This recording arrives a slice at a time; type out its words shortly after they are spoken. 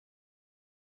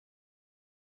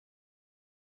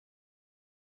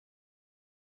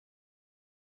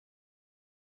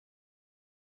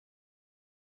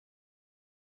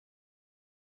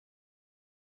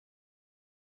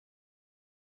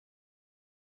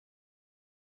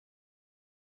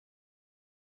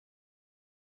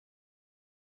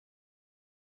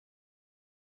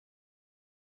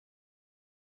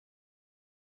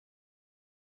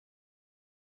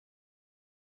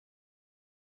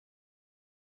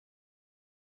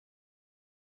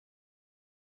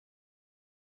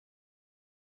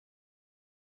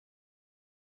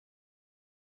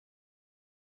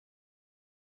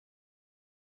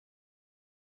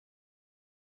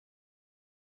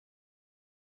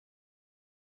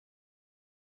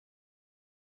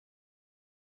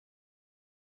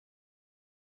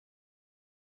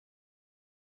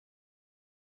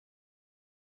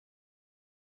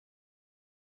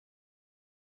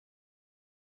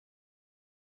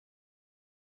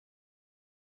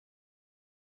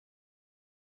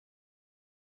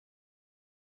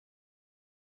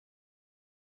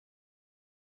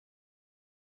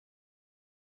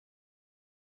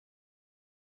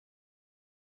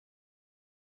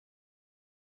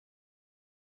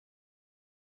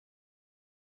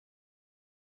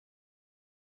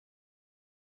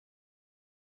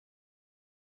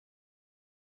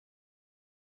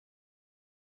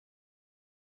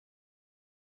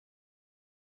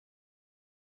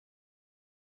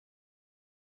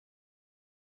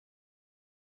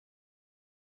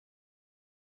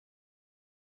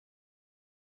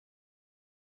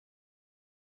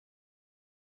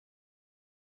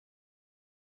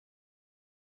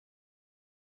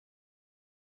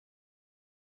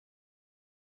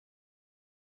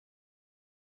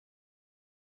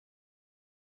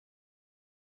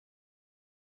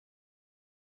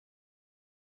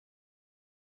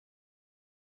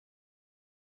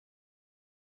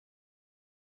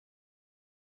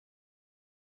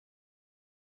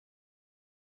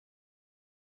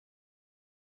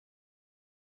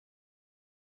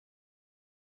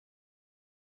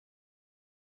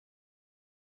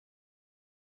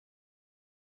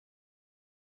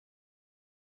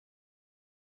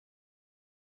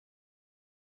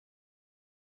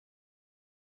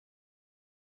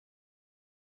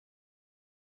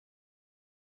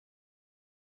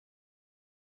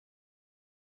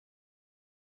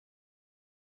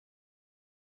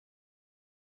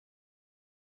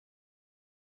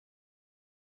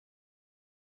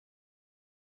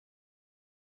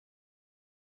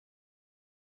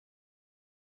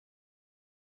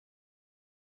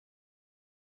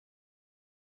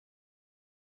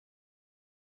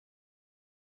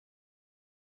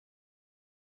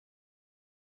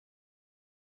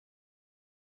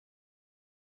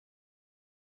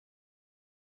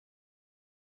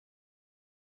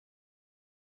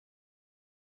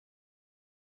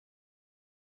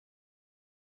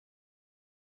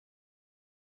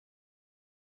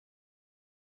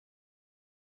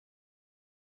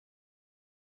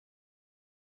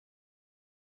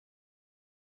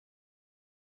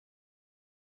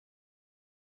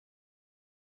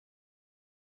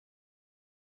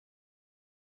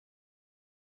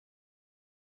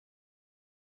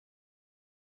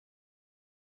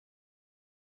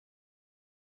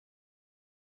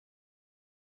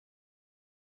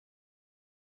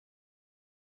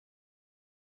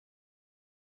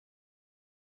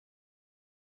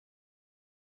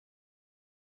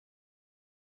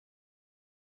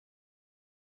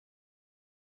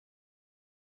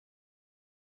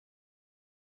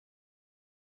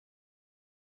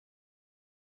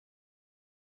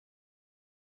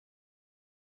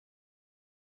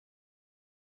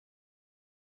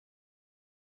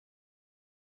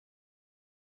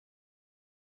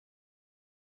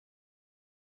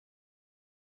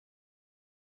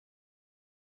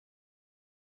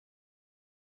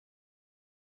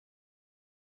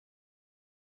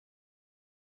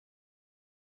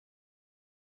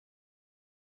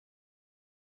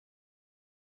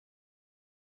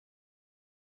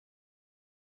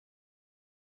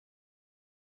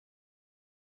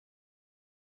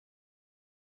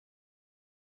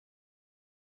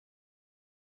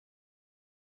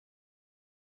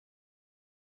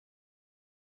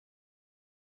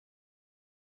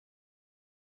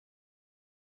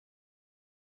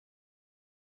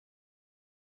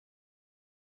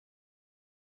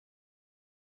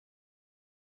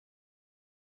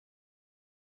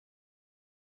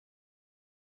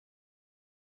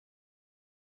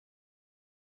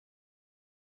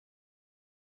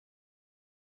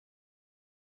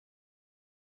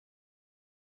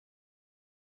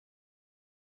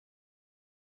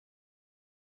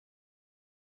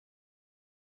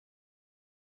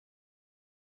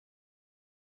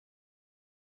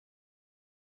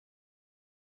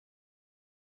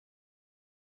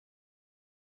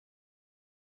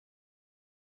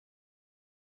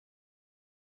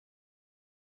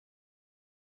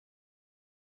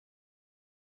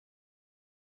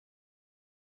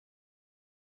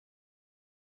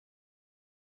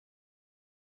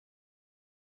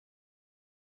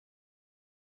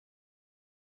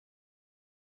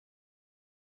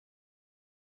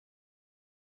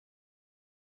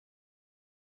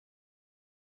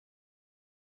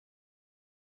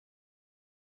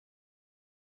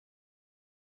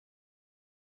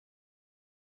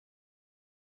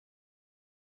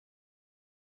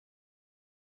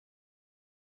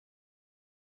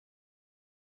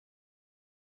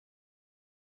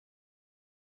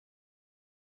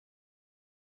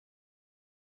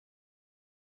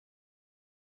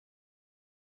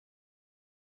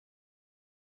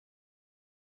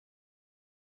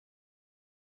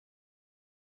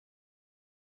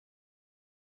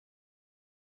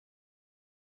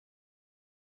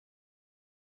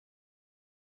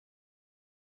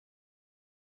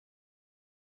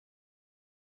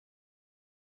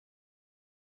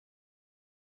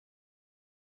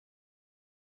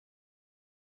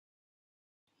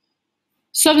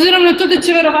S obzirom na to da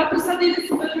će verovatno sada ide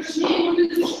sa završnjenjem,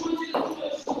 da ćeš moći da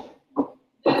čuješ.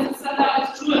 Ne znam sada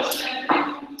da čuješ četiri.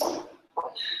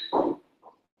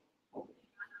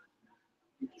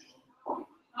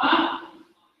 A?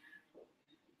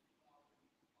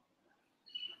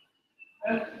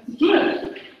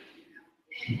 Čuješ?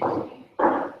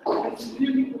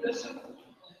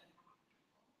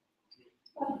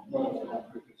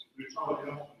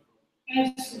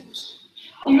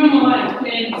 Imamo ovaj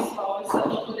tenis, sad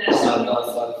to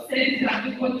podešava. Sedi da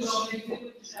bi godinu ovdje želite.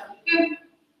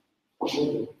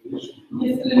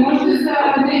 Jeste li možda za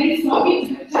neki slogić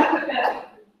čekate?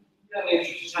 Ja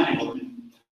neću se sve ne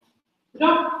govorim.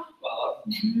 Dobro? Hvala.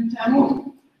 Na čemu?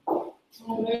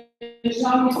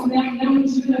 Žao mi se, nemamo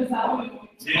ću da zavolimo.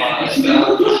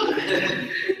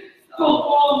 To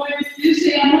stiže,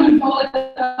 ja molim vole da...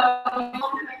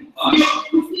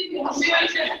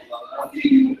 Uživajte.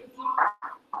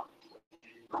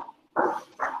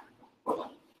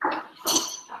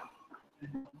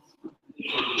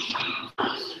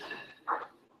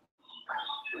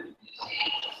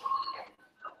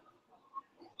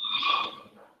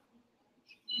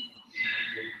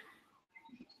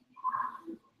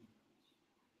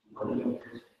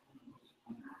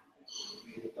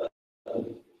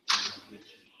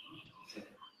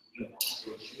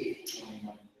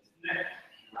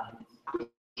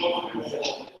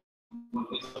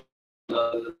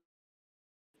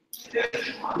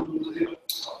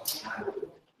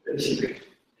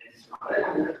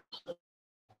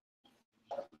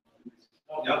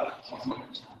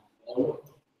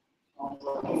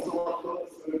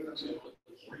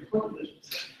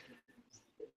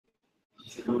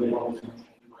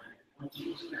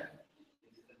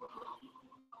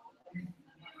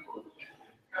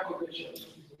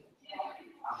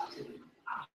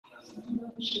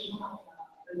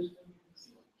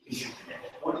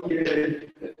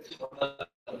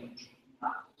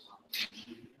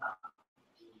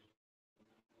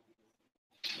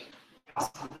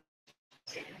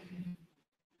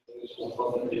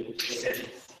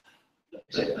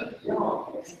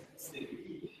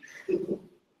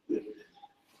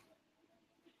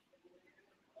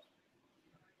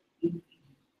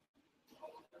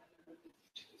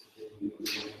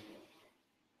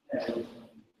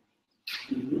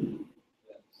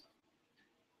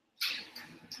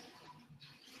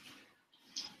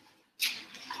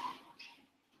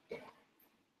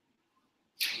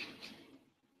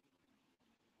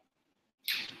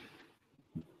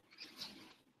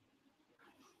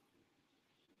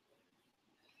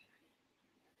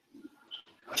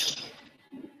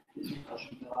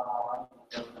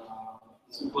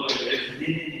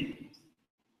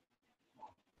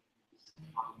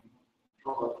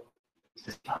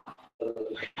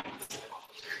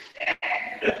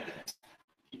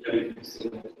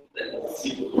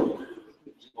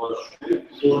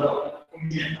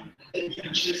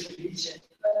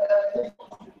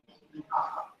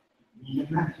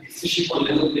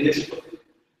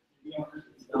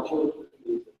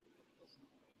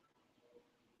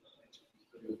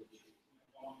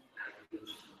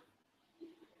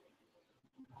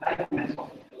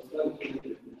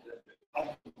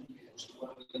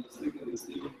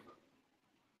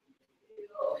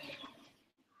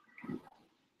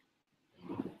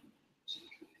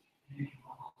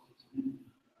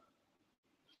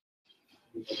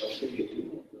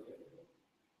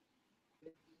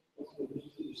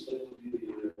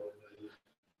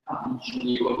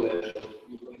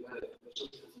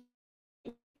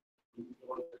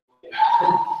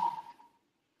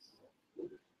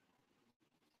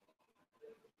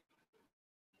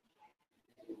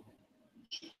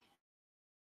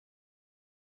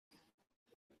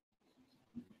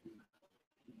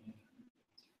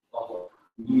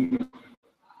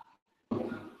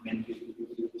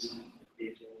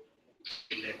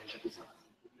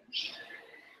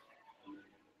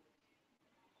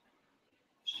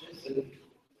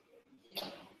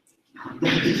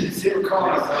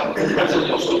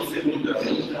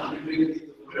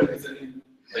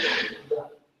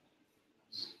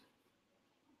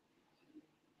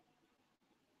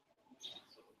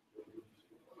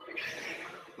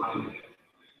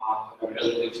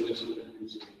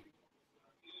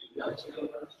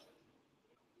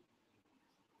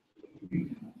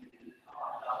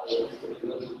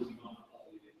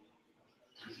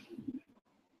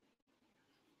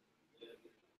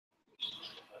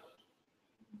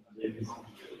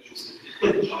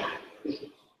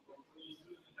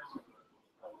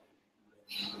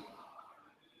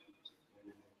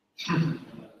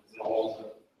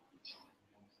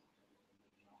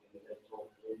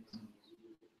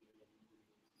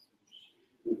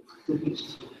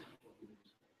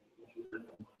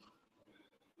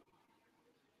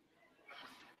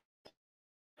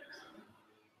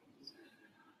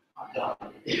 Ja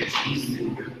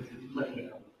mislim da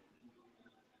nema.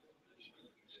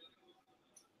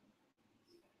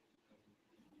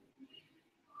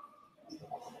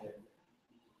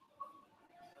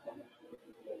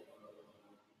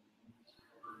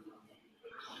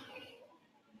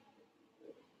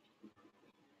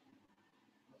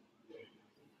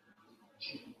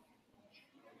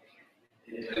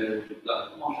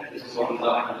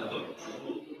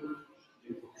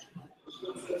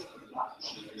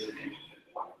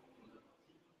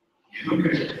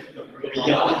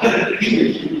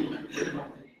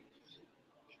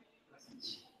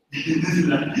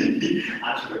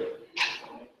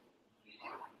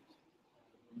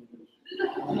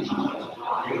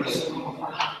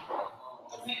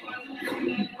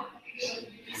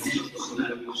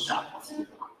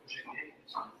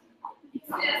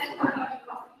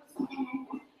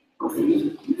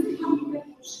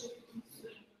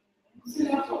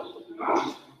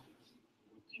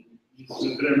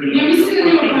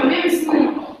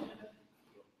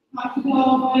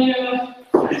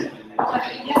 Tako da,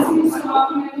 ja sam mislila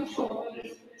ovako neko što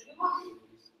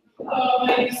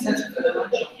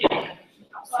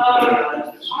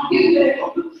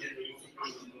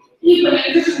i da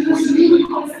ne kažem da su ljudi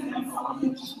koji se ne samo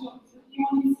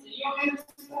i ove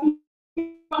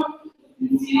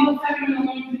cijelo tebe na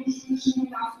mojim društvu našemu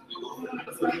nastupu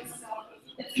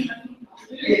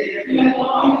i ja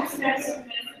ovo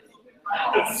ekstresno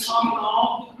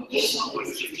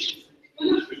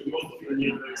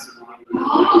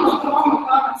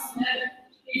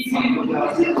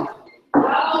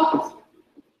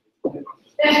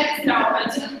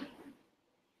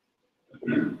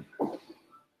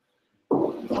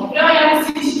Dobro, ja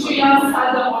svići ću ja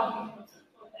sada odmah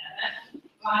od tebe.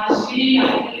 Važi,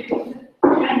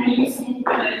 ja mi sam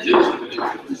upređu.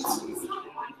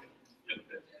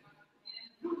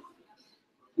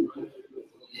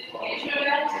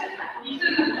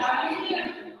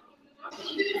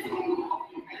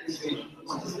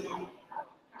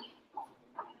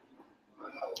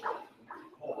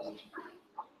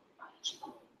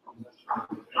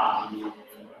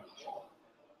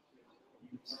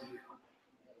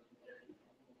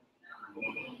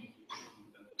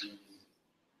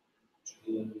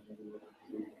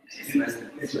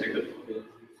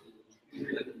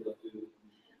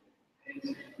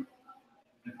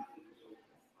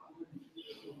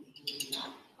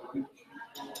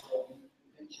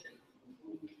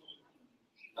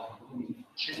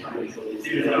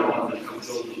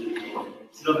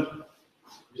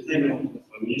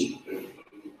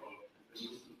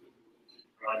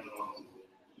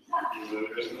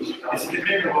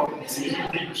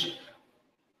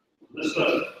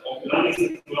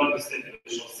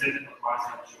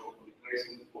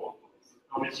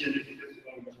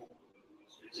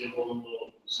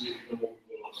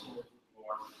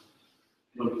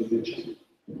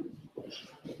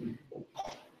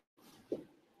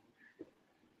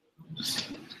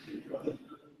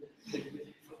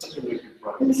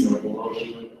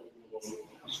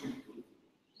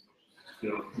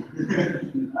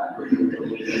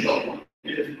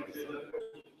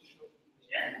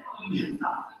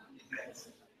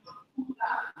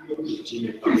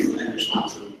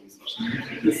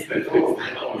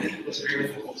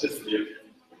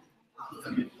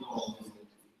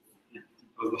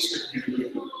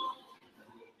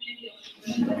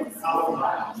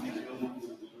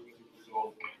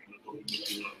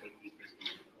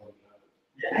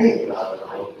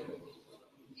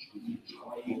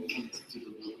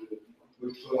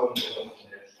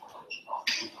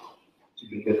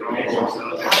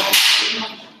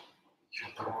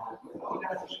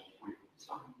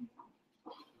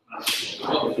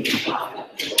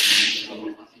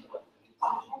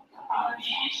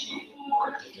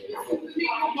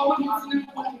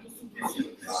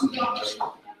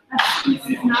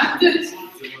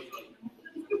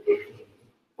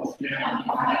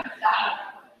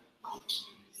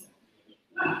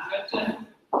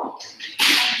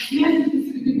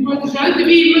 Želite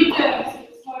vi imate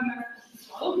svoje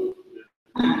mesto?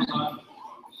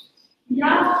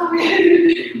 Ja,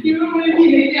 imamo i mi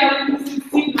neke, ali mislim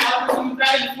cilj, ako smo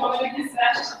pravili svoje neke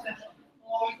srećice,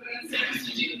 koje nas je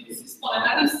sviđi, koji se stole.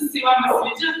 Nadam se da se i vama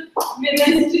sviđa. Me ne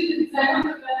sviđate dizajna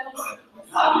da gledamo se.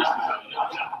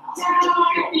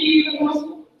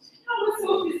 Ovo se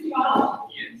u festivalu.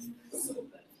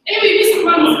 Super. Evo i mi smo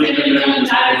vama spremili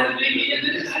komentare za 2016.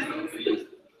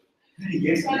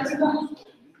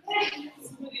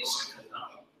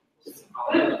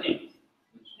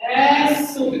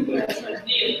 Super,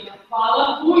 divno,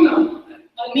 hvala puno.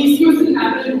 Nismo se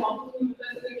nabrali mogu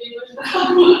da mi baš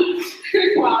damo.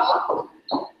 Hvala.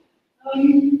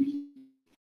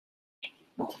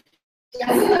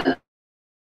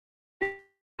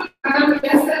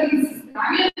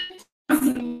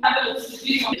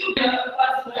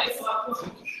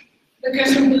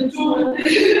 ćemo da čuvate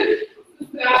sa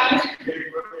strane.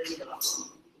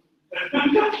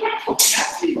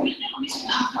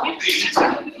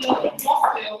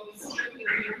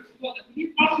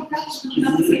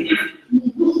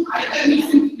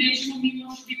 Mislim, nećemo mi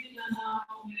još biti na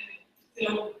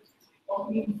celu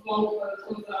okviru slovu kada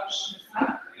to završimo sad.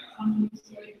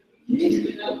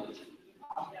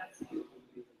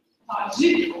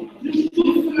 Tu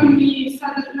su nam i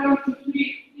sada trenutno tri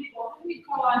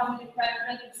potrebnika, ali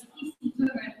predviđeno su tu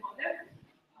Suzana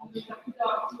Paunović, tako da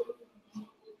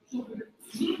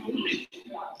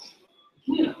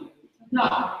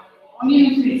da, oni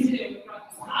imaju smisli u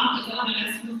prati snama, da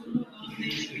ne smo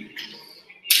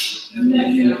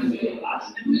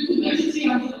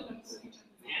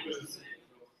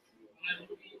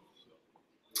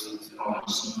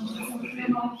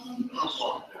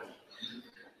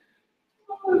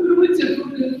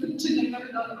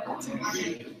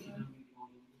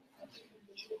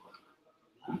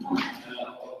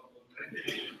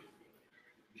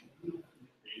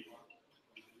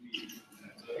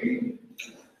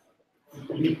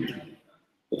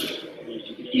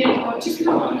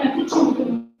čisto ne počemo da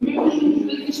mi možemo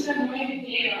uvijek šta je moja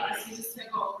ideja, a svi za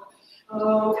svega ovoga.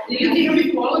 Ja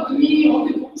bih volila da mi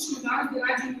ovdje pokušamo danas da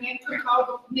radimo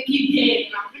neke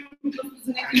ideje, napravimo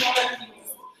za neke nove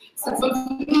aktivnosti. Sad,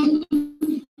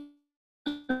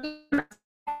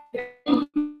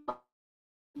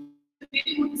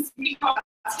 vidimo da se mi kao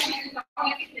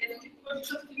neke teze koje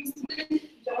će aktivnosti,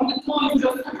 da onda to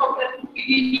izgleda kao preporuke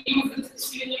gdje imamo za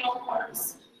raspisivanje novog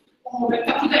korpusa.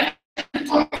 Tako da je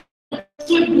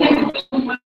to je neko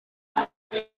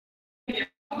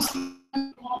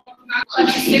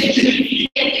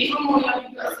imamo, ja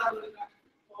bih da sad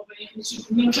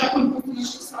ne očekujem kako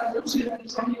nešto sad uče da ne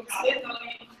svijet,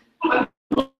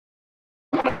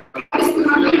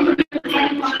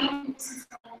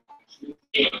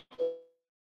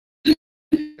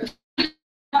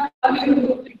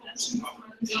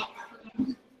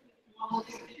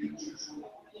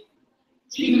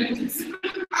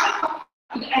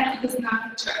 ali eto da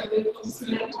znate čega je to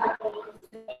sve trebalo.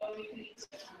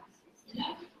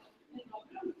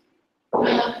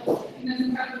 Ne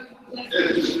znam kako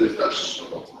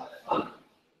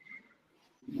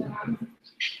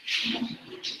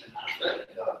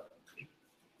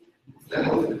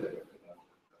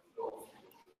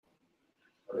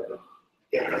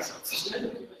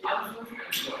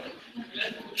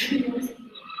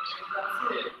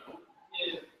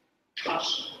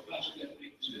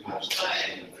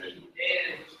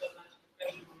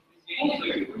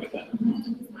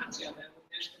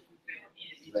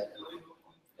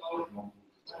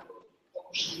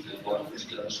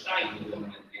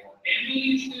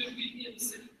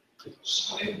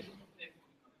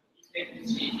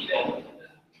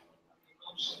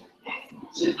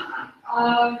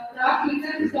Dakle,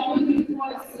 Centar za omladinu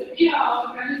Tvoja Srbija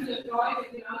organizuje projekat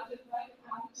i realizuje projekat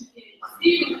Različiti,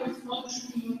 isti, u kojem smo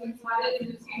odlučili u Kancelarije,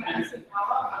 ljudska, manjinska,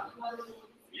 prava, Vlade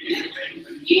Republike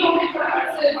Srbije. I ovaj projekat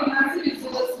se finansira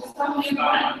da se stavlja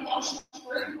jedan pomoćni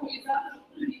projektu i zato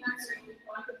finansiraju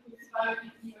projekat koji se bavio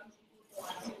pitanjima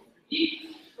populacije u Srbiji.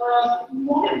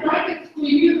 Ovaj projekat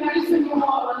koji mi organizujemo,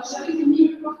 želimo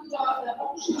njime prosto da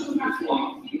pokušamo da nastavimo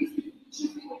aktivnosti u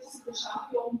budućnosti koje će se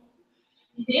dešavati u ovom.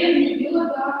 Ideja mi je bila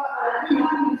da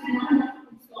imamo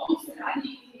na stolu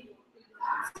saradnji i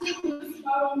populacije koje se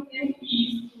bave ovom temu i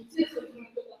institucije, s obzirom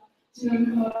da će nam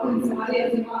Kancelarije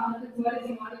za mlade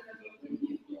kada je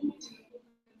okruglji, će nam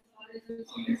Kancelarije za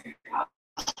ljudska.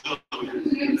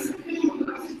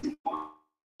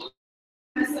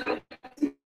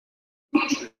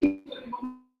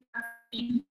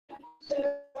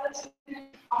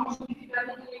 A možda biti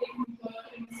predano da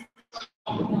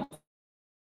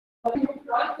nekom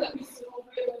projekta bi se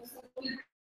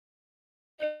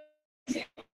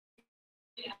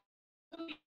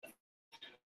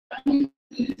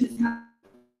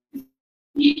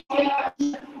i koja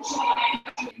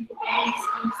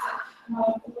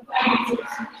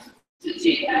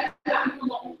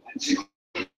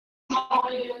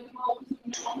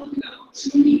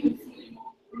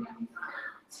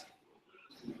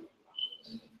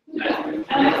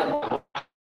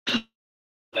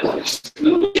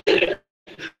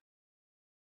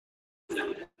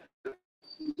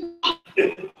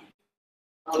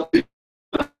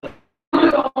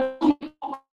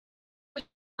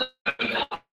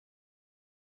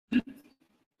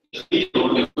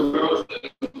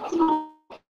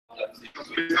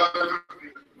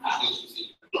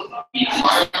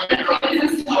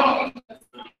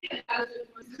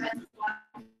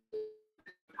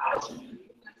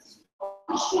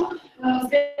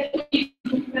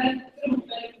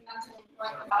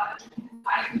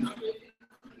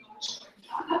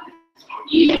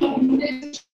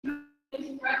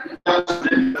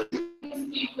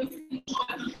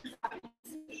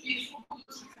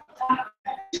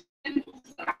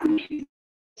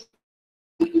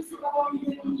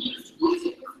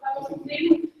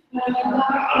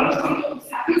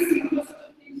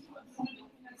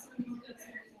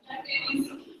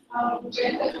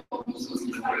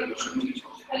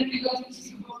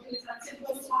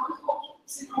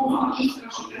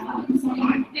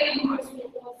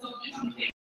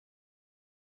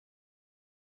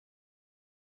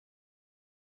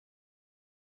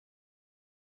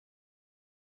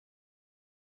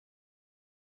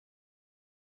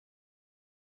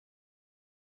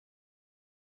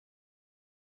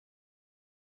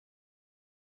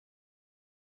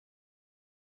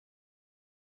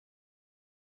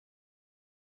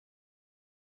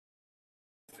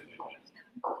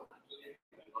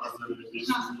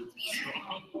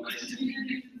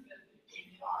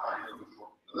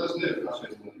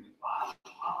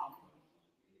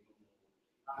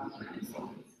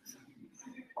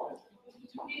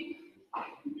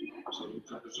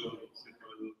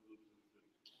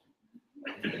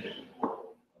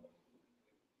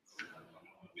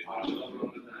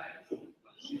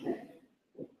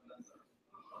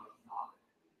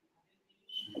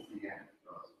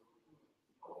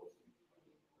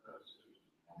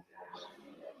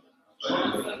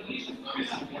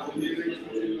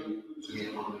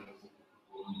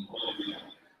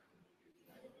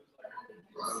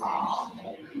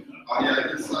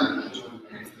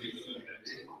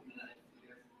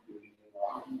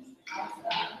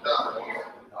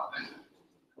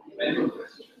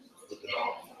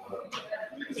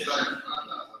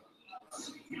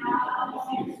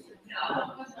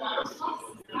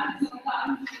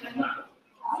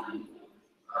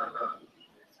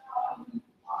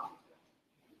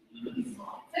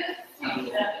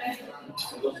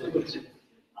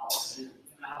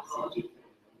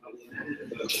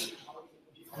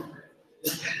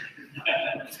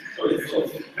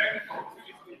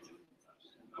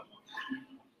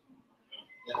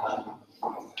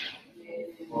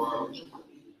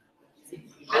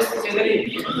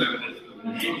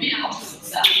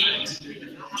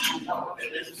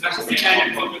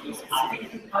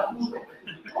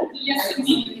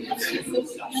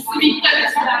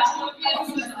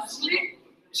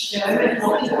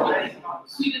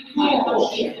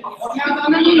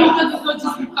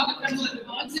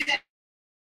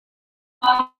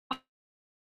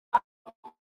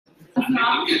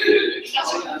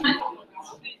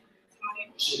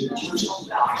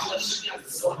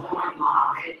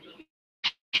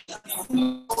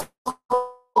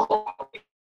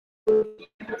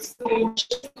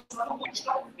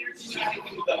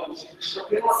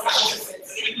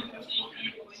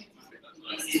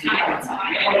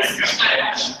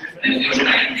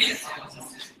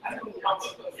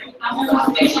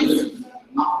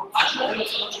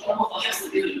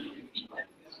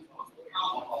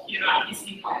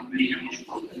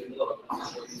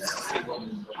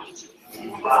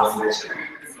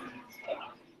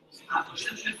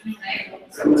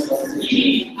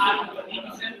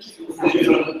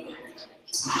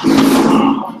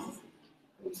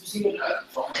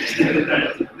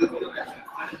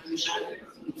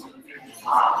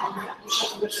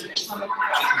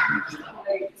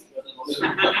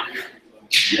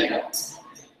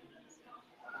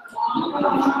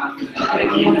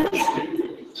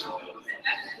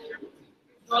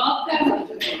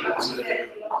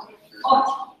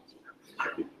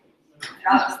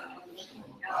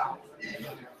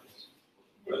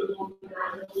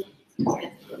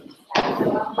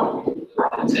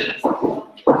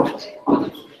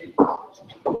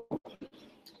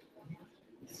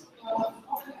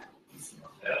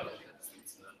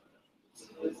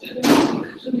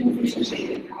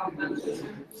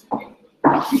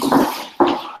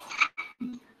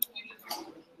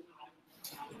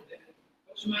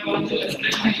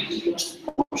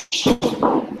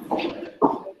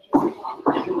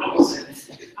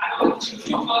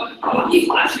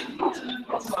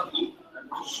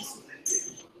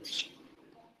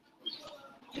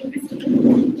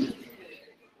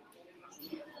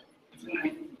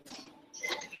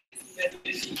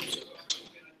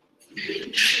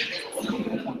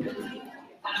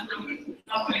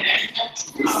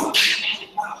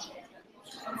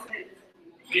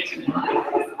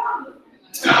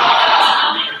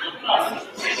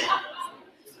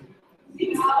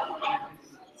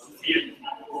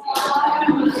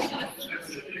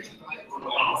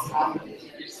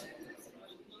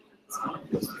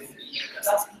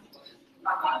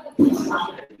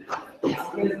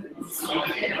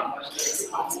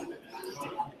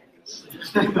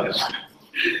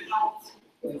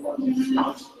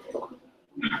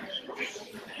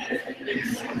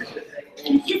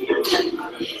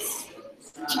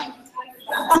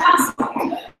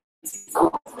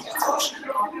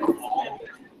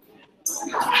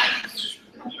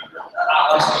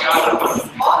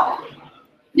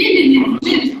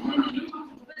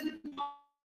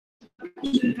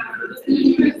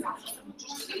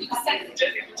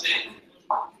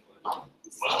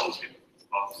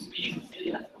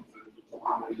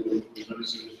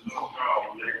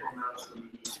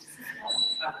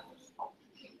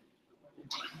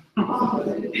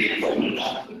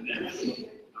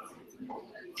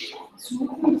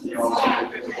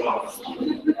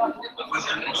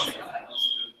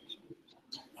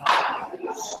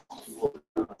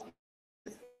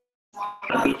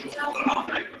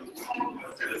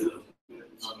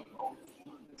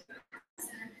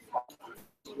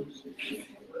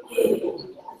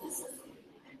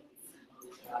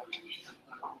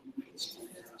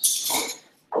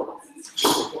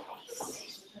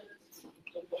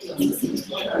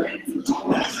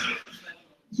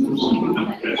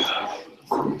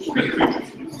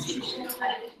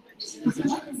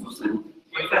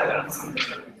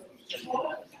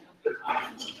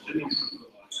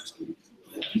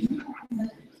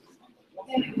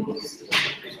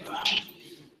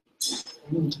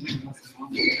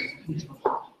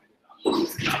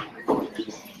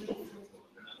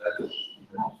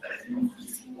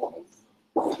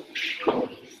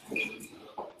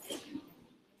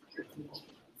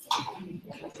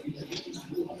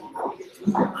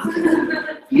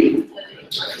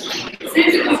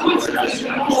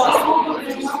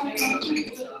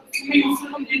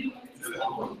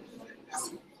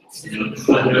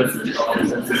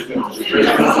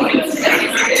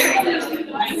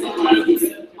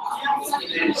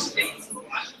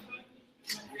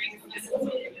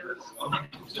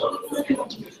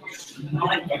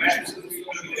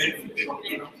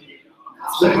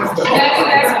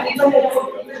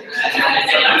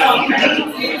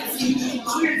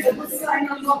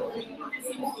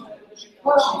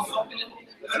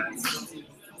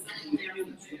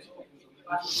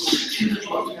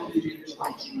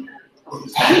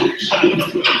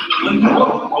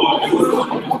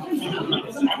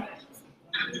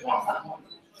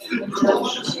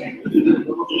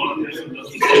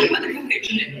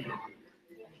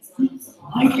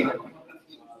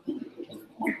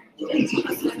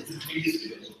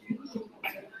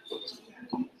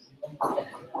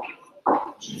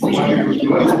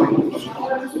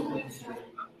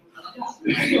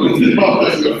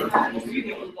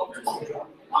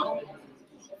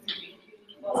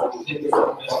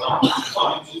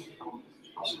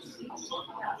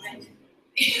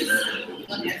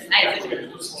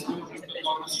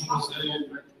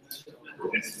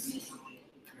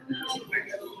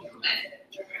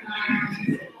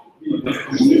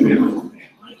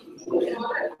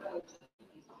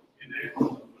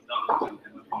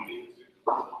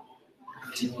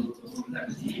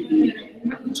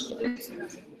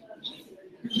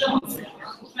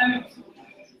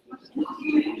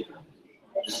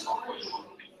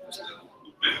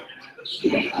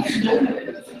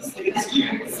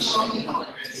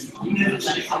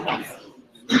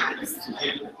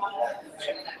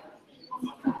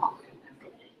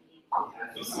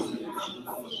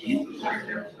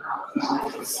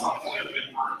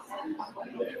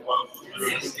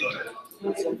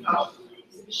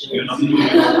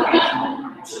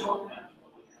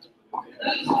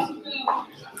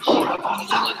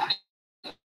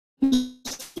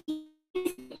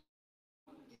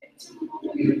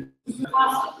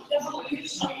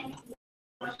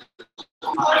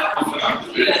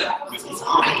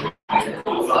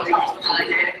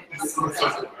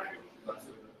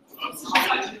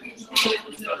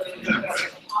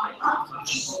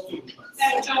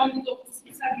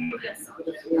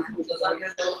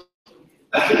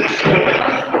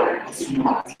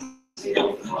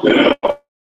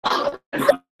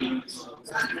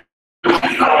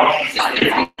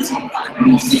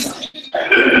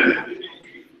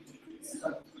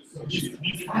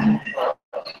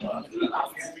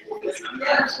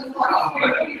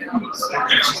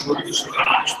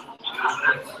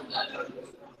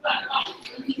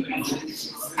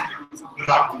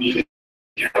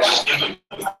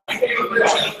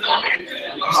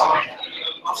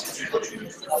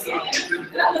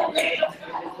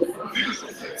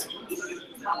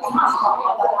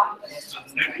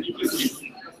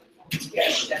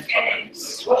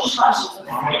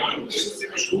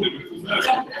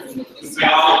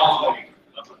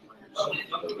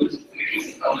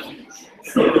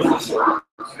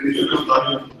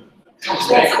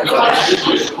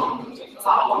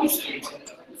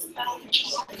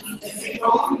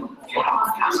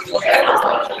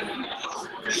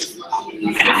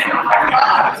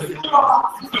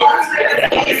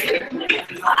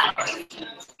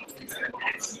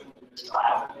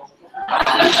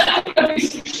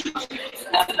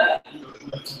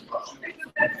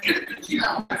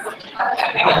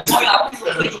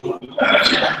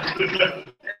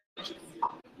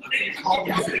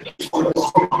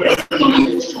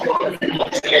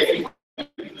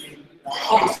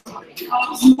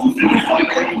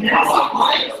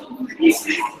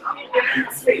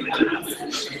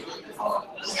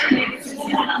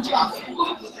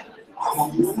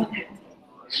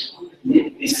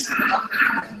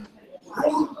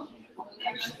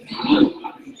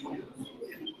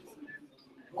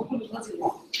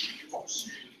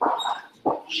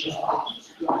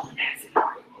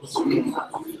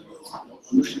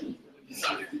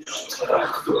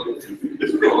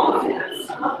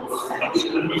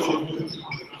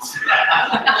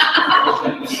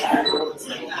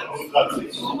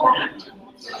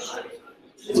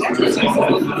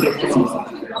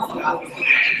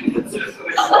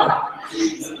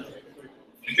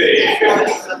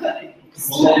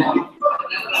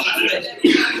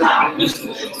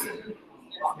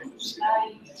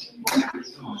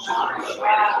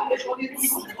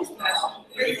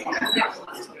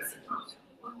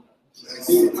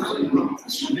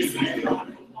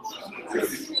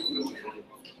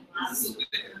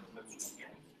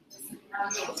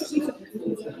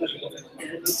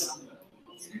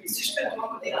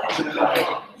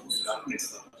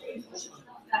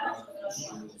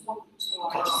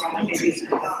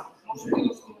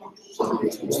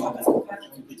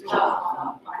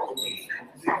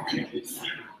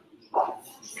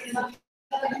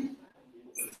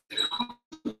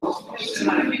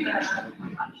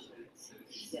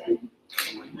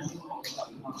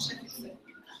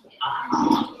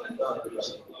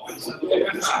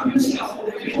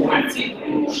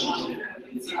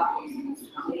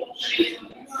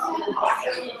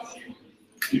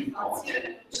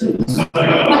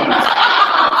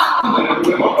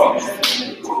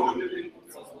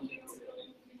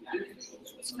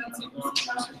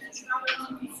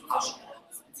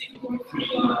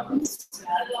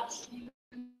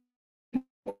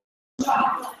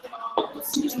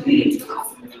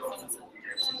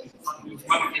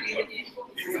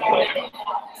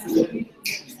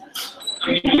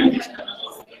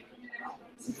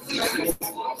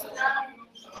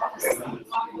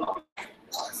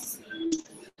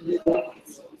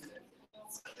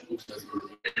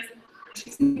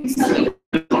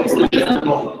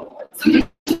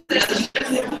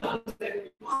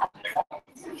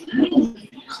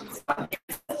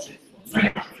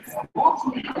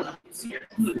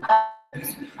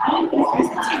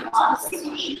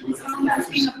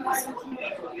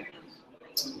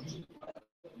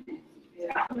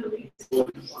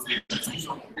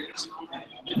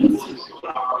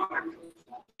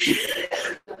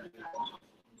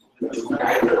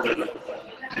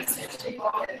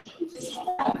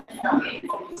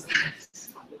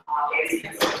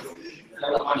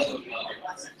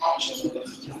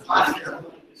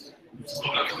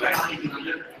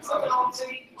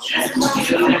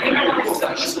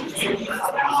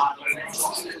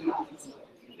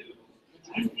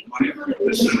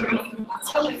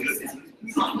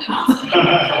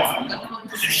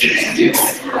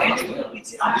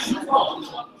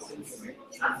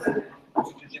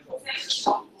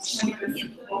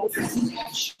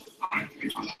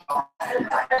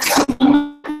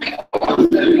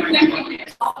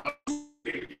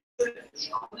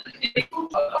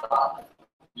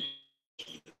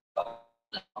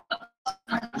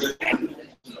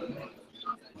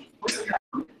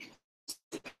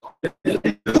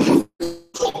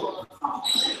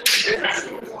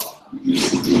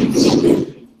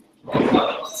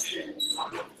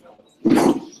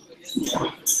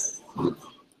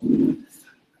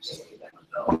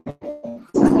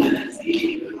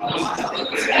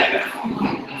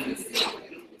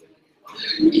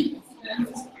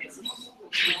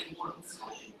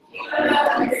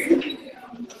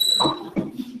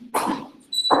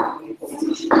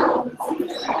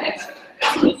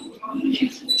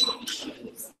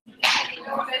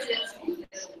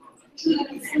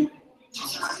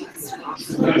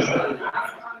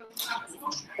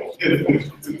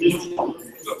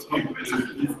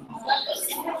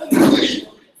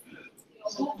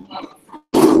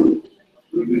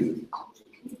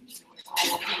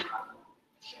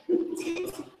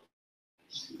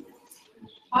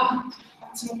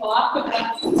Ćemo polako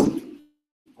da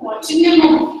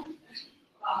počinjemo.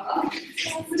 Hvala.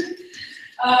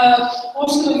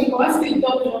 Poštovani gosti,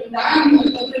 dobar dan,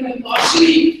 dobro nam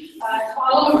došli.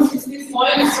 Hvala vam što ste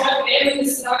izdvojili svoje vreme da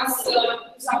se danas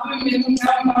zabavim jednom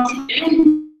važnom temom.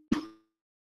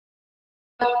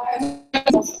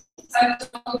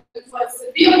 Tvoja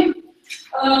Srbija.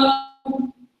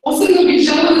 Posebno bih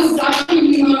želela da se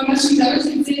zahvalim našim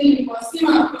današnjim cijenjenim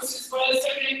gostima koji su izvojili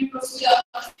sve vreme prosto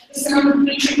da se nam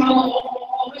pričaju malo o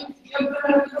ovoj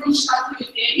vrlo štakljivoj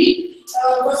temi.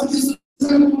 Gospođa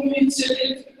Suzana Paunović,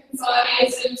 direktorka Kancelarije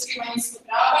za ljudska i manjinska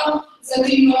prava,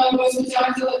 zatim gospođa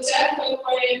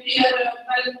koja je PR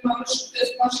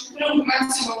našeg prvog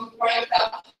nacionalnog projekta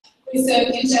koji se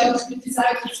tiče LGBT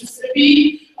zajednice u Srbiji,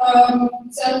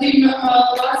 zatim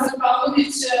Suzana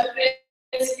Paunović,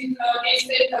 predsjednik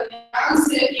Gejsteta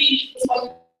Alijanse i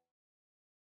gospodin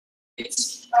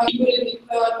urednik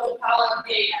portala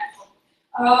Projektom.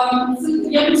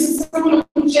 Ja bih se samo na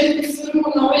početku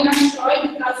osvrnula na ovaj naš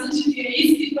projekat Različiti,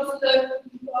 isti, prosto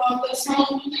da se malo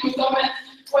uputimo o tome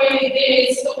koja je ideja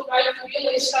iz tog projekta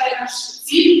bila i šta je naš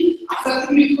cilj, a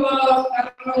zatim bih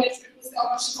naravno reći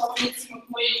prepustila našim govornicima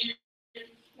koji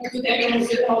neku temu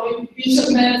više od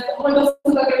mene,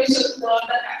 da ga više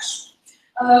da kažu.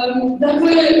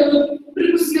 Dakle,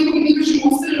 prvo se nekako mi kažemo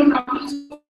osvrnu na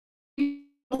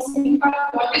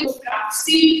u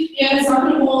praksi je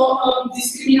zapravo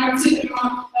diskriminacija prema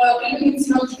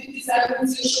pripadnicima LGBT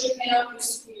zajednice još uvijek na jako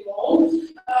visokom nivou.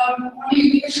 Oni,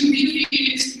 da kažem, vidovi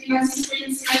diskriminacije s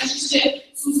kojim se najčešće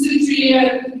susreću je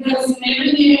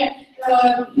nerazumevanje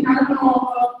i naravno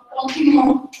potpuno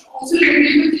otvoreno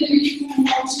prihvatanje nekih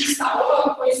općih stavova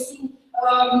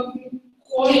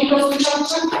koji prosto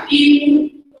čak i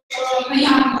na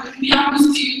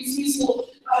javnosti u smislu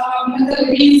na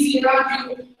televiziji,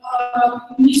 radiju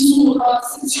nisu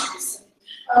sankcionisani.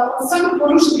 Samo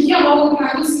ono što bih ja volila da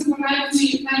naglasim kao najveći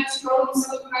problem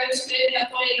sada, najveća pretnja, a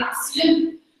to je nasilje.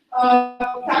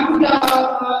 Tako da,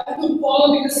 eto, volila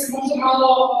bih da se možda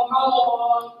malo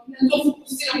na to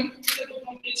fokusiram kada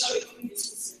budemo pričali o tom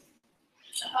diskusiji.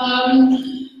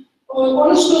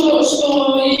 Ono što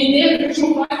je ideja, da kažemo,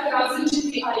 projekta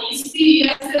Različiti, a isti,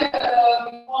 jeste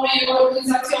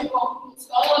organizacija oko okruglog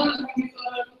stola, na kom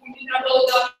bi trebalo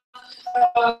da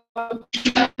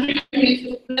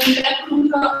napravimo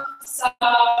preporuka sa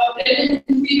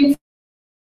predviđenom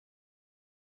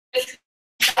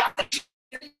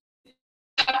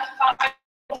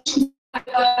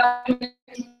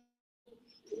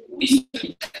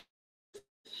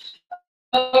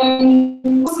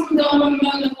Samo da vam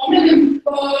napomenem,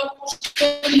 pošto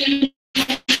je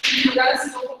danas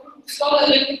oko stola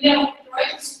da je deo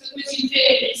projekta su predviđene dve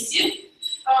emisije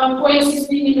koje su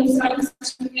snimljene u saradnji sa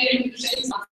partnerima Udruženja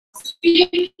za Srbiji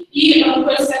i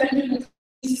koje se emituje na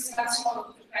televiziji sa nacionalnog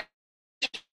projekta.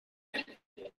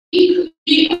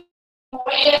 I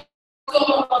ovo je to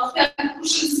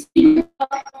pokušao da snimljeno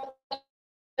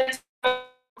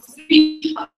u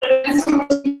Srbiji, a prvenstveno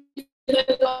da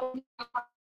je to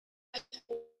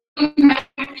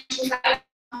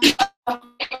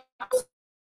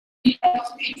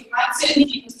informacije i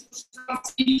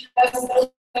institucionalnosti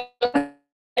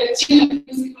čini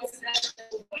koje se dešava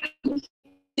u Unapređenju.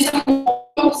 Ne samo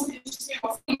ovo se tiče svih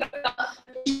osnovnih da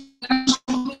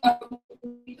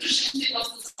tržište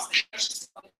dosta sastaje naše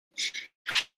stvari.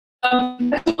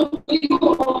 Eto,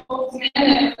 koliko od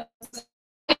mene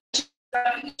da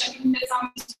ne samo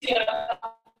inspira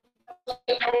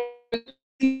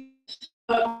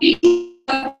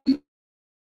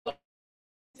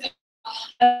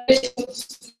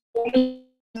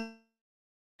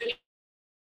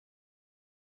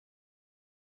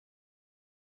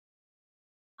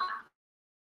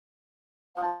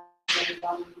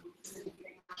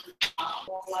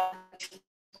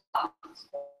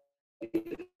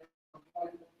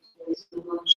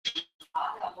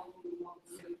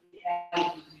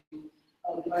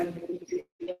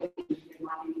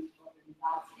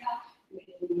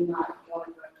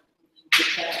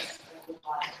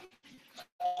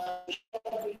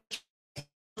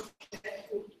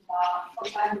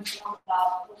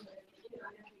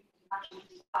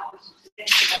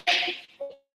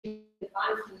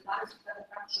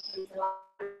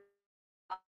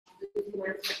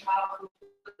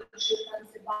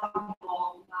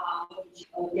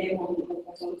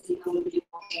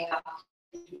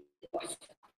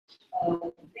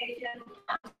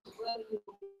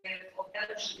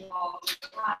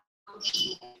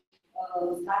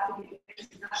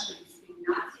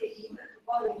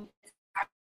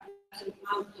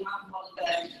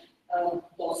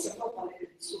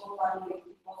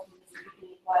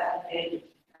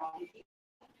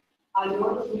ali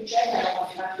ono zbog čega je ova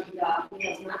strategija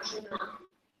bila značajna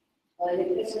je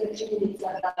presvega činjenica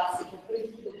da se po prvi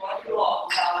put dogodilo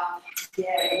da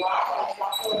je Vlada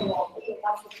zapravo vrlo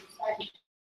jasno postavila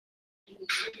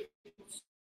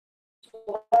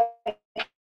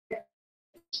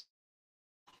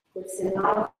se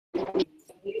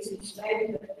nalazi u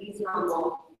svetu, da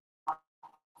priznamo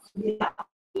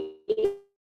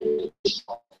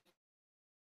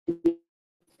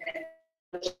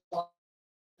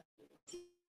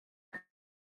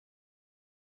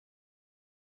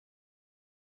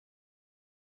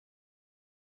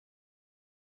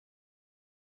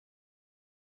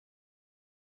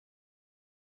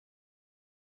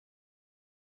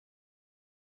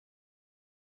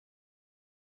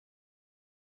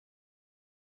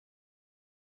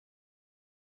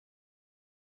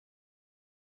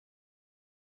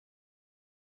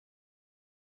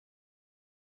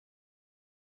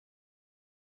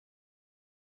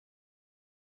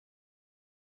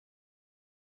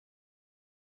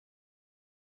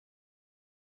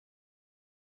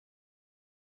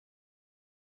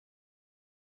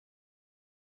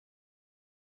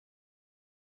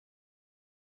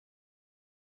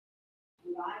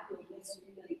gdje su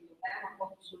vidjeli problema,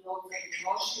 koliko su novce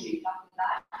trošili i tako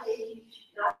dalje. I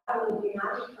naravno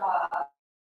dinamika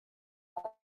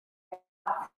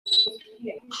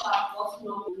je kuća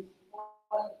posebno u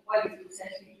pojedinih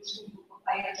sredskih društvenih grupa,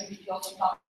 pa i LGBT osoba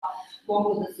mogu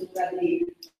da se uradi.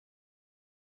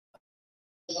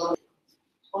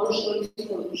 Ono što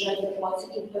isto želim da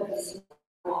podsjetim, to je da se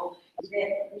gde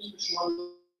uspešno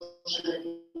možemo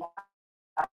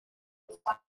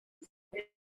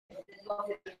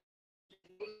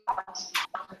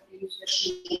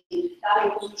da li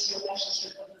je uspešno nešto što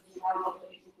je podrazumijevalo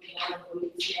politiku državne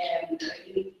policije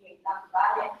i tako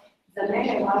dalje, za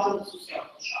mene je važno da su se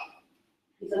održali.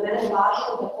 I za mene je važno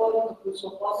da poruka koju smo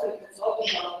poslali kad se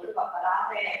održala prva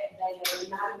parada je da je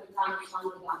narednog dana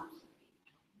stvarno dan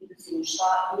i da se ništa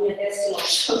nije desilo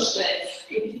što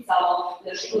je uticalo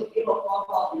na život bilo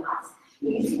koga od nas. I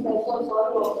mislim da je to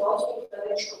otvorilo prostor da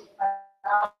već kod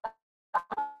parada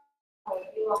koja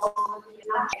je bila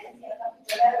određena agencija, tako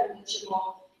da verujem da ćemo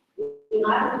u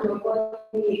narednoj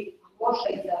godini, možda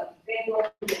i za 2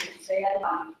 godine, za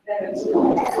jedan, verujem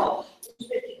da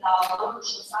uspeti da ono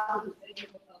što sada do trećeg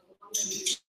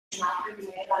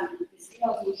napravimo jedan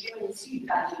festival za uživanje svih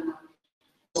građana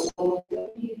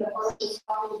i da konačno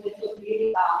stavimo da je to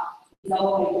prilika za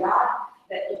ovaj grad,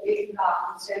 da je to prilika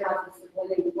za sve nas da se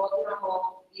bolje ugodinamo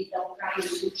i da u krajnjem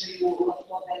slučaju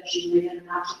to vežimo na jedan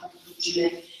način kako se učine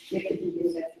neke druge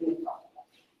svetlije projekta.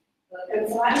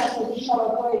 Kancelarija se održava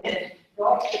brojne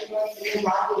projekte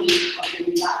nevladinih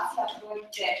organizacija,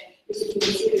 projekte koji se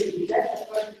finansiraju iz budžeta,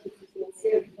 projekte koji se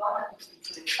finansiraju iz donatorskih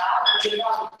sredstava, i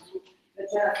verovatno su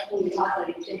večeras puni Vlade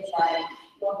Republike Srbije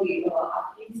mnogi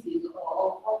aktivnosti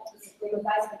ovog projekta sa kojima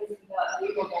zaista mislim da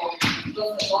imamo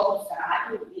dosta dobru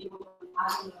saradnju, imamo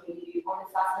naravno i one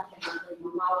sastanke na kojima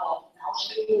malo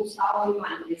naoštrimo u stavovima,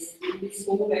 gdje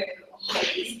smo uvek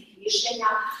istih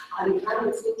mišljenja, ali u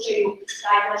krajnjem slučaju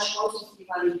taj naš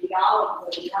konstruktivan dijalog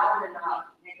koji radne na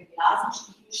nekakve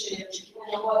različitih mišljenja,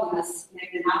 očekivanja vodi nas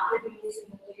negde napred i mislim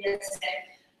da to jeste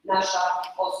naša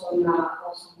osnovna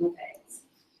vrednost.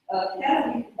 Htjela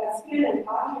bih da skrenem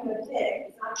pažnju na te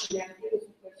značajne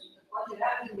aktivnosti koje su također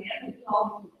radile. Jedna je bila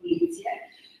obuka policije,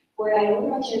 koja je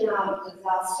urađena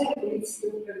za sve policijske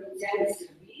uprave u cijeloj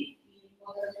Srbiji i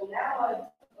podrazumevala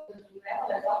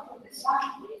je zapravo da je svaki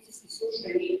policijski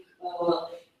službenik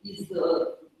iz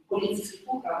policijskih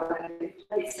uprava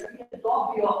Republike Srbije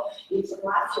dobio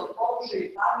informaciju o položaju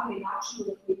i pravima i načinu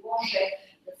na koji može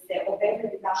da se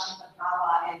obezbedi zaštita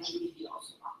prava LGBT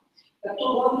osoba. Kad to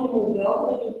govorimo u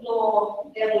Beogradu, to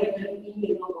deluje da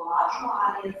nije mnogo važno,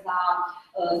 ali je za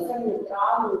Crnu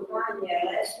Travu, Vranje,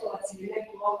 Leskovac ili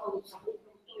neku lokalnu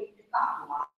samoupravu to je itekako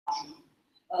važno.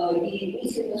 I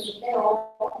mislim da su te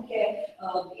obuke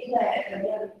bile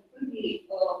jedan prvi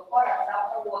korak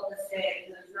zapravo da se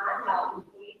znanja u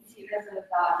policiji vezane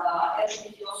za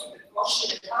LGBT osobe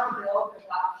prošire van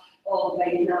Beograda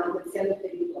na cijelu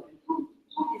teritoriju.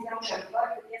 Drugi značajan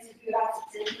projekat jeste bio rad sa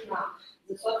centrima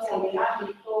za socijalni rad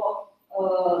i to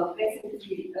predstavnici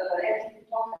LGBT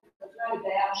pokreta znaju da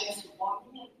ja često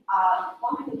pominjem, a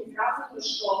pominjem iz razloga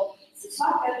što se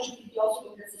svaka LGBT osoba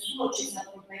kad se suoči sa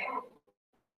problemom,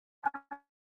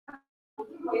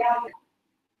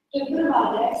 to je prva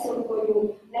adresa u koju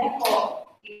neko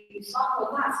i svako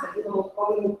od nas kad imamo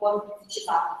problem u porodici će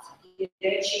zakucati i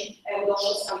reći, evo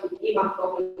došao sam, imam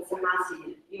problem sa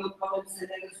nasiljem, imam problem sa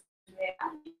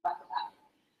nerazumijevanjem i tako dalje.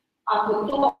 Ako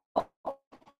to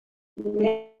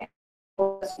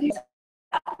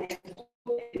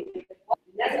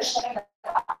ne znam šta je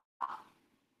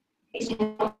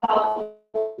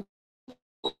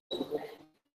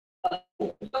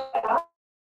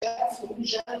mi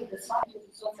želimo da svaki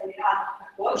socijalni rad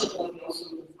također dobije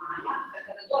osnovno znanja, da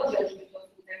kada dođe u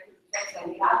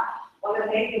socijalni rad, ona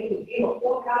negdje bilo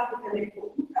kog radnika, nego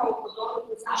upravo kod onog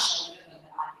koji znaš što treba da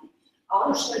radi. A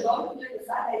ono što je dobro, to je da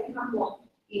sada imamo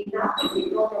i napredni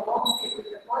program obuke koji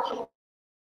također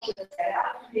može da se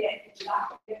realizuje i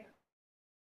tako da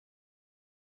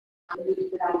ljudi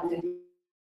koji radi.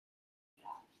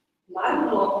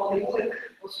 Naravno, uvek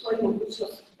postoji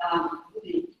mogućnost da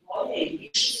bude bolje i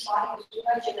više stvari koje su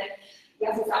urađene. Ja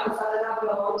sam samo sada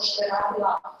nabila ono što je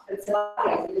radila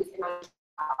Kancelarija za ljudske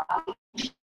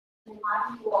manjinske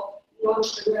i ono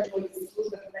što je urađeno iz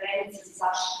službe Poverenica za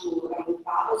zaštitu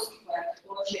ravnopravnosti, koja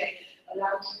takođe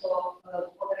naročito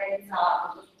Poverenica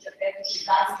gospođa Petrović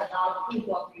zaista dala pun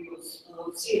doprinos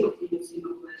svim aktivnostima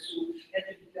koje su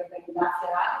LGBT organizacije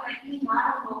radile i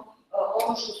naravno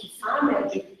ono što su same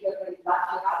LGBT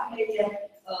organizacije radile je,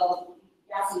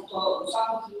 ja sam to u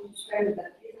svakom trenutku spremna da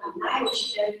priznam, najveći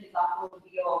teret je zapravo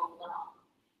bio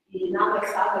i nama je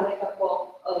sada nekako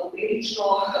prilično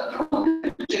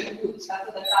put, tako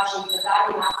da kažem, da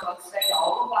dalje nastavak svega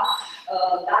ovoga.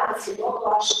 Danas je mnogo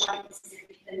lakše baviti se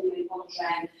pitanjima i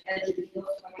položajem LGBT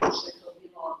osoba nego što je to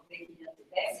bilo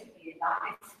 2010,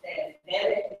 2011,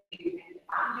 2009 ili neke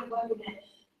ranije godine.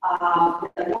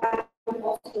 Ja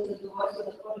postoje zadovoljstvo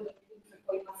da pored aktivnosti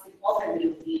kojima se potrebno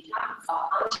uviđam, sa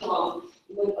Anđelom i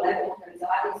mojim kolegom u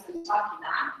Kancelariji sam svaki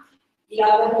dan. I ja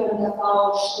verujem da kao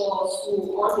što su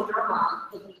oni nama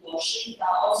dobrodošli, da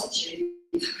osjećaju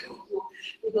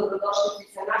tu dobrodošlicu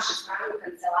sa naše strane u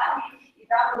Kancelariji. I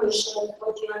tako je što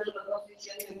također Anđela Dostić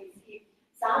jednoj emisiji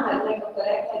sama je nekako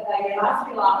rekla da je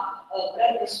razvila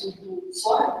predrasudu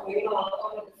svoju koju je imala o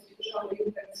tome da se državno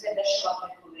ljudi kad sve dešava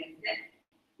preko veze.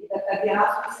 I da kad je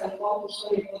raspisan konkurs,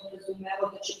 on je podrazumevao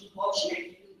da će tu doći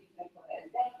neki ljudi preko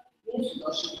veze. Nisu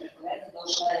došli preko veze,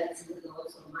 došla je sa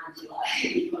zadovoljstvom Anđela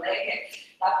i kolege.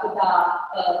 Tako da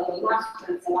od nas u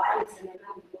Kancelariji se na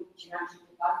najbolji mogući način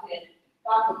pokazuje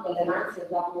kako tolerancija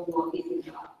zapravo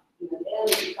izgleda i na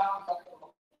delu i kako zapravo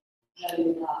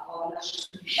želimo da ova naša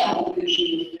studija uvijek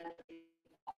živi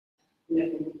u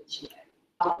nekom mogućem vremenu.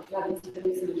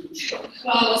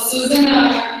 Hvala Suzana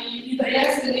i da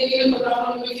jeste nekako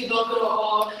problem uvijek je dobro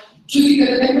čuti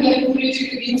kada neko lepo priče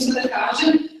kada ima što da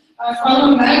kažem. Hvala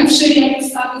vam najviše i ja bih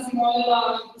sada zamolila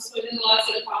gospodina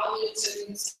Vlade Paunovića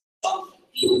da se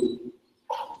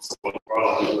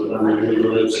Hvala vam, dobro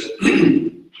večer.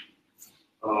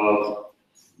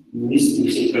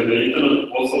 Mislim, kada je internet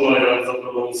poslala, ja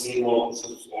zapravo nisam imao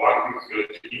ovakvih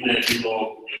tribine, imao,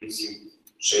 mislim,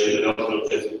 relativno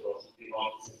često prošlosti, imao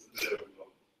sam se trebalo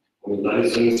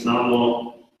komentarisati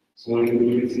stalno svojim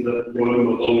ljudicim da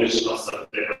govorimo o tome šta sad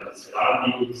treba da se radi,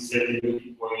 ljudi sedi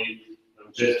ljudi koji nam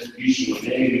često pišu na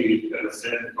mail ili kada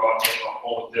sedi kao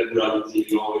ovo treba raditi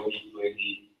ili ovo je bitno ili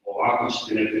ovako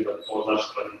ćete ne treba to,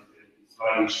 zašto radite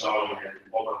stvari, šta ovo je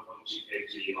nekako obrano,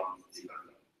 čikeće i vam citan.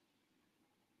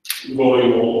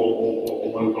 Govorimo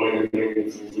o mojim kolegama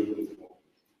koji sam uzeti za pomoć.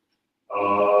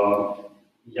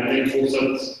 Ja nekako sad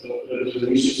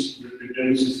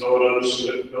pripremio sam se ovo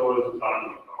različite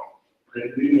rezultatima. Da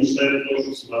vidimo šta je to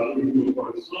što se radili bilo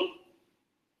korisno,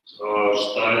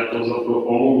 šta je to zapravo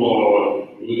pomoglo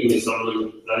ljudima i samo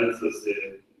zajednica da se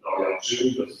ojačaju,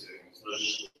 da se osnaži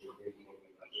što mi to da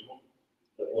kažemo,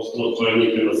 da postanu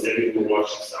otvoreni prema sebi, da mogu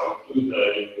lakše savjetuju, da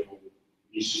imaju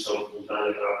više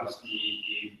samopouzdanja, hrabrosti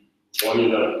i bolje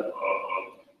da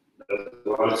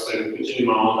razgovaraju sa svojim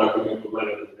upućenima, a onda ako imaju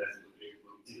probleme da ne znam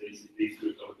da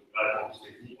istuju to, da je pomoći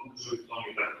i podržuju tome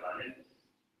i tako dalje.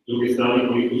 S druge strane,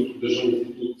 koliko su državne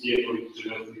institucije, koliko će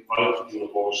ostati kvalitativno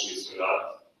poboljšati svoj rad,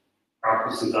 kako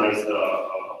se zaista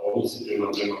odnosi prema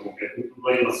konkretnim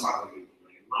problemima, svakodnevnim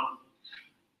problemima.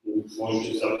 Složit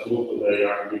ću se apsolutno da je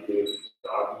jako bitno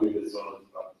da se ono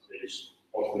već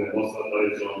postane dosta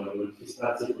tradicionalna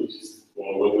manifestacija koja će se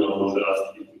pola godina možda rasti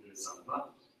biti interesantna,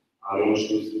 ali ono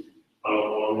što se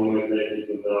ponovno je da je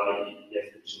bitno da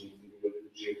jeste činiti da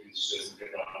živjeti 60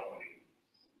 dana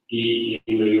i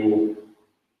imaju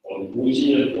od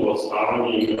buđenja do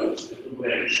spavanja i različite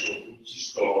probleme, što u kući,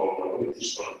 što na ulici,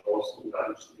 što na poslu,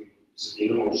 različitim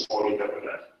sredinama u školi i tako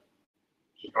dalje.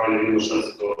 Kao da vidimo šta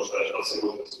se to, šta se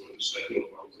može da se uradi, šta je bilo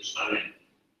kvalitetno, šta ne.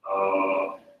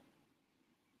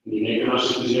 I neka naša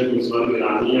istraživanja koja su radili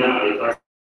ranije, ali tako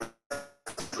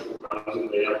se pokazuje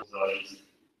da je jako zavis,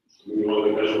 što bi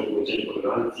mogli da kažemo povećanje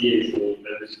tolerancije i što je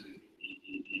predviđeno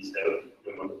i stereotip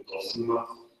prema osobima,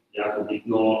 jako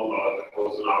bitno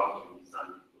takozvano autonomno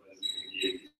znanje.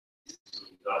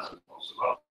 Osoba.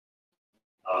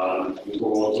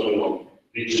 Njihovo otvoreno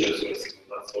pričanje svoje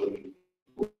segmentacije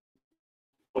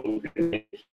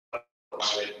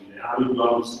ali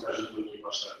uglavnom se kaže da nije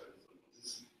baš takav proces.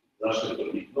 Zašto je to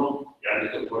bitno? Ja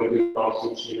bih to poredio kao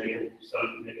slučaj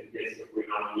nekog djeca koji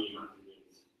nama nije imati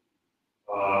djeca.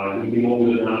 Ljudi mogu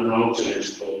da nauče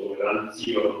nešto o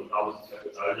toleranciji, o ravnopravnosti i tako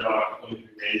dalje, a ako to ne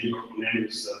primenjuju, ako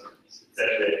nemaju sa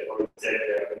sebe, ove sebe,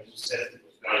 ako nisu svesni po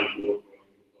strani bilo koje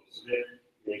osobe,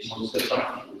 nećemo se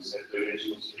praktikuju sve to i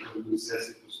nećemo se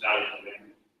svesni po strani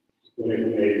u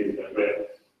nekom mediju. Dakle,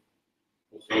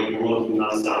 postoji odgovornost na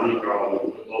nas sami kao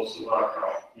osoba,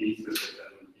 kao i ispred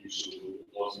kada pišu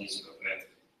u tom smislu.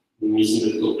 Mislim da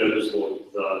je to preduslov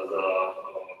za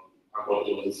a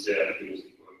gotovo za sve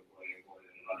aktivnosti koje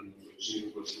radimo u većinu,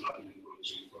 koje su radili u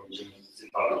većinu, koje ćemo se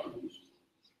baviti u budućnosti.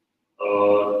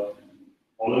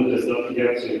 Ono da je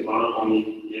strategija akcijni plan,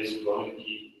 oni jesu doneti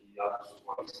i jako su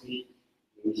korisni.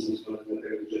 Mislim da su doneti na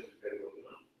preko 4-5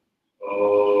 godina.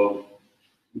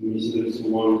 Mislim da bismo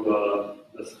morali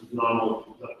da znamo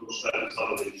zapravo šta je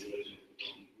sada da ići reći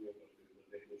u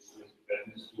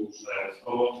 2015. šta je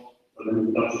ostalo, da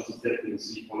ne tačno se setimo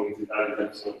svih onih detalja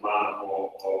akcijnog plana o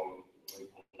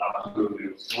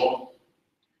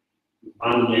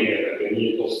van njega, dakle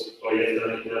nije to je na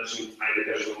neki način, ajde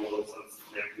kažemo možda sad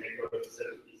neko da se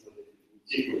pisao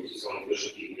definicije koji će se oni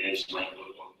držati i neće manj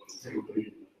to se nego da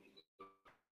vidimo.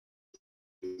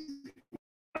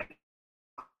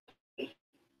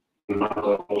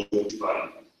 To možemo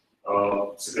utvariti.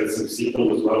 Kada sam sitom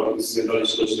razgovarao, da se ne da li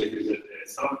će doći neki iz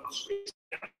RTS-a, znači koji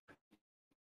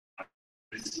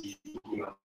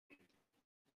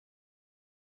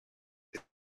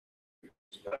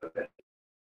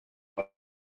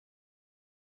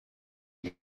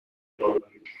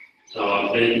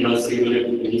Pre nas imali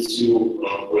neku emisiju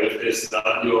koju je RTS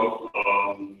radio,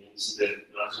 mislim da je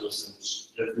nacionalno sam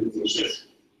predstavnicima švedske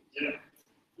politike.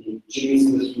 I čini se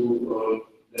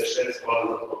da je švedska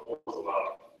vlada zapravo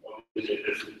pozvala određene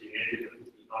predstavnike medije,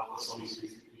 da su oni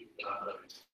iskoristili da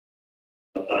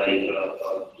napravi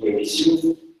tu emisiju.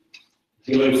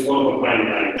 Bilo je skoro prime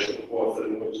time, što je pola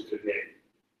 7 uveče pred medije.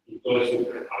 I to je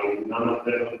super, ali nama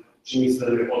treba, čini se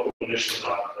da je potrebno nešto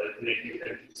da je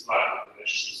neke stvari,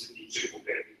 nešto što se tiče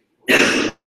konkretno.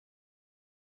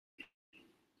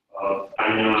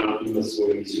 Tanja ima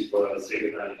svoju emisiju koja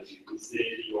svega danje čitnice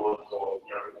i ona to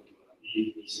jako dobro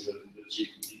radi. Mislim da će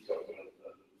biti kako da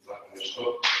svako nešto.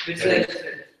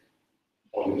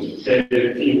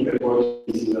 Tim takođe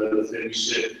mislim da sve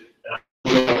više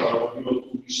bilo tu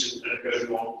više, da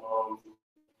kažemo,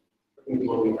 kako mi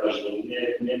možemo kažemo,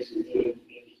 ne su nekih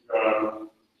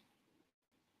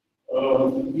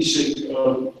više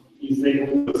iz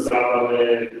nekog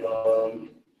zabave,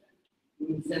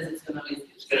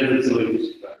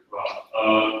 senzacionalistički, tako,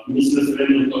 hvala. Mislim da se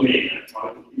vremenom to menja,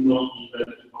 kvalitativno i da je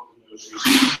to potrebno još više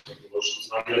tehnološko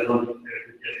znanje. Ja znam da je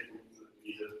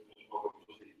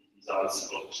zavisi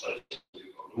prosto šta će biti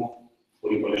u programu,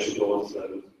 koliko nešto dolazi da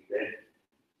ne,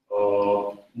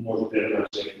 možete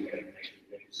naći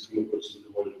neku sigurnu koja će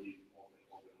zadovoljiti ove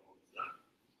znanje.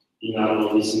 I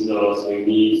naravno mislim da smo i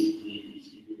mi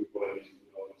i drugi kolegi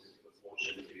da smo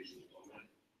želi krišti u tome,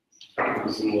 kako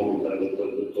bi se mogli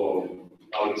da to,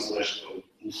 ali smo nešto,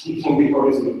 smo mi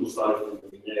koristili tu staviti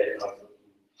da je tako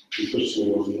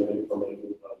izvršeni možda na neku pametnu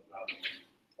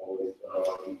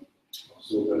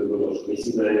apsolutno je dobro.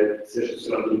 Mislim da je sve što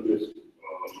se radi interesu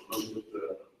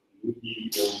ljudi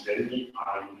u ovom termini, a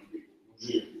i ljudi koji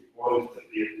okružuju, koji koriste,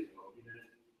 prijatelji, rodine,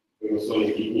 kojima su oni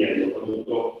bitnije, dopadno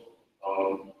to,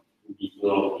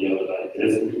 bitno je da je. Ne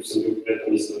znam kako sam bio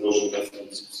konkretno, mislim da možemo gledati na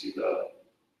diskusiji da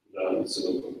se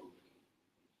dobro.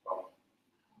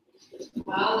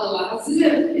 Hvala,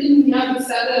 Lazir. Ja bih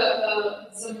sada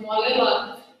zamolila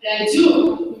Ređu,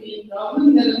 mi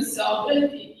problem, da nam se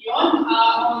obrati i on, a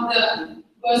onda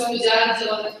gospođa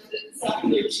Anđela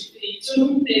zaključi priču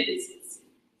te diskusije.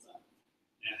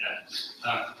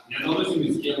 Ja dolazim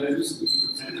iz Geodezijskog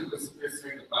centra koji se pre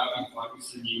svega bavi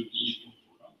informisanjem i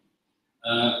kulturom.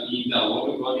 I da, u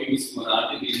ovoj godini smo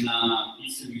radili na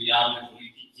pisanju javne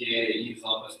politike iz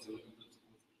oblasti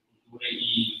kulture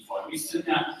i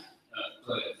informisanja. To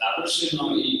je završeno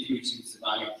i time ćemo se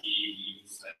baviti i u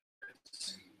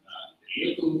sledećem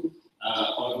periodu.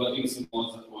 Ove godine smo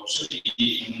započeli i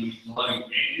monitoring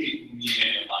mediji, mi je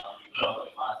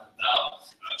Vlada dao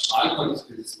šlagvort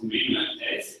kada se spomenuo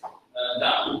RTS.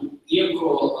 Da, iako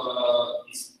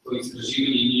to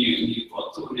istraživanje nije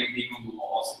gotovo, negde imamo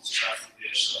osjećaj šta se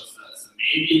dešava sa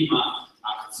medijima, a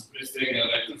kad su pre svega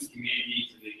elektronski mediji i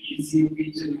televiziji u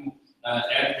pitanju,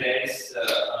 RTS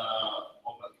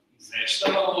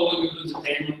izveštava o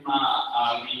ogledateljima,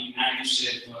 ali najviše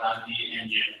to radi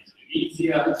N1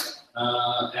 televizija,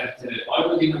 RTV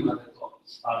Vojvodina, mada to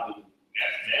spada u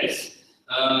RTS.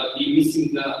 I mislim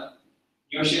da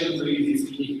još jedna televizija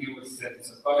iz njih ne mogu se sretiti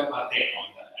sa toga, pa tek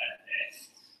onda RTS.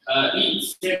 I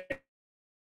sve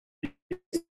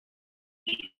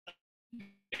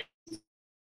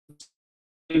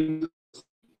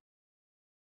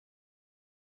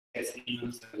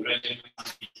snimam se uređeno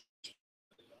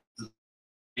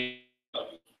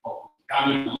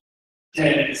kamerno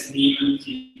teren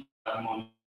snimati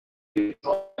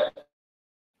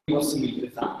bilo su mi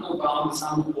interesantno, pa onda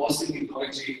samo posebni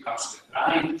događaji kao što je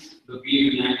kraj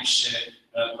dobijaju najviše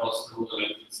prostora u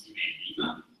elektronskim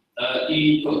medijima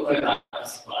i to je takva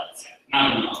situacija.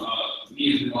 Naravno, mi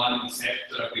iz nevladinog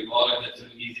sektora bi vole da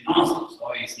televizija non-stop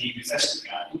stoji i snimi sve što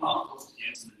gradimo, ali to su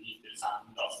jednostavno nije interesantno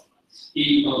dosta.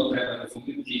 I to treba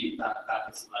razumjeti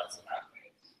takva situacija takva je.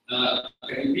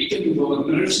 Kad je pitanju govor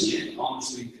mržnje, ono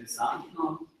što je interesantno,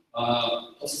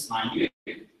 to se smanjuje,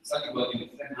 svake godine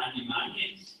sve manje i manje,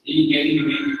 i jedini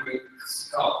mediji koji su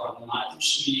kao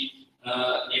problematični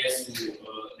jesu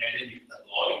nedeljni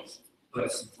tabloid, to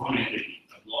su dvonedeljni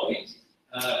tabloid,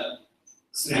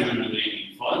 s vremena na vreme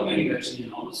Informer i Večernje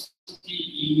novosti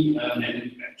i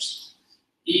nedeljni pečat.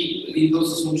 I to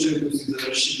su slučajevi koji su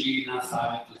završili na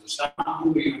savjetu za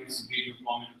štampu i oni su bili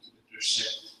upomenuti da krše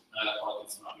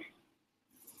kodeks novina.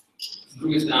 S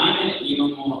druge strane,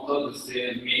 imamo to da se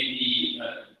mediji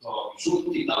to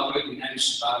žuti, tabloidi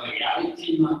najviše bave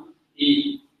realitima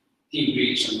i tim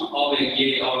pričama. Ovo je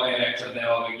gej, ovo je rekla da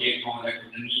je ovo gej, ovo je rekla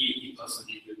da nije i to sad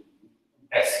ide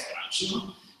beskonačno.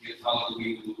 Jer hvala da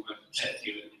vidimo 4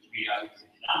 ili 3 realite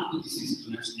jedan, i svi su tu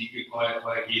nešto igre koja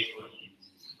je gej,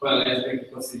 koja je lezbijka,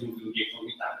 koja se ljubi u gejkovu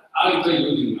i tako. Ali to je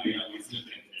ljudima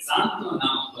izgleda interesantno,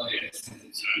 nam to je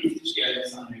senzacionalistički, ali ja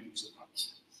sam nekako što proći.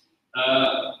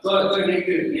 To je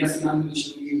negde, ja se nadam da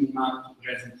ćemo mi u martu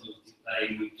prezentovati taj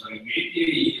monitoring medije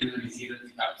i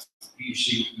analizirati kako se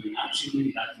piše i na koji način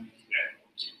i dati neki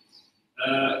preporuke.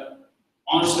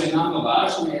 Ono što je nama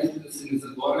važno je da se ne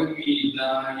zaboravi da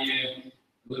je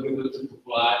LGBT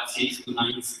populacije isto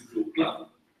manjinska grupa,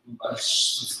 baš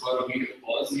sam skoro vidio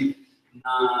poziv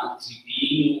na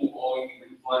tribinu o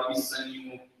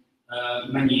informisanju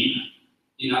manjina.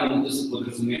 I naravno da se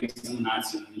podrazumijeva samo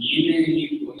nacionalne manjine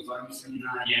i informisanje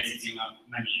na jezicima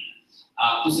manjina.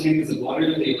 A tu se nekada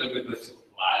zaboravlja da je LGBT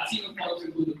populacija ima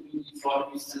potrebu da bude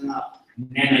informisana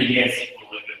ne na jeziku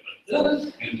LGBT,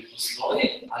 jer ne postoji,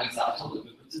 ali zato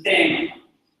LGBT temama.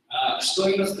 Što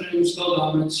inostranim, što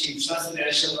domaćim, šta se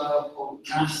dešava po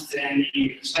našoj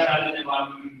sceni, šta rade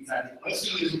nevladne organizacije, koji su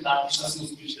rezultati, šta smo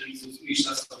uspjeli, šta nisu uspjeli,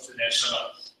 šta se uopšte dešava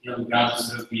u gradu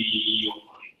Srbiji i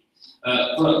okolini.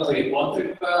 To je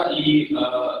potreba i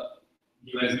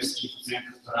Lesbijski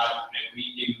centar to radi preko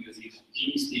idejnog različitih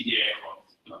aktivnosti i direktno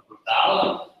portala.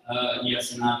 Ja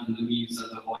se nadam da mi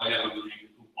zadovoljavamo neku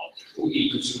tu potrebu i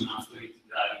to ćemo nastaviti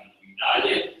da radimo i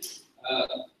dalje.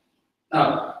 Ta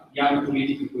javna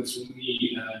politika koju smo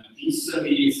mi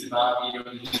napisali se bavi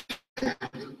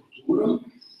kulturom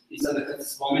i sada kad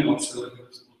se spomenu uopšte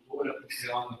kultura, to se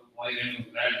onda pojavljeno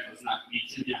veliko znak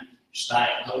pitanja šta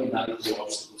je to i da li to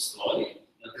uopšte postoji.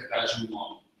 Jer kad kažemo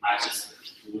mađarska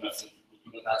kultura,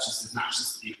 kultura tačno se zna što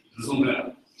se ti razumeva.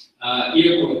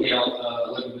 Iako je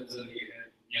LGBT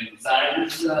jedna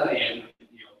zajednica, jedna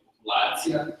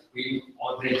populacija koja ima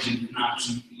određen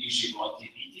način i života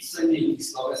i bitisanje i iz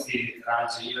toga se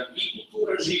rađa i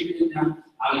kultura življenja,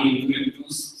 ali i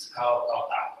umetnost kao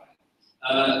takva.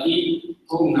 I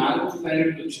to u narednom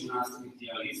periodu ćemo nastaviti,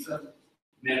 ali sad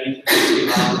velikim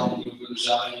festivalom i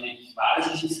održavanje nekih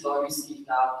važnih istorijskih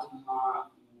datuma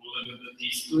u LGBT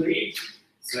istoriji.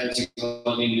 Sledeće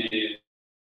godine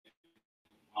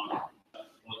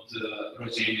od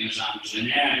rođenja Žana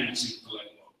Ženeja, i mi ćemo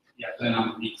to je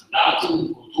nam bitan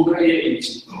datum, kultura je, i mi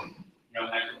ćemo to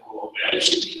nekako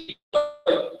obeležiti.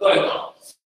 To je to.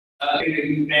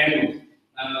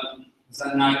 Za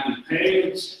naredni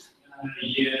period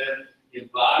je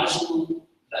važno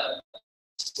da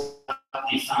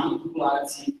i samoj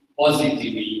populaciji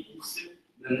pozitivne impulse,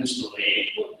 da nešto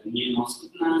lepo, da nije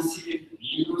non-stop nasilje, da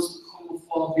nije non-stop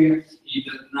homofobija i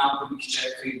da napornik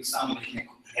čekaju samo da ih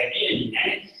neko prebije i ne,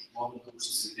 ono da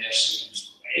uopšte se dešava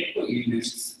nešto lepo ili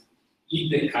nešto se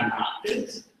ide ka napred.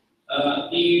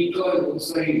 I to je u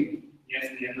stvari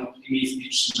jedna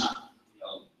optimistična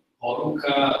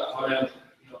poruka koja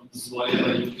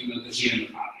dozvoljava ljudima da žive na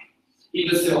pravi. I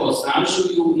da se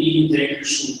osnažuju i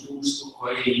integrišu u društvo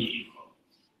koje je i njihovo.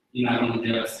 I naravno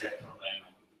dela sve problema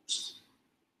u društvu.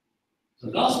 To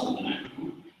je dosta da ne?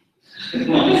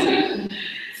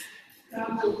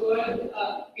 Kako god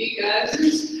vi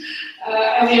kažeš.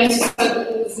 Evo ja ću sad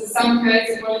za sam kraj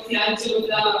zamoliti Anđelu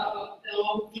da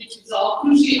ovu priču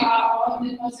zaokruži, a onda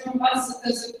pozivam vas da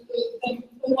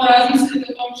razmislite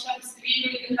o tom šta biste vi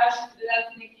imali da kažete da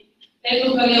date neki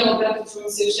predlog, ali evo vratit ćemo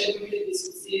se još jednom ili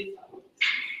diskusiji.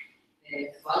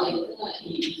 Hvala Ivana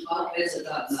i hvala Reza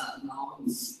na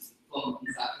ovom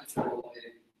zaključku ove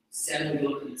sjajno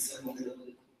bilo kada sve može da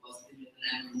bude tako pozitivno, da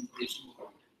nemamo da pričamo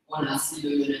o nasilju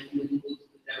i o nekom jednom putu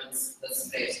koji treba da se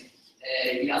pređe.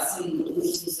 Ja sam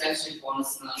užasno srećna i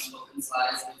ponosna što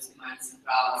Kancelarija za ljudska i manjinska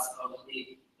prava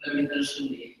sprovodi prvi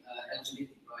državni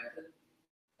LGBT projekat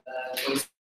koji se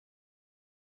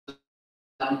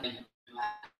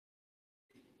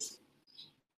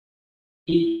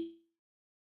i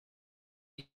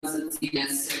za cilj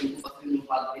nese ukupnu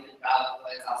vladavinu prava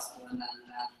koja je zasnovana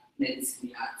na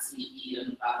nediskriminaciji i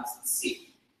ravnopravnosti svih.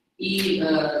 I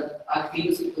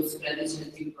aktivnosti koje su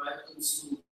predviđene tim projektom su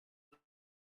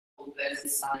u vezi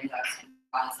sa interakcijom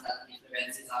saradnji i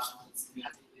prevencije zaštite od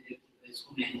diskriminacije koju je već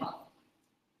spomenula.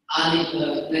 Ali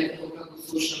nekako kako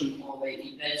slušam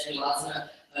i Peđa i Lazara,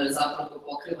 zapravo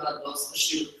pokriva dosta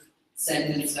širok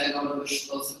segment svega onoga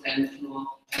što se trenutno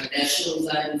dešava u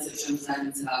zajednici, o čemu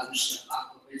zajednica razmišlja.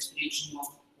 Ako već pričamo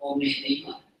o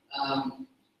medijima,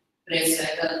 pre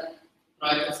svega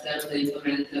projekat treba da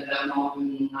implementira veoma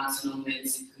obimnu nacionalnu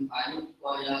medijsku kampanju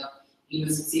koja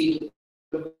ima za cilj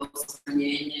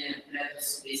smanjenje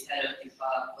predrasuda i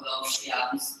stereotipa kod opšte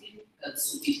javnosti kada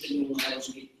su u pitanju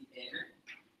LGBT teme.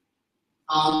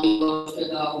 A onda je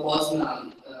da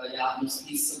upozna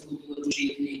javnosti sa kulturom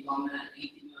življenja i tome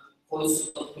koji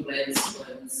su to problemi sa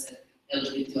kojima se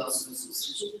LGBT osobe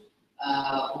susreću.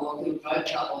 U okviru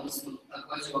projekta, odnosno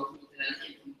takođe u okviru te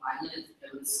kampanje,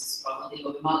 treba da se sprovodi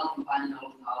ove male kampanje na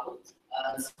lokalu,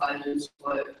 zahvaljujući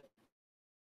koje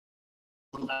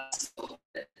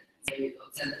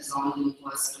Centar za omladinu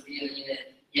Tvoja Srbija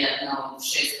je jedna od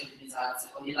 6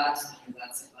 organizacija, od 11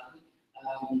 organizacija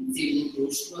civilnog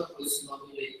društva koji su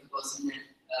dobili takozvane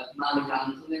male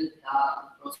grantove da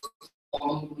prosto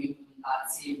pomogu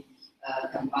implementaciji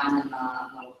kampanja na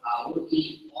lokalu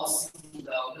i osim u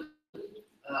Beogradu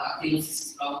aktivnosti se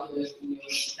sprovode u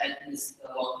još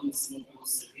 15 lokalnih samouprava u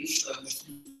Srbiji, što je uopšte.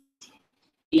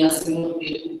 I ja sam imala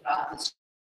priliku pratiti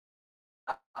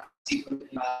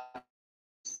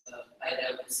taj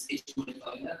deo koji se tiče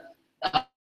monitoringa, da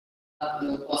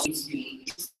posebnosti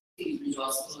unutrašnjosti, između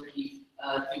ostalog i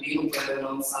tribinu koja je u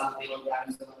Novom Sadu bila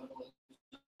organizovana od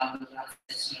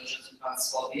Različiti žrtve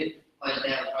transfobije, koja je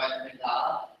deo projekta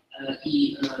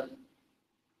i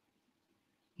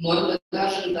moram da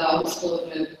kažem da ovo što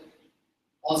je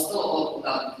ostalo,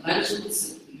 najveće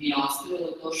mi je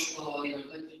ostavilo to što je na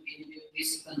toj tribini bio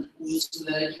prisutan užasno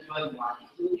veliki broj mladih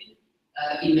ljudi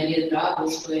i meni je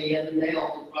drago što je jedan deo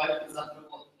ovog projekta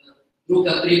zapravo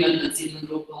druga primarna ciljna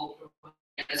grupa upravo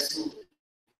jer su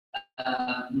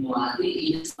mladi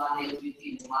i ne stvari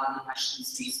biti mladi u našem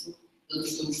smislu, zato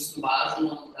što je užasno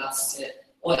važno da se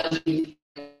odrađeni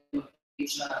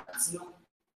priča racima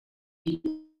i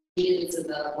činjenica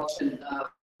da počnem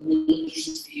u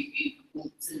unutrašnjosti i u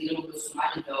sredinama koje su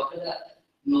manje Beograda,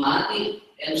 mladi,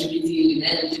 LGBT ili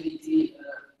ne LGBT,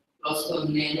 prosto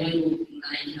nemaju na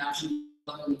neki način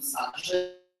dovoljno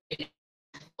sadržaj,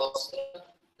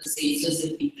 da se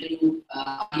izraze pitaju,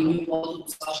 a imaju potrebu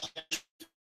svašta nešto,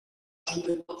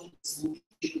 imaju potrebu zvuči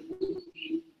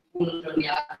i punopravni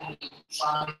aktivni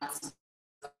članovi nacionalne.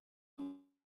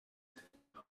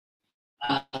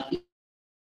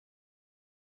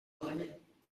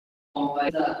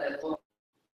 Da je to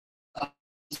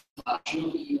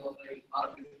važno i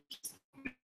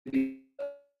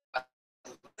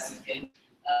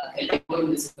kad je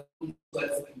govorim da se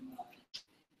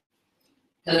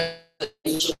kada je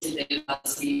išao se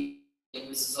delegaciji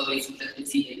koji se zove izuzetne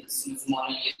cilje, da su me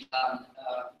zamolili da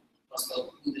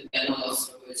prosto bude jedna od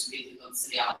osoba koja će biti u tom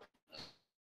serijalu.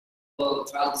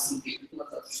 Rado sam prihvatila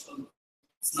zato što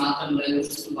smatram da je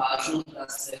užasno važno da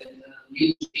se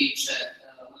lične priče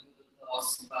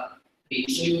osoba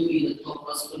pričaju i da to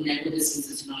prosto ne bude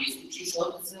senzacionalistički, što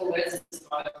je sve u vezi sa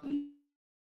projektom.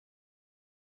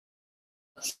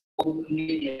 Ovo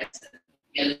medija je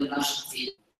jedan od naših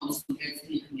cilja, odnosno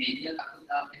predstavnika medija, tako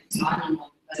da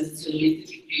smanjimo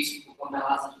senzacionalistički pristup o kome je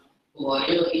Lazar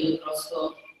govorio i da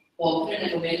prosto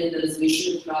pokrenemo medije da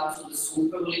razmišljaju u pravcu da su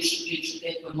upravo lične priče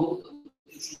te koje mogu da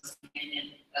utiču na smanjenje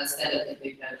stereotipa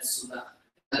i predrasuda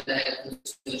kada je to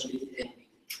još biti tehnika.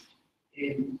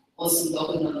 Osim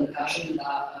toga da kažem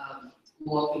da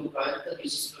u okviru projekta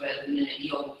biće sprovedene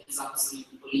i obuke zaposlenih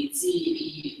u policiji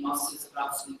i nosioca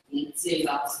pravosudnih funkcija i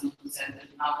zaposlenih u Centar,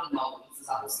 napredne obuke za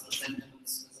zaposlene u Centru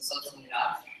za socijalni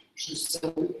rad, što će se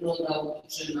upravo da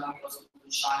utiče na prosto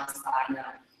poboljšanje stanja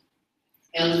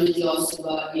LGBT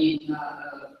osoba i na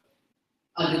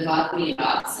adekvatni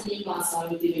rad sa njima, a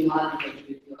samim tim i mladih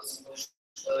LGBT osoba,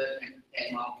 što je neka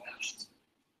tema ovog današnjica.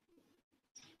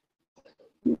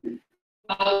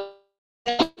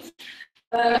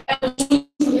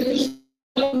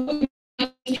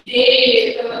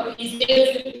 Ideje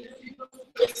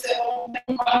koje se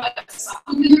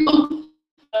ozbiljno.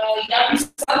 Ja bih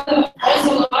sada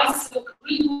pozvala vas u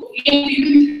priliku i imate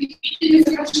pitanje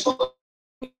za kažemo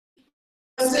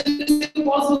sve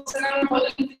pozvala se naravno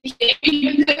podrediti temi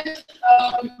imate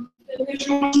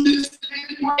možda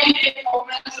moja ideja kao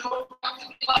menadžer ovog projekta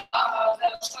bila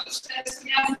što sam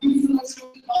ja mislila da se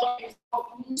uvijek malo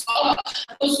stola,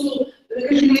 a to su, da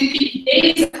kažemo, neke ideje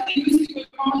za aktivnosti koje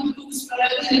mogu da budu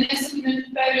sprovedene ne samo u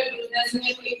nekom periodu, ne znam,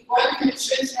 nekoliko godine,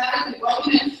 već naredne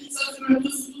godine, s obzirom na to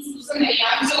su tu Suzana i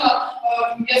Anđela,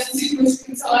 ja sam sigurno iz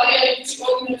Kancelarije i će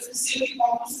godine raspisivati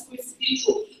konkurse koji se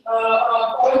tiču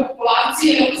ove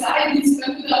populacije, ove zajednice,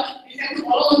 tako da bih jako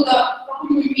volila da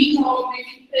probamo i mi kao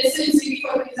neki predstavnici i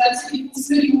organizacije da ih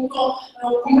usmerimo u to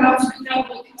u kom pravcu bi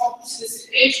trebalo ti konkursi da se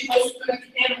kreću, koje su to neke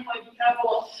teme koje bi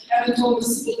trebalo eventualno da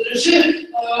se podrže,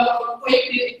 koje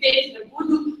prioriteti da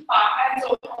budu, pa eto,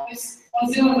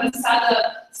 pozivam vas sada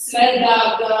sve da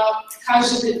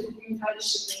kažete, da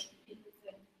komentarišete.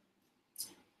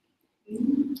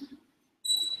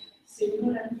 Sigurno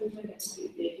nekako ima neku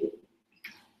ideju.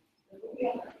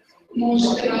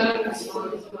 Možete naravno se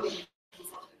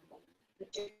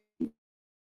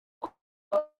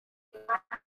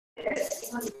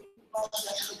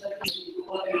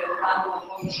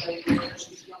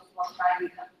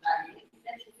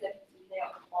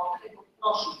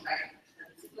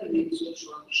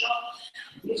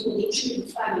mi smo odlučili da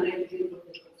stavimo neku životnu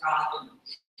projektu.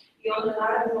 I onda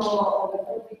naravno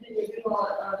prvo pitanje je bilo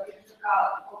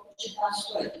kako će ta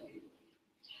stojati.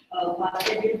 Pa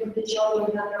te billboarde će ovo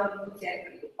da nam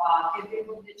pocepaju, pa te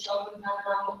billboarde će ovo da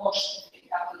nam oštiti i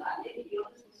tako dalje. I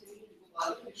onda smo se mi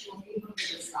dogovorili da ćemo billboarde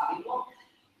da stavimo,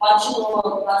 pa ćemo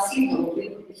da slidamo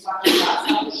billboarde svaki dan,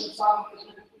 zato što svako koji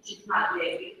na kući zna gde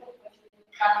je billboard, pa ćemo da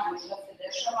pratimo što se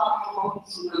dešava, a pomogli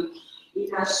su nam i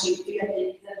naši prijatelji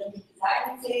iz različite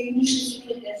zajednice i ništa se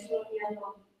nije desilo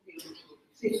nijednom billboardu.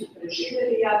 Svi su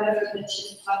preživeli, ja verujem da će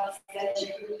svaki sledeći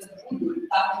put da budu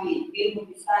takvi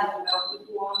billboardi staviti u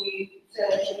Okrugu, oni u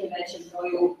sledećem i većem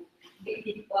broju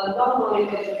biti normalno i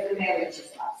podrazumevaju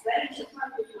stvar. Sledeća stvar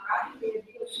koju smo radili je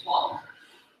bio spot.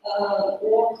 U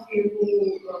okviru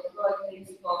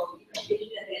projekta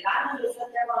 2011. sad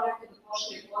trebalo neko da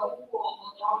pošalje poruku o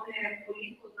tome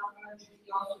koliko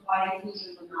različitih osoba je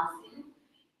izloženo nasilju.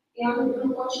 I onda bilo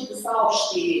hoće da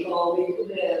saopšti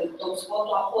bude u tom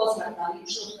spotu, a poznata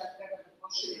ličnost da treba da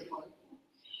pošalje poruku.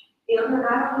 I onda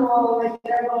naravno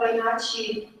trebalo je naći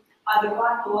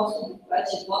adekvatnu osobu koja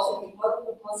će poslati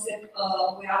poruku, pa se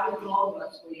pojavio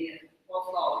blogovac koji je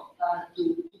poslao tu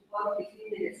poruku i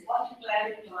snimljene spote, to je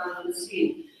emitovano na svim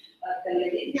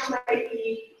televizijama i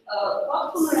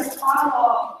potpuno je stvarno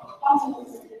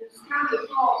strane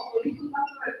to koliko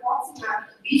zapravo je procenat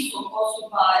visok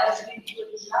osoba LGBT koji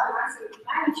doživljavaju nasilje.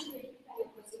 Najveće pitanje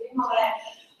koje sam imala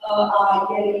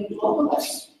je li blogovac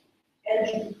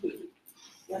LGBT.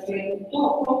 Dakle, to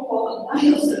koliko daje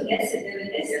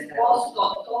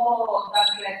 80-90%, to,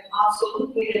 dakle,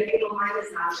 apsolutno je bilo manje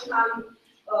značajno, ali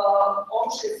ovo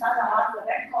što je sada Vlada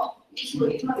rekao, mi smo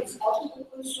imali spotove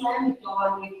koji su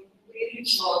emitovani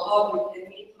prilično dobrim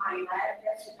terminima i na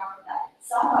RTS-u i tako dalje.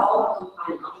 Sada ova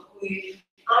kampanja o kojoj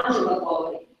Anđela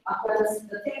govori, a koja nas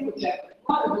da tek očekuje,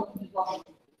 mora da bude dobro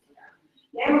funkcionirana.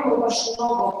 Nemamo baš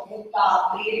mnogo puta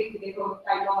priliku da imamo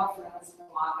taj novac na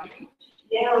raspolaganju,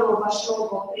 nemamo baš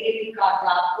mnogo prilika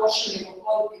da pošaljemo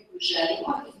poruke koje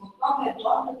želimo i zbog toga je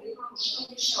dobro da imamo što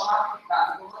više ovakvih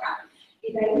razgovora i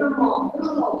da imamo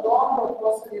vrlo dobro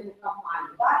postavljenu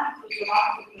kampanju, bar i kroz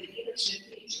ovakve pojedinačne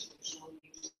priče koje ćemo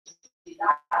pričati, da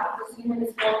li kroz snimanje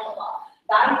spotova,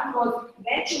 da li kroz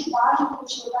veću pažnju koju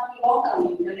ćemo dati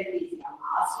lokalnim televizijama,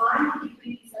 a smanjiti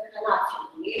pritisak na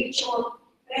nacionalnu, ili ćemo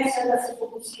pre svega se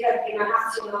fokusirati na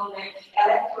nacionalne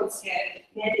elektronske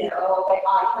medije,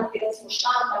 a imati recimo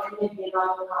štampane medije na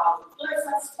lokalu. To je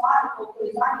sad stvar o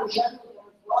kojoj zajedno želimo da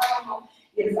razgovaramo,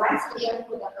 jer zaista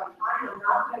želimo da kampanja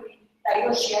napravi da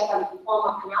još jedan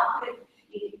pomak napred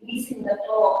i mislim da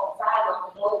to zajedno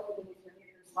kod ovog da mi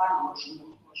se stvarno možemo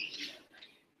učiniti.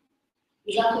 I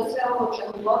zato je sve ovo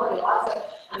čemu govori Lazar,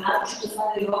 a naročito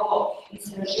sada i ovo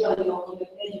istraživanje oko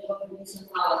Unapređenja, toga nisam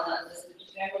znala da ste to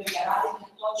trebali da radite,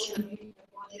 to će nam biti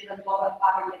također jedan dobar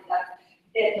parametar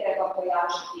gde treba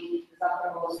pojačati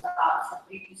zapravo sa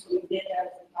pritiskom i gde treba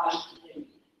se tražiti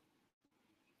termine.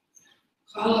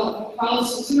 Hvala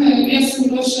Suzana. Ja sam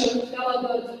baš htjela da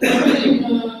pomenem,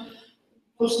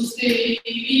 pošto ste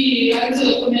i vi i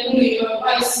Anđela pomenuli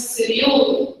Vice serijal,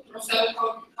 prosto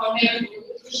kao nekako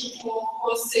ko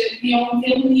se ni ovom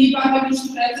temu nije bavio ništa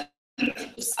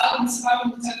pretredno do sada, mi se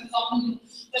bavimo u Centru za omladinu,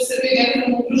 to je Srbija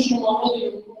generalno ugroženom omladinu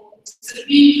u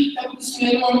Srbiji, tako da smo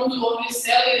jednu omladu ovdje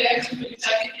seli i rekli da bi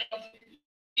čekati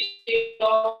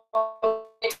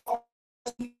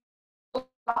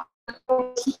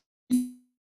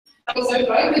tako za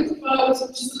projekat,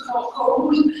 čisto kao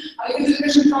uvod, ali kada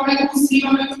kažem kao neko ko se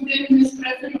imam neku temu među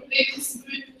prethodno projekta, sam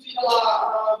prvi put videla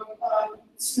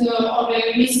ove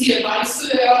emisije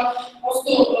Različiti,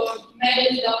 prosto mene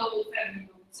je dalo u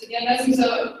terminu. Sad ja ne znam za,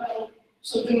 s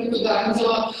obzirom na to da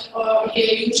Anđela je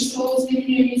i učestvovala u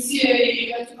snimanju emisije i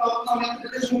eto kao neko da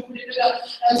kažemo pripada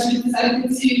LGBT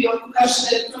zajednici i ako kaže da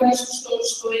je to nešto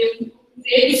što je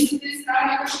vrijedno sa te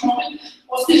strane, kažem opet,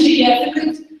 postiže i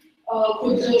efekt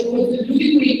kod ljudi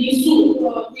koji nisu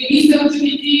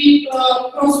LGBT,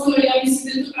 prosto ja mislim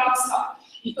da je to prava stvar.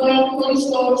 I to je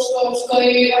ono što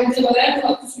je Anđela rekla,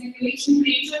 to su neke lične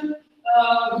priče,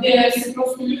 gde se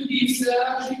prosto ljudi iz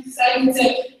LGBT zajednice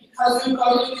kazuju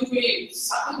kao ljudi koji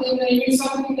svakodnevno imaju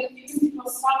svakodnevne aktivnosti kao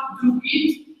svak drugi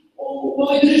u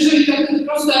ovoj državi, tako da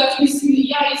prosto mislim i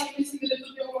ja isto mislim da je to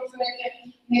bilo možda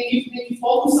neki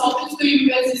fokus, a opet to i u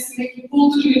vezi sa nekim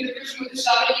kulturnim, da kažemo,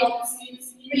 dešavanjem, opet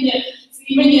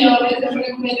snimanje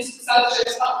nekog medijskog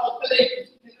sadržaja, šta potpada i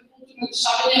neka kulturna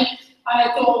dešavanja, a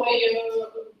eto,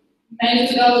 meni je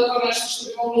to dalo kao nešto što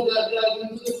bi moglo da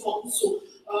bude u fokusu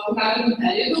u narednom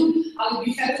periodu, ali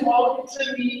bih eto ovo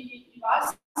pričujem i vas,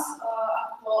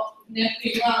 ako neko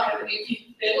ima neki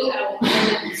predlog, evo,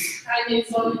 Kanje,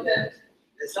 izvolite.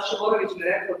 Saša Borović mi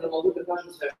rekao da mogu da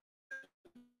kažem sve.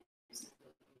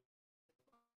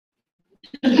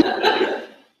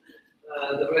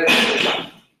 Dobro,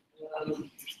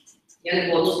 ja ne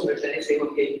podnosim rečenice, imam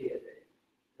gej prijatelje.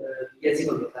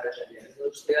 Jezimo mi ta rečenja,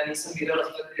 zato što ja nisam birala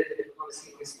svoje prijatelje po tome s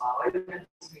kim oni spavaju, ja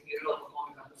nisam ih birala po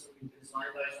tome kako su interesovani,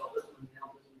 da li su obrazovani,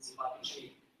 neobrazovani, simpatični,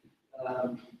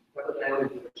 kako da ne volim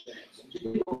tu rečenicu.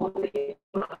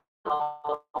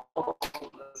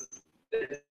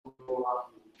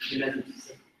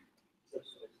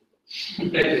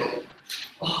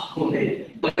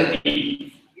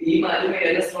 Ima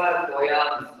jedna stvar koja,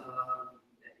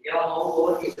 ja vam ovo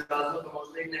govorim iz razloga,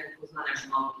 možda i neko ko zna nešto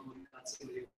malo komunikaciju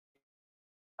ili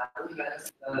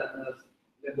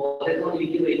me bode, to oni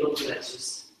vidjeli i dođu resus,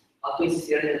 a to je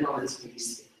insistiranje na tome da smo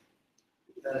isti.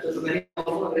 To je za meni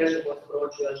osnovna greža koja se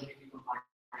prođu LGBT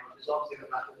kompanijama, bez obzira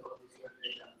kako da odlazi svoje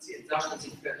organizacije. Zašto se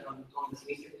iskretno na tome da se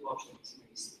mislite uopšte nismo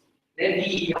isti? Ne vi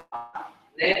i ja,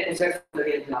 ne po seksualnoj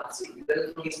orijentaciji, da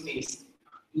nismo isti.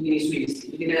 Ljudi nisu isti,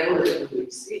 ljudi ne vole da budu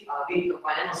isti, a vi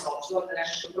kampanjama saopštavate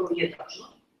nešto što prvo nije tačno,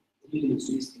 ljudi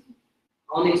nisu isti. A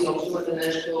onda ih saopštavate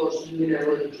nešto što ljudi ne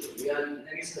vole da čuju. Ja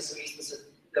ne mislim da sam ista sa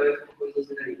devojkama koji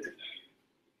izlaze na ribe.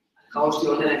 Kao što i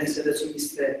one ne misle da su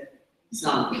iste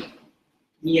sa mnom.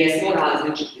 Mi jesmo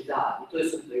različiti, da, i to je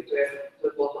super, i to je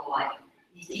bottom line.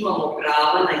 I imamo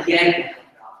prava na jednaka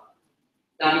prava.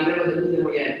 Da, mi treba da budemo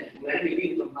jednaki. U meni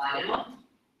bi u kampanjama,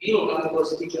 bilo kako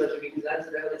se tiče LGBT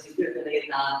zajednice, treba da se izgledate na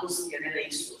jednakosti, a ne na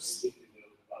istosti.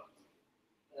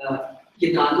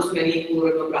 Jednakost meni je puno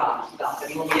ravnopravnost, da,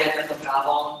 kad imamo jednaka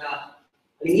prava onda,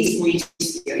 ali nismo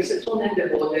isti, ali se to negde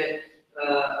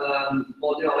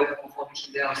vode ove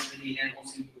homofobične dela sredine,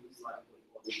 osim drugih stvari koje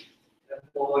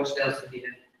vode ovoj dela sredine.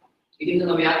 Vidim da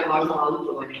nam je jako važno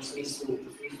autovanje u smislu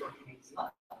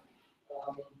aktivizma.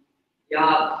 Ja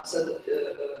sad,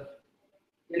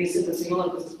 ja nisam kad sam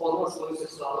imala, kad sam spoznala svoju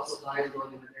seksualnost od 12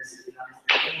 godina, 10,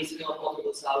 11, nisam imala potrebu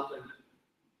da se autujem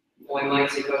mojoj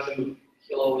majici i kažem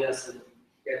hello, ja sam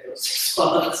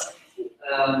heteroseksualac.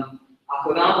 Ako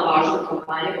je vama važno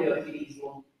kampanja o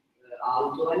aktivizmu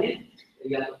autovanje,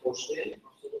 ja to poštujem,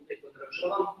 apsolutno i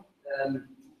podržavam,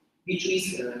 bit ću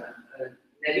iskrena,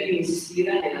 ne vidim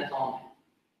insistiranje na tome,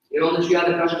 jer onda ću ja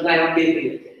da kažem da imam gej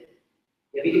prijatelje.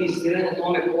 Ja vidim insistiranje na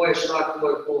tome ko je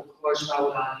šta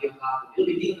uradio, kako. Bilo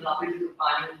bi divno napraviti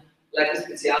kampanju leta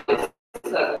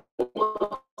specijalista,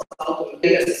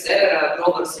 automobilija sa severa,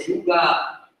 probar sa juga,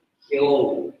 hello,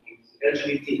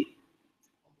 LGBT.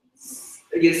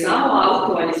 Jer samo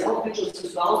autovanje, samo priča o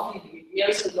seksualnosti, ja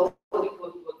mislim da dovodi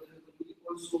kod ljudi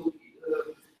koji su,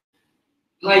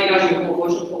 i kažem kako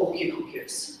hoću, ok, who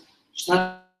cares? Šta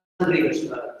briga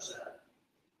šta radi?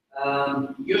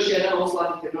 Još jedan ovo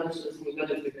shvatite, nadam se da smo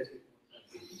gledali te pesme.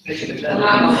 Neće me gledati.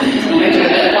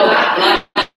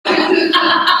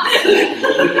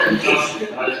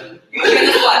 Još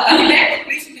jedna stvar, da li neko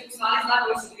prisutni poslani zna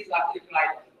koji su bili zahtjevi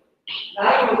Projekta?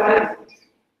 Naravno,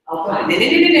 Ne,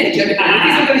 čekajte, niti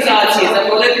iz organizacije,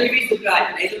 zapravo mi vi su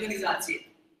Projekta, ne iz organizacije.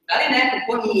 Da li neko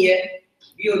ko nije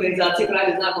bio organizacije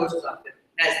Projekta zna koji su zahtjevi?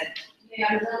 Ne znam. Ne, ja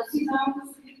znam da svi znamo koji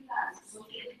su bili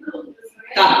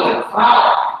Tako je,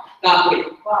 tako je.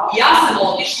 Ja sam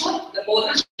otišla da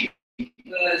podržim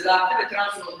zahteve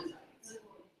transrodne zajednice.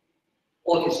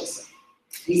 Otišla sam.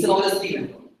 Nisam mogla da stignem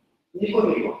to. Niko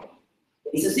mi je mogla.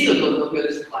 Nisam stigla to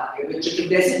da se hvatio.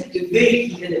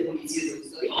 42.000 policije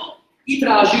zaustavilo i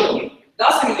tražilo mi Da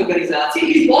li sam iz organizacije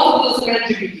ili potpuno da sam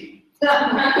LGBT.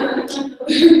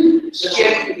 Znači,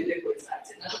 evo vidite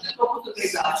policajce. Znači, to je poput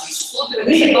organizacije.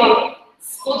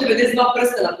 192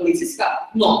 prstena policijska,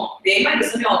 no, tema je da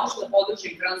sam ja otišla da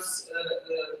podržim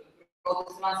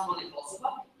transrodnih osoba,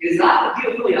 jer je zahtev bio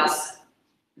vrlo jasan.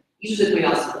 Izuzetno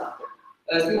jasan zahtev.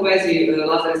 S tim u vezi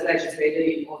Lazare sledeće srede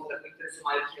i pozdrav interesu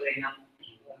Maju Helena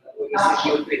u emisiji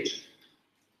Život priča.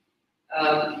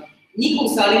 Nikom u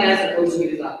sali ne zna koji su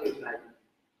bili zahtevi u kraju.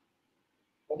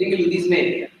 Ovdje ima ljudi iz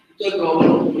medija. To je problem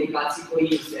u komunikaciji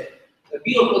koji se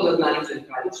bilo ko da organizuje u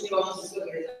kraju. Nije važno se sve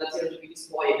organizacije da biti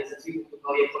spojene za tributu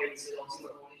kao je koji se docima,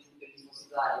 koji smo se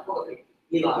zajedno. Koga prije?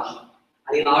 Nije važno.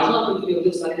 Ali je važno ako ljudi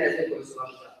ovdje u sali ne znaju koji su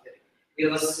vaši zahtevi. Jer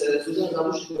vas Suzana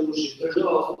zaduši koji duši.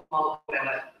 Država ostalo malo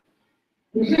prevaja.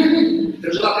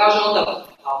 Država kaže onda,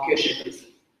 a ok, šetali se.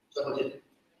 Što hoćete?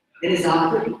 Ne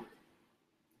zahtevi.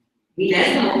 Mi ne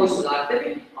znamo koji su zahtevi,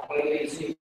 a koji nisu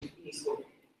nisko.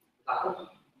 Tako?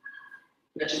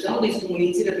 Znači, samo da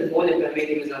iskomunicirate bolje prema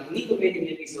medijima zahtevi. Niko medij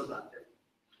nije pisao zahtevi.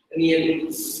 Nema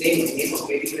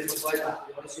medij preko svoje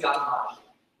zahtevi, oni su jako važni.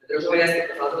 Država jeste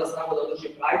pokazala samo da održi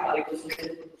Pride, ali to su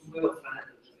mediji koji su moje od strane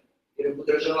države. Jer ako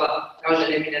država kaže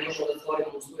ne, mi ne možemo da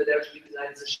stvorimo uslove da će biti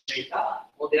zajednica šeta,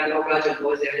 onda ja kao građan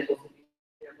tvoje zemlje postavim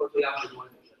ako je to jače od moje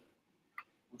države.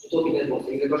 Znači, to bi ne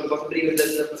postavim, jer baš briga da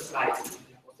se Pride.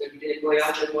 Postavim pitanje ko je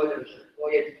jače od moje države, ko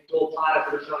je to para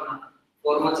državna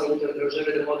formacija unutar države,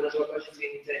 da moja država kaže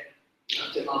izvinite,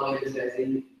 znači malo je bez veze.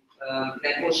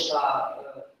 Ne košta,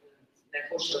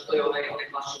 to je onaj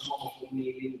klasičan homofobni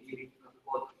ili kako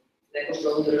god. Ne košta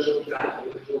ovu državu gradu,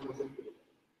 ili državu konzervativu.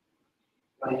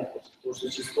 Pa ne košta, to što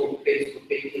će 100, 500,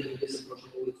 5.000 ljudi se prošle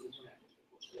na ulicu, to ne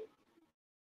košta.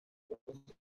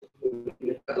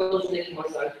 Tako da su neki moji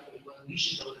savjeti koji nam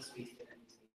više žele da smo istine.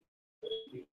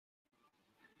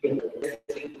 Jer da je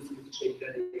politička igra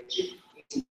reći,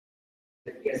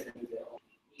 jeste video.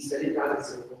 I sad je tada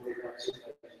se u komunikaciju.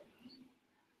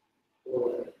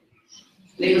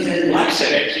 Nema zrezanja. Lakše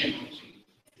reći.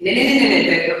 Ne,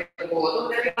 pogotovo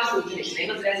ne bi vas učiniš.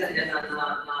 Nema zrezanja na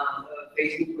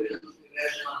Facebooku ili na drugim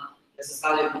mrežama da se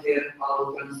stavljaju te hvala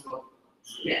u transport.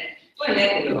 Ne, to je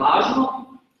nekome važno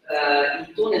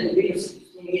i to ne doprinos,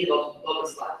 to nije dobra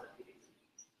stvar za aktivizam.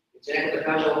 Jer će neko da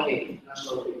kaže, ok, znaš što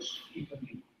ovo vidiš.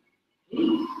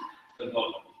 To je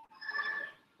dobro.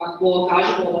 Ako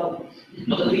kaže ovo,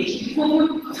 da pričam.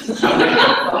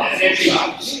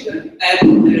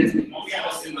 Mogu ja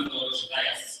osim na to što da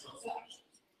ja se skoro slažem.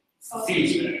 Svi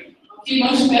ću rekao. Ti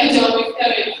možeš među ovih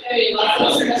tebi i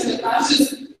Lazare da se kažeš,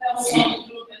 da možemo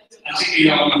druge. Znači ti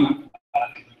ja ovdje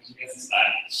ja se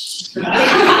stavim.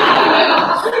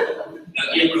 Da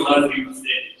ti je prolazim po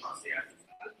sredi, pa se ja se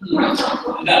stavim.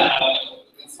 Da,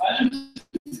 slažem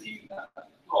s tim da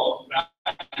to pravi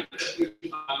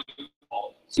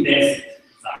 10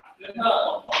 zahtjeva,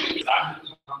 ovdje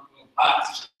zahtjeva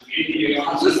praktično medije. A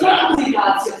to je stvar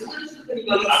komunikacija, to je što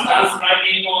kanibalizam. A danas pravi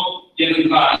imamo jedan,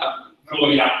 dva vrlo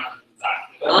jaka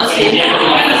zahtjeva. Ja sam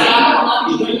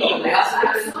rekao, Ja sam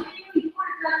rekao,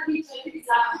 ti 4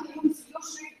 zahtjeva, imali su još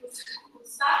neko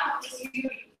konstantno da su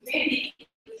imali mediji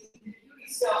i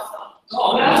sve ostalo.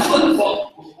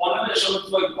 Ponavljaš ovo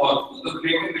tvoj poruku, dok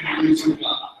nekog ne uključi u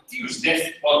glavu. Ti još 10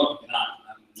 poruku dana,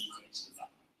 naravno niko neće da zna.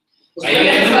 A ja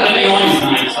ne znam da ni oni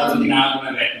znaju, sad da ti naravno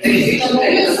ne reći. To je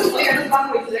jedna stvar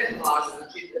koja je izuzetno važna.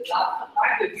 Znači,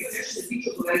 tako je bio nešto se tiče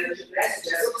povezaće presude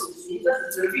Evropskog suda za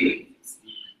Srbiju.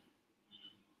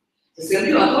 Za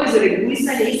Srbiju, a to je za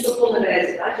regulisanje istopolne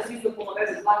veze. Znači, se istopolna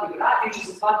veze zvati brak ili će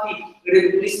se zvati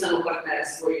regulisano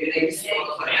partnerstvo ili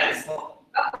registrovano partnerstvo.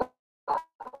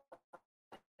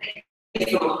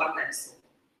 Registrovano partnerstvo.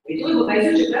 I to je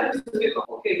povezaće presude kao,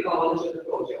 ok, kao ono će da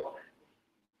prođe ovo.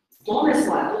 To ne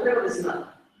stvar, to treba da zna.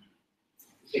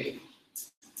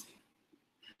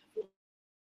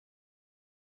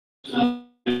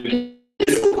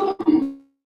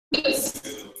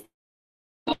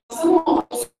 Samo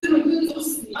osnovno ljudi to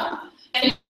snima,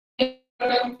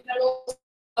 trebalo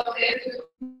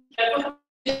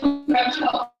da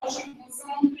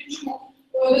samo pričamo,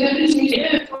 da ne pričamo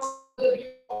ideje,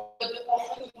 da bi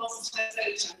pošli da se sve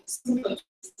srećemo.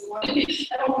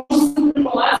 Evo, možda sam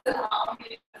prepolazila, ali i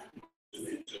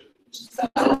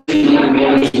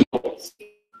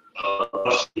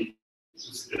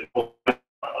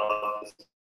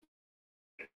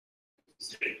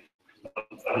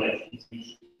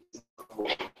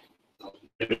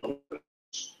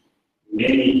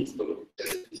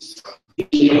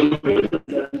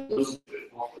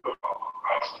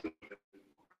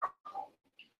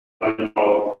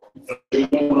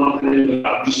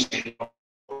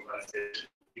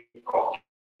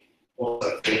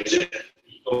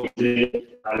to gdje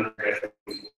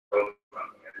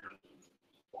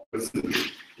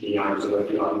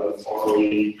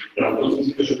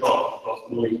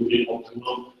novih ljudi je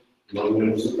potrebno, ne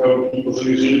možda kao ti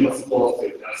poželi želi pa se to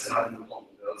ostaje, da se radi na tom,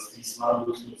 da se ti stvarno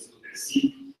uspiju da se to desi.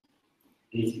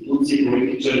 Institucije,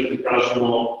 političari, koji kažemo,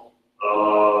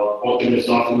 potrebne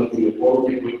su afirmativne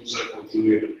poruke, političari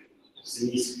kontinuirane. To se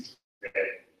misli.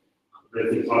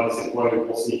 Predstavnik Vlade se pojavi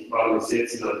poslednjih par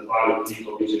meseci na 2 ili 3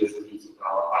 događaja za ljudska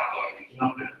prava, pa to je neki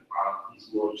napred, pa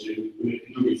izgovor će neki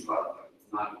drugi stvari,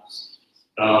 znamo se.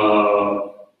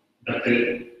 Dakle,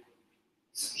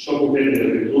 što konkretno,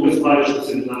 dakle, druga stvar je što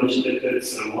se nameće te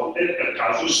sramote, kad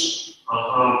kažeš,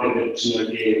 aha, pedečina,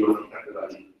 gejma i tako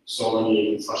dalje, psovanje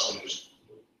i svašta nešto.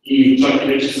 I čak i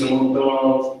veće sramota,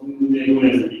 nego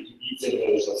ne znam, pice, ne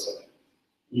znam šta sve.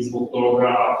 I zbog toga,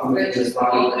 ako neke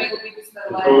stvari,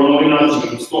 to je novi način,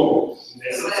 uz toga, ne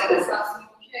znam. Sve je sasvim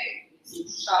okej,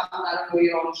 slušamo naravno i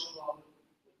ono što govorim.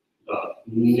 Da,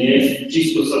 ne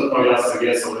čisto sad kao ja sam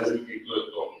jesam lezbika i to je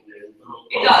to.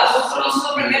 I da, to su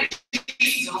dobre neke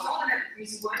misli, samo da ne,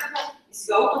 mislim, gledamo, mislim,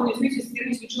 da autorno izmišljati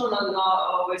stirni isključeno na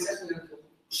svetskoj nekogu.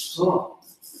 Što?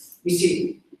 Mislim,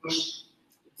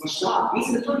 pa šta?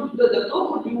 Mislim da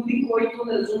toliko ljudi koji to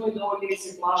ne razumeju dovoljno ili se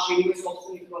plaše ili imaju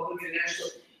sobstveni problem ili nešto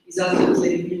i zato da se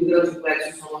ljudi udarati u plecu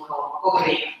s ono kao, koga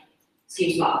briga? S kim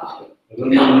slavati?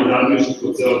 Ja ne radiš po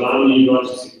ceo dan i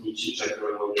vraća se kući,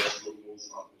 čekaju ono nešto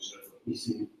muža,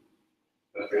 mislim,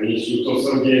 dakle, nisu to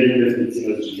sad gej investici,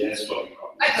 ne znači, jesu to kao.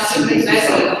 Ajde, da se ne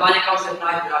izvesele kampanje kao što je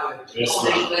pravi dragovi, ovo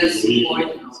nešto da je si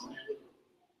pojde na ovo.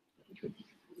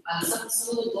 Ali sad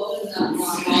samo da govorim na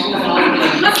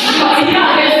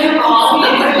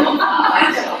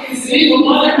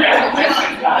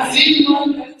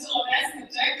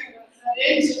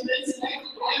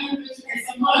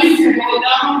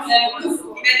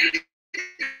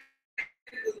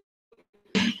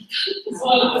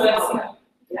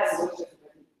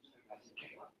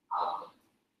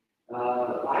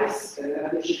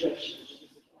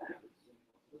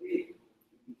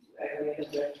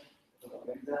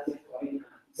organizacije koja ima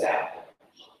ceo.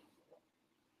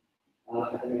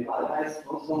 Kada mi je Vlade Republike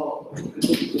pozvao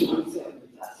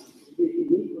organizacije u Srbiji i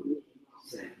niko nije imao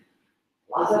sve.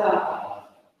 Lazara,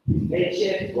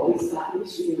 veće, bolista,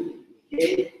 nisu ljudi.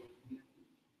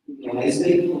 I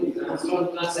lezbejku, i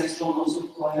transseksualnu osobu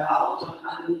koja je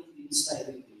autonomna, niti ista je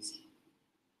biti.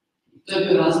 I to je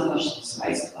bio razlog što sam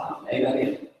zaista bavila. Ega je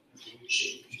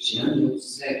uključivanje u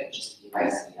sve, često je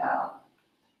 20 milijana.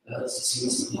 Sa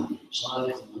svima sam ja pričala,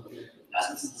 ja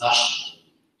sam zašto.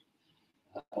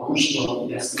 Ono što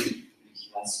ja sam nekih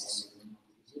 28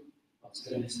 od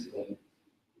 14. godine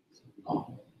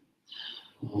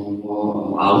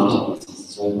auto sam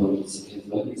sa svojoj porodice 5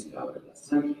 godina iz Beograda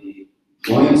sam i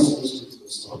moje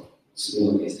iskustvo su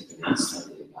bilo mjesta financijska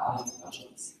delegala i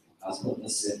da se pokazalo da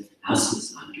se nasilne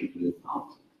snage prilikom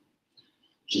auto.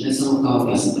 Znači ne samo kao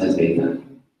ja sam lezbijka,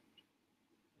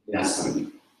 ja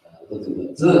sam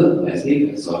LGBT,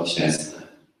 lezbijka, zove šesna,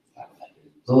 tako dalje.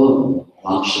 To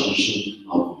lakše više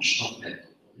mnogo što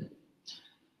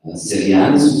prethodno.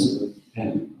 Serijali su se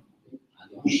vremena, ali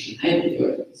ono što je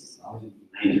najbolje da se stavljaju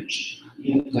najveće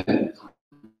kanije, to je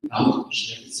kao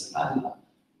što je se radila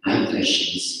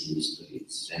najtreše misli u istoriji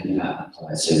svemira, a to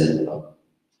je Svezana Paunović,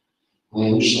 koja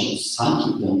je ušla u svaki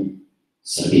dom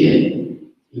Srbije,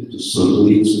 i tu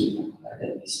Surdulicu i tako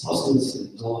dalje, ispostavili se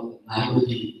da to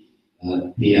najbolji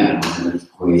PR moment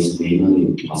koji smo imali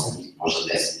u poslednjih možda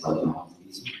 10 godina u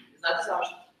aktivizmu. Znate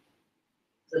zašto?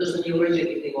 Zato što nije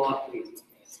uređeni nivo aktivizma.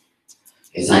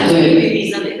 Zato je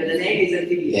aktivizam, kada ne ide iz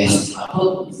aktivizma. Jeste,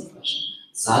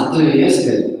 zato je,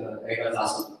 jeste, ega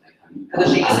zastupno nekada. Kada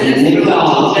žika se ne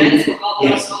kao žensko, kao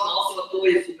pravoslavna osoba, to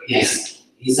je super. Jeste.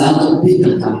 I zato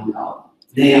pitam tamo kao,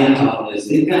 ne ja kao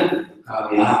lezbijka,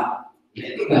 kao ja,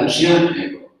 ne drugačija,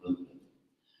 nego.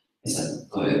 E sad,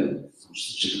 to je što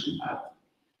se tiče kampanja.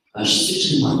 A što se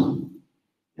tiče mlade,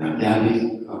 ja bih,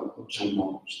 kako čem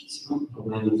mogućnici, imam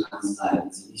problemi u trans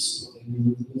zajednici, nisu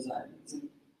problemi u druge zajednice.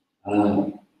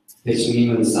 Već smo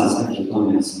imali sastanke o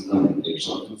tome, ja sam tome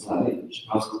pričala o Kancelarije, znači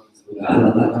prosto kad se bude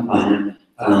radila ta kampanja,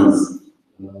 trans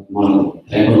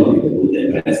trebalo bi da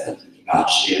bude predstavljen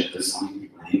drugačije, jer to je samo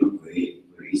problemima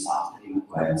koji sastavljamo,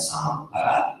 koje je samo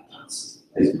radi trans.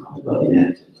 Ove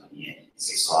godine, to nije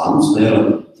seksualnost, to je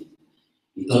roditi.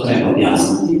 I to treba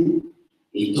objasniti.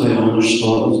 I to je ono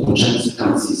što zbog čega se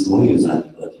trans izvojio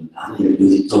zadnjih godinu dana, jer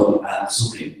ljudi to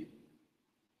sumnjaju.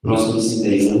 Prosto mislim da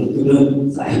je za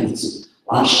LGBT zajednicu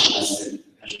lakše da se,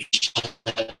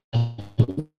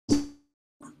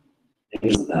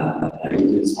 da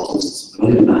ljudi sposobno su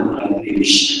godinu dana radili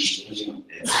više nešto uđemo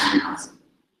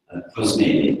kroz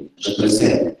medije. Znači to je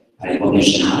sve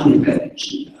objašnjavanje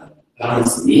predviđeno.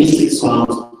 Trans nije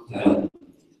seksualnost,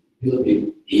 bilo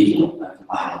bi divno da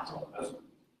kampanja to razumije.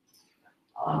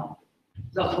 Hvala.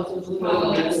 Da, potrebno su da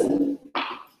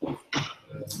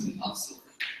Apsolutno.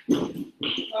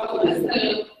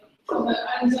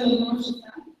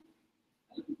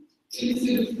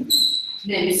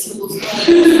 Ne, mislim,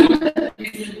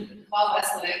 hvala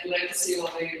Vesna, rekla si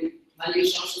manje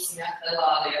više ono što sam ja htela,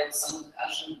 ali evo samo da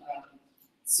kažem,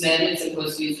 smernice koje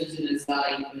su izrađene za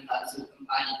implementaciju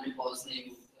kampanje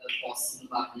prepoznaju posebno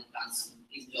bavljanje transom,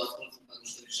 između ostalog zbog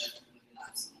što je više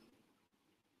koordinacija.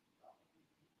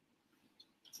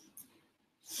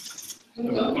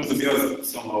 Možda bi ja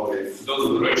samo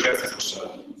dodao reći, ja sam slušao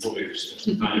uvijek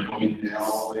što Tanja pominje,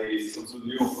 sam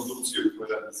zadovoljio produkciju koja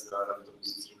radi se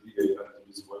Radničiti Srbije i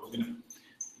Radničiti Vojvodine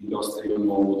i dosta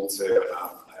imamo utjecaja na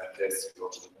RTS i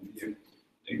ostale medije.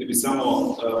 Negde bi samo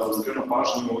skrenuo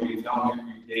pažnju i dao neku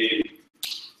ideju,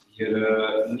 jer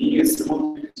nije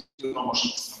sramota biti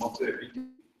siromašan, sramota je biti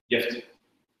jeftin.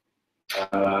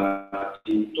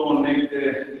 I to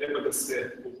negde treba da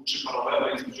se povuče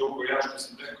paralela između ovoga ja što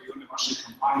sam rekao i one vaše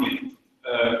kampanje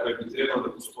koje bi trebalo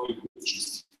da postoji u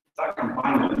budućnosti. Ta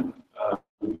kampanja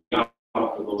koju ja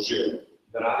predložio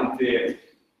da radite,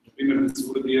 na primjer da se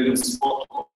uradi jedan spot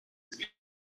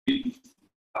koji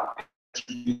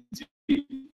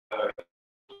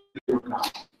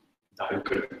daju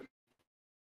krv.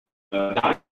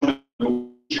 Da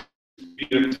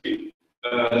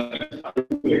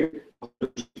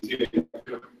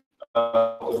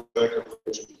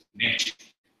neće.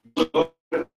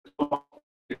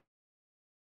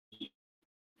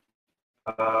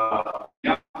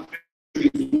 Ja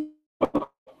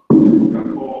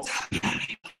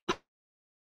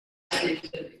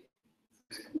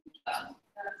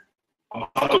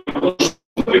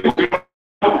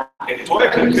to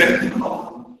je konkretno.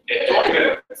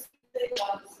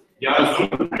 Ja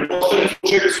razumem, prepostavljam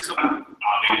slučajeve su sa nama,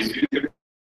 ali izvinite.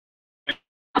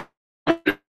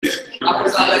 Ako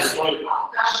sada svoj.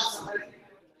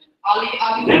 Ali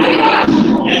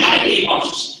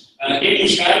Jedni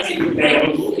muškarci u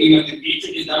prevodu imate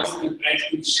pitanje da li ste u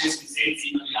prethodnih 6 meseci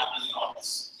imali javni odnos.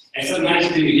 Sad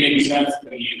nađete mi gdje muškarci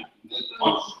karijera.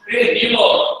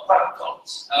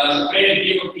 Pre je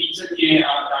bilo pitanje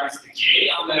da li ste gej,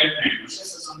 ali da rekao ne može,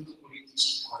 sad sam to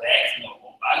politički korektno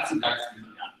obacim da li ste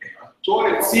imali javni odnos. To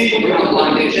je cilj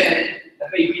mlade žene.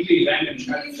 Dakle, i pitaju i vreme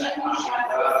muškarci zajedno.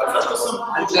 Zašto sam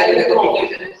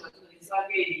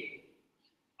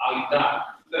ali da.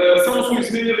 Samo su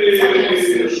izmenjali,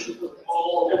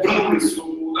 obrnuli su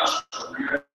našu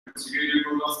civiliju,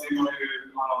 da ste imali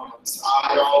malo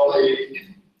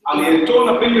ali je to,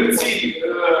 na primjer, cilj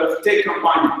te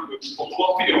kampanje koji je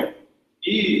poklopio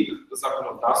i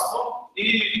zakonodavstvo i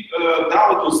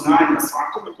dao do znanja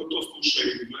svakome ko to sluša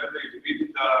i gleda i vidi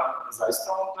da zaista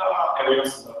onda, evo ja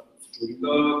sam da čujem da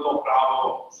to pravo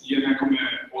je nekome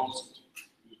oduzeto.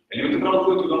 Imate pravo da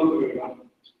budete donali da vjerovati?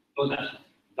 To da.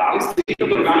 Da li ste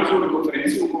ikad organizovali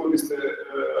konferenciju u kojoj biste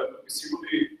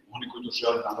sigurni, oni koji to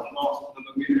žele, naravno, da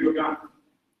nadmiraju organe?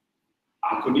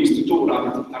 Ako niste to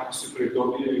uradili, tako se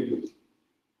predobijaju ljudi.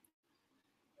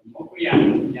 Mogu ja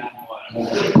moram.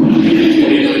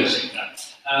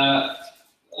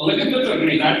 LGBT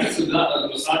organizacije su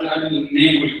do sada radili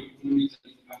nekoliko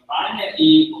komunitarnih kampanje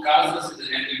i pokazalo se da ne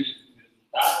daju nikakve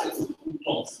rezultate u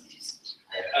tom smislu.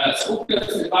 Skupljaju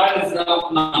se pare za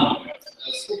mamograf,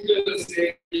 skupljaju se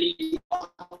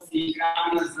i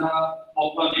hrana za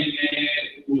poplavljene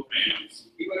Unapređenje.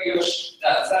 Ima još, da,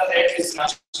 sad rekli su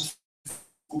naše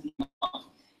skupljeno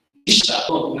ništa,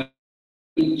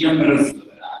 ja mrzim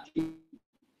da radim.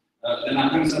 Da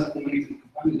napravim sad komunitarnu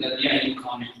kampanju, da ja imam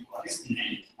kao neku korist,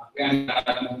 ne. Ako ja ne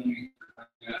radim komunitarnu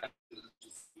kampanju, ja radim da ću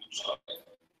sam čovjek.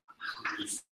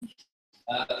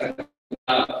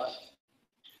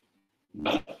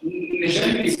 Ne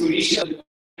želim iskorišćati da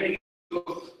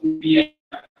ubije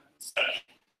strah.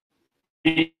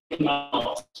 Ne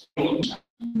malo slučaj.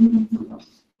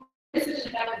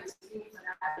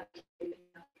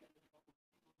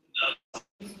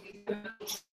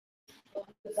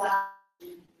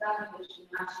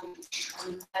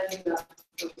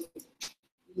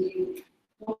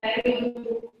 U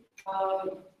periodu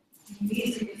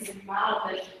mislim da se malo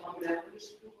nešto pogledali,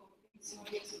 što smo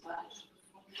uvijek se baš, što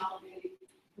smo malo bili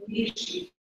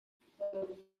viši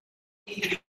i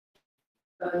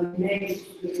neki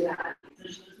su bili radi.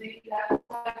 Zašto s neki tako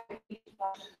tako i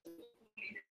baš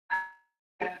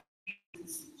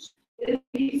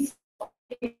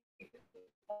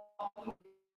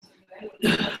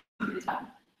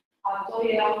a to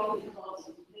je ovdje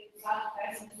proces. Sada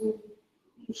pesma su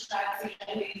muškarci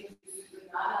žele između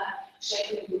dana,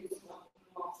 šetaju ljudi smo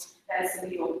pesma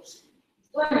i opušti.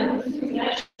 To je na društvenim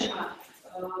mrežama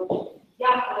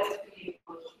jako lepo primjer,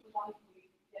 što oni koji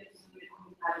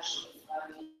jednostavno komentarišu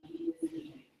stvari i ne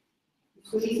zanimaju.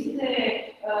 Iskoristite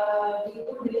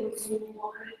dogovore koji su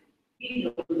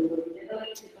video dogovore,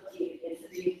 daleke papire, jer se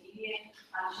direktivije,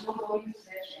 ali ćemo govoriti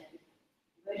sve četiri.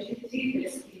 Vežite 3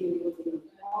 perspektivne dogovore,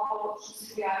 to je ovo što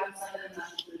se pojavilo sada na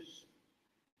našem tržištu.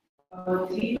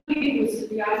 3 koji se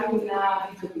pojavili na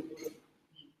video dogovore.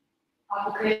 Ako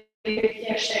krenete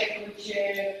hashtag koji će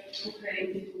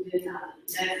pokrenuti bude ne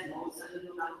znam, ovo sad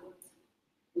je onako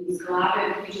iz glave,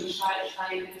 pričam šta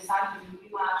je interesantno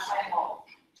ljudima, šta je ovo.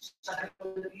 Šta tako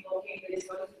da bilo ok, da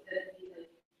iskoristite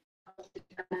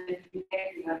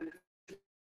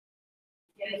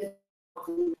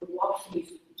uopšte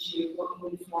nisu učili,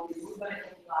 imali smo ovdje urbane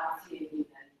populacije i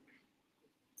ne.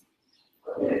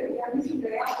 Ja mislim da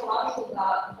je jako važno da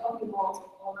dobimo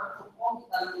onako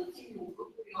pozdravnu ciljnu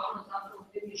grupu i ono zapravo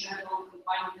gdje mi želimo ovu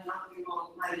kampanju da napravimo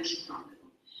najviše promjenu.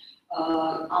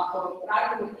 Ako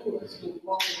radimo tu vrstu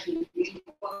pokretnih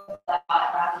da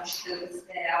različite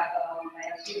vrste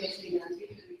aktivnosti na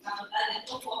Twitteru i tako dalje,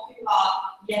 to pokriva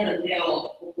jedan deo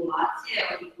populacije,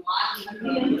 ovih mladih, a mi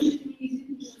ne možete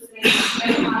izviti što se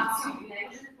informaciju, ne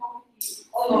možete pokriti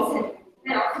ovo se,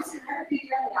 ne, ovdje se ne radi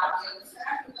jedna akcija, ovdje se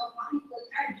radi o kampanji koja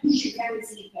traje duži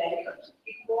vremenski period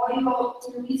i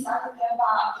koju mi sada treba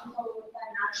upravo na taj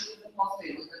način da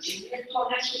postavimo. Znači, nije to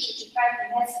nešto što će trajati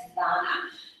 10 dana,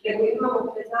 nego imamo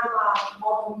pred nama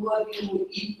ovu godinu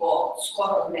i po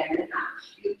skoro vremena.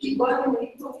 I u tih godinu i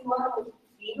po mi moramo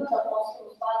fino da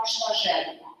postavimo stvari šta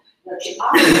želimo. Znači,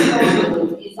 ako je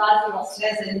izaziva sve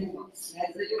za ljubav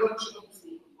ćemo da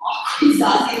snimamo. Ako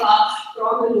izaziva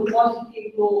promenu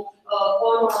pozitivnu,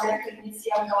 ponovno neka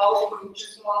emisija kao ovo koju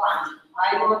učestvovala Lanja.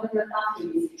 Ajmo onda na tako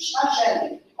misli. Šta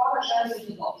želimo? Koga želimo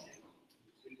da dođemo?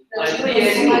 Ali to je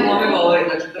jedino ove govori.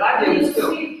 Znači,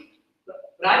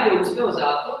 Pravi je uspeo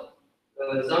zato,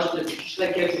 zašto je šta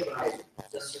je kešu pravi?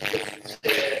 Da su sve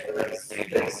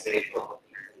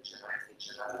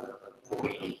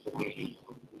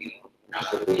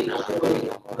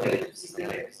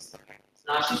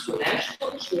Znači su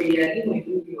nešto što je jedino i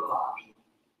drugima važno.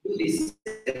 Ljudi se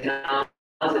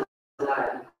nalaze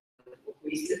zajedno. Oko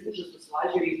iste užasno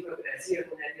svađaju izbor agresije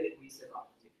ako ne bili u iste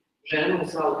važnosti. Ženama u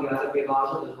Saudi Arabiji je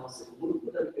važno da nose burku,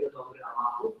 da bi bilo dobro na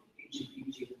mahu, pići,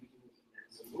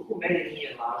 meni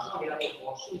nije važno, ali ja to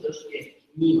poštujem zašto je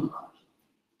njima važno.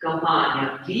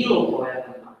 Kampanja, bilo koja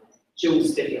kampanja, će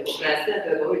uspjeti, ako prestanete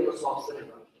da govorite o sopstvene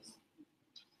važnosti.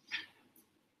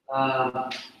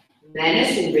 Mene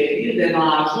su ubedili da je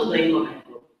važno da ima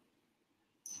neko.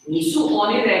 Nisu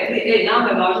oni rekli, nama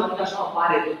je važno da daš malo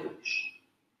pare da kupiš.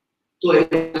 To je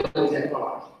izuzetno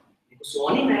važno. Nego su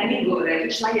oni meni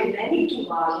rekli šta je meni tu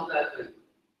važno da je to.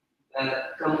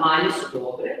 Kampanje su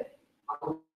dobre,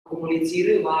 ako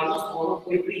komuniciraju važnost onog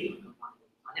koji prima kampanju,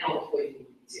 a ne onog koji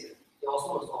komunicira. To je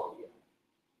osnovno slovo.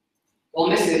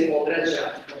 Kome se obraća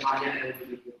kampanja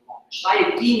LGBT? Šta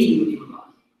je tim ljudima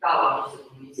važno? Ta važnost se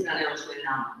komunicira, ne ono što je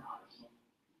nama važno.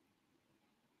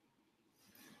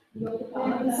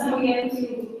 Samo jednu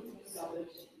cilju grupu koji se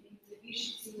obraća. Više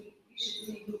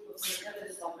cilju grupu koji treba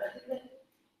da se obratite,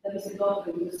 da bi se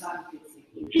dobro bilo staviti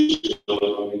cilju. Više dobra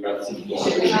komunikacija.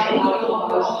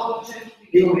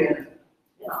 Bilo jedan.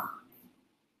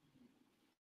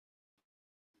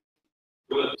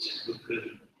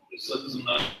 Sad sam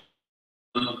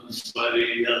na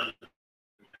stvari ja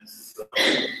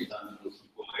sam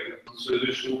kolega, sve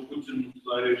više upućen u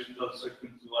stvari šta se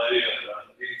kancelarija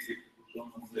radi i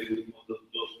pokušamo da idemo da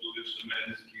to što više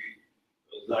medijski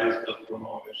zaista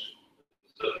promoviš.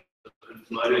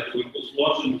 Kancelarija je toliko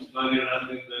složena u stvari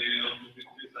radi da je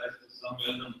LGBT zaista samo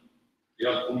jedan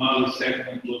jako mali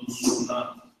segment odnosu na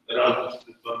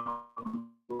različite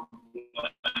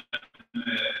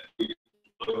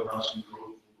u našem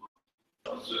društvu,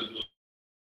 da se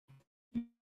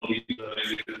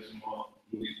recimo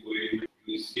ljudi koji imaju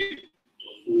bliski, to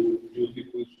su ljudi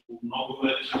koji su u mnogo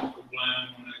većim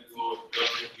problemima nego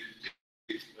LGBT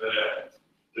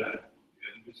žene.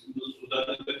 Mislim da su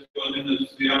date 5 godine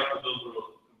svi jako dobro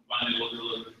kampanje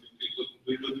vodila LGBT, kako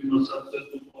bi ljudima sad sve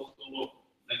to postalo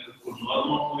nekako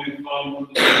normalno i hvalimo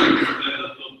da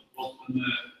to postane,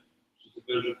 što se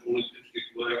kaže, politički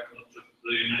korektno, čak da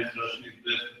i najstrašnijih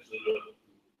desničara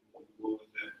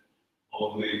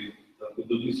ovdje. Tako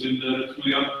da mislim da je recimo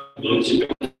jako doći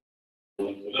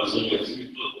da sam mislim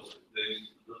i to da se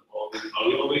dejstvo.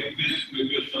 Ali ovaj vid koji je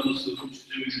bio stvarno sa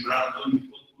Vučićevim bratom i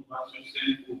potpuno bacio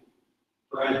senku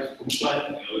Prajdeskom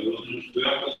šajtnje, ali ono što je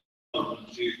jako stvarno,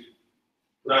 znači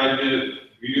Pride je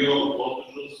bio,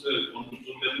 održao se, ono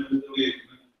što ne videli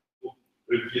nekako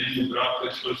predviđenju braka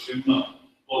i što je svima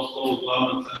postalo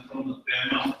glavna centralna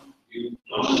tema i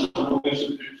to što samo više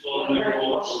pričalo nego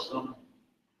ovo što sam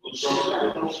od toga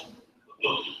to se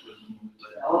prezumuje.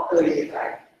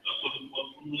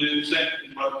 Potpuno je sve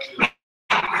prihvatio,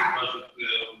 kažete,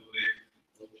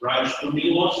 praviš to nije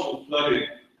loše, u stvari,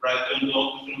 pravite onda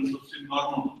odlično sasvim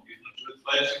normalno. I znači, već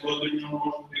sledeće godine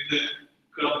može da ide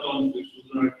ka tomu koji su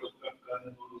rekao ka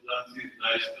nevalorizaciji,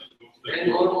 zaista. Ne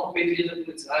moramo 5000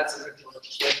 policajaca, rekao,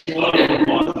 što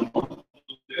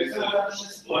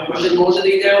je može da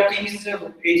ide optimizam,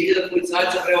 5000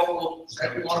 policajaca pre okolo, šta je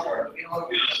moramo?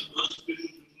 Ja sam dosta pričao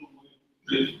što moju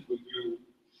žeću koji je bio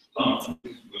tamo,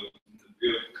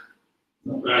 bio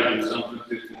rađen u San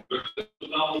Francisco,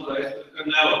 tamo zaista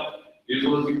kanela,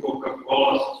 izlazi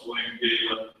Coca-Cola sa svojim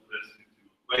gejima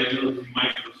predstavnicima, pa izlazi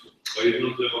Microsoft, pa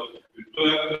izlaze i to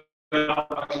je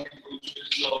praktika koju će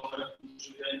za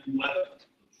unapređenje mlade,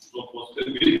 što postoje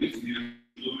biznis, nije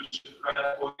razumeš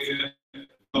kraja koji je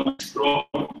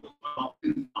problem,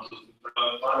 a što se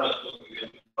prave para, to je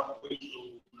koji su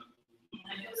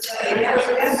Ja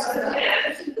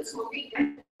mislim da smo vidjeli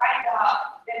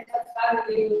da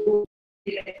stavili u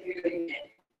direktivne.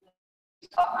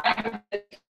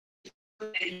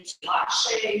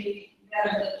 Lakše i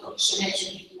verujem da to više neće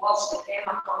biti uopšte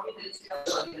tema, kao videli ste kao da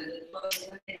to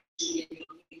neće biti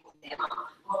nikog tema.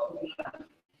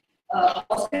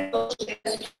 Ostaje to što je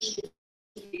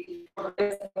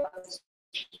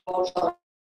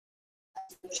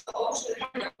ovo što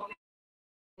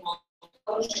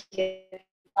je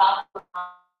tako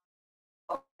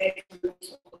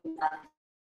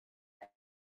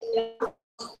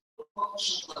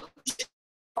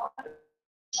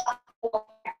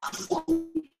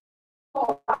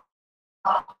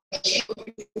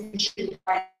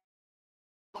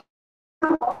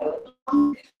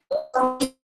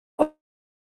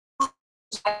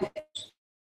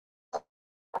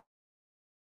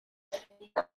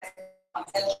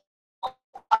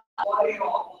govorio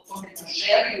o tome da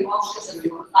želi i uopšte da bi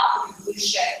tako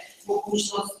više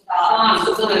mogućnost da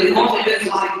možda je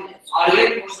zvanje, ali je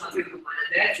možda na prijedlog manje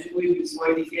deću koji bi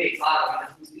svoje dike i glavi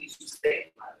na smisliću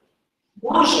ste.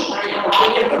 može,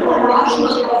 ali je vrlo važno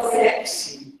da se,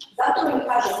 zato mi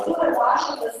kažem, vrlo je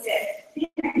važno da se ti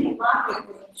neki make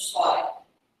koje postoje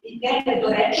i te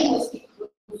nedorečenosti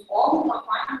kroz ovu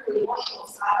kampanju koju možemo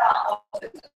sada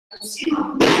ostaviti.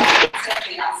 Svima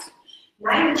sve jasno.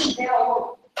 Najveći deo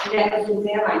ovog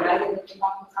nerazumevanja, da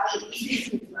tako kažem,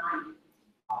 izličnih znanja.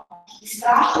 I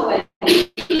strašno je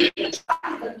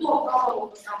da to probamo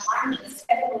u kampanju da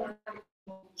svedemo na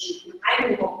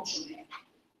najbolji moguću meru.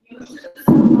 I ono što se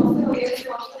postavilo jeste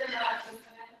ostavljena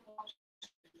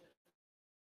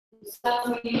sad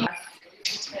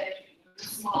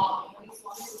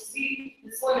smo svi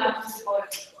na svoj način se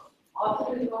boriti.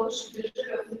 Ostavljeni podrške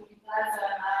države od komunikacija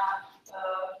na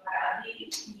radi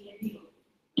nije bilo.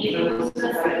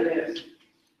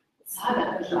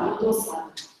 Sada, kažemo, do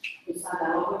sada. Do sada,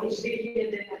 ovo je već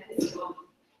 2019 godina.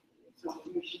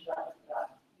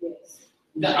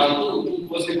 Da, ali tu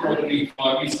postoji problem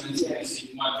informisanja,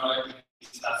 znači moj projekt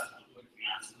Ministarstva kulture i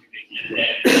financija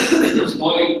 2009.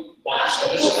 Postoji podrška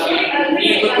države,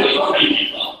 nije to toliko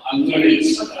vidljivo, ali to je već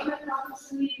sada.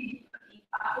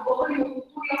 Ako govorimo o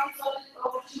kulturi, opet se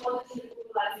obraćamo određene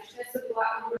populacije, što je sad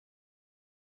ovako?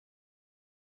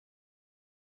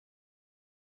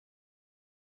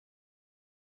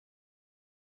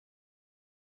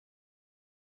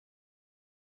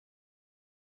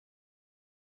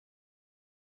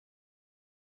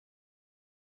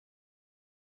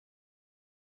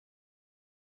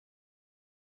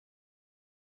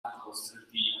 U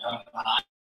Srbiji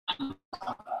kampanju.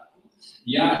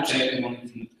 Ja čekam onih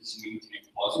trenutka da ćemo imati neku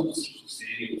poznatu srpsku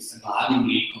seriju sa mladim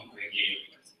likom koji je gej.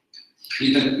 I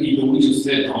da uđe u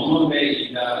sve domove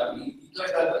i to je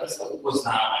ta vrsta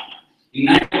upoznavanja. I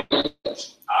najbolje,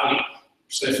 ali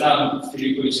što je sam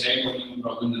Filipović rekao, ima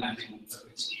problem da nađemo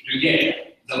utakmicu igre geja.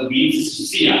 Da ubijice su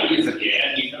svi javili za geja,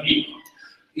 nikam niko.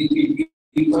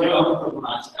 I to je ova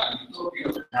problematika, ali to bio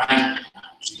najbolji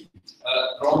način.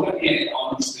 Problem je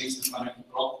ono što je isto kao neka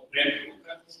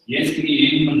preporuka, jeste li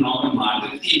ima nove mlade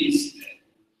aktiviste.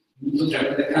 To treba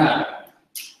da kažem.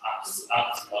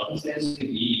 Ako se dobro sećate,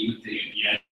 vi imate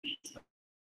jedan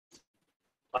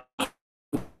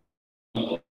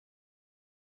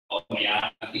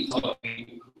i to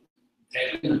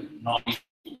treba novi,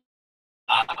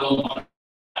 a to mora.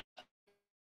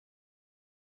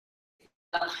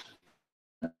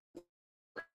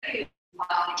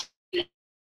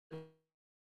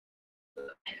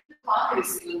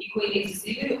 Agresivni koji ne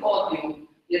izazivaju odiju,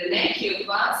 jer neki od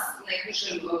vas, ne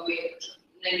kažem,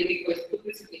 ne vidi koji su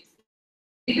prisutni,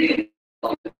 izazivaju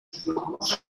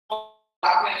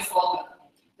kako je sloga.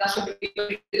 Zašto bi bilo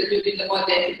da ljudi da moje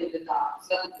dete bude tako?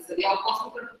 Zato ja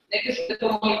poslušam, ne kažem da to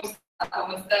moj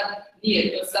stav, nije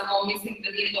to samo, mislim da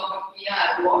nije dobar PR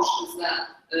uopšte za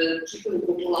čitavu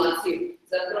populaciju.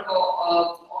 Zapravo,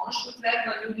 ono što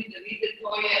treba ljudi da vide,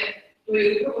 to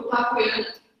je upravo tako jedan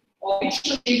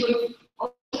običan život,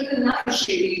 ono što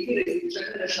najviše iritira i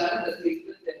čega ne žele da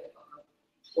prihvate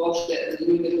uopšte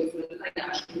ljude koji su na taj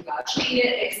način drugačiji, je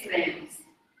ekstremnost.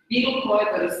 Bilo koje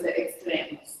vrste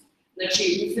ekstremnost. Znači,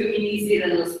 u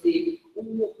feminiziranosti, u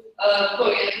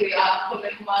toj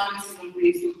nekom agresivnom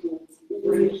pristupu,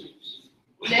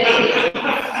 ne,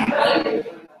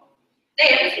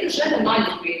 ja mislim da žene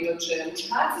manje privlače,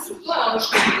 muškarci su, to je ono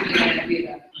što ljudi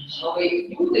nervira.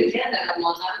 Ljude generalno,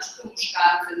 naročito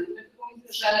muškarce, nekako mislim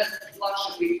da žene lakše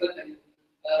prihvataju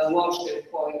uopšte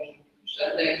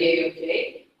da je gej okej,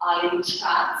 ali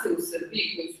muškarce u Srbiji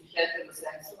koji su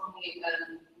heteroseksualni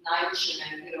najviše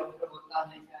nervira upravo ta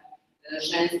neka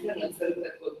ženstvena crta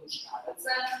kod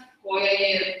muškaraca, koja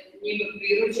je njima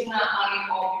prirođena, ali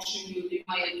običnim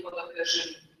ljudima je to, da kažem,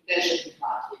 teže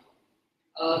prihvatljivo.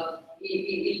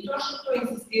 I to što to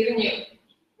insistiranje,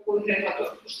 kako bih rekla,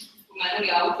 to što ste spomenuli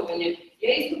autovanje,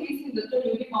 ja isto mislim da to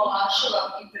ljudima olakšava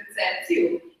i percepciju,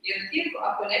 jer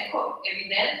ako je neko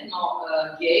evidentno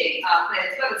gej, a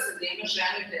pretvara se da ima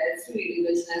ženu i decu ili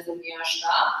već ne znam ja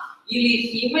šta, ili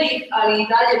ima ih, ali i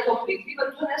dalje to prikriva,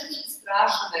 to je nešto što je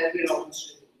strašno nervira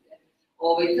obične ljude.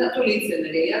 To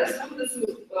licemerje. Ja razumem da su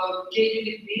gej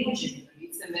ljudi prinuđeni na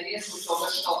licemerje zbog toga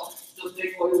što do te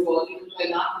koju godinu to je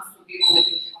naprosto bilo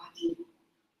neprihvatljivo.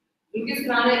 S druge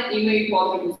strane, imaju i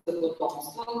potrebu za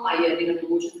potomstvom, a jedina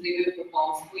mogućnost da imaju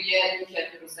potomstvo je u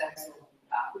heteroseksualnom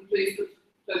braku. I to je isto,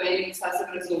 to je meni sasvim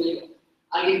razumljivo.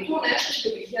 Ali je to nešto što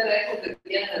bih ja rekla da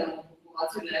generalno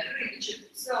populaciju ne vrlo i da će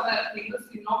sve ove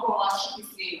aktivnosti mnogo olakšati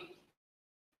svima.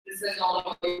 Da sve ono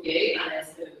koji je gej, a ne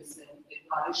sve da se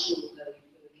deklarišu da je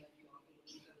neki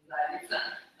okružna zajednica,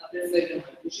 a pre svega ne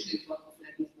učiti to ako se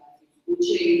neki izbaci iz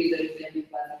kuće ili da je neki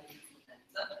izbaci iz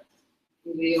instrumenta.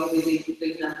 Ili da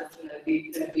ih nakon ne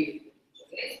bi trebili.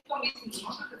 To mislim da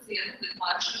možda kad se jedno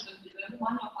deklarišeš da ti je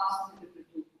manje opasnosti pred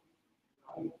drugom.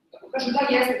 Ako kažu da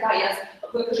jeste,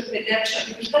 ako je kaže predeča,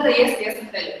 ako kaže da jeste, jesam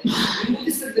predeča. I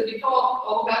utisak da bi to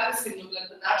ovog agresivnog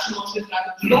način možda je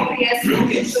tragati. Dobro jeste,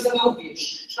 ok, što da me ubiješ?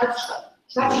 Šta ćeš sad?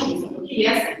 Šta ćeš mi sad? Ok,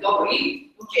 jeste, dobro i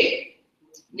ok.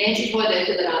 Neće tvoje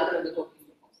dete da nadara da to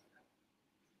pismo postavlja.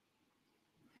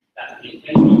 Da, i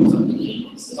jedno sam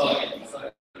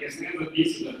jer sam jedno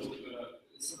pisao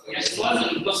da ja se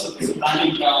slazim to sa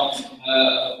pisanjem kao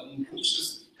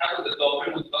mogućnost kako da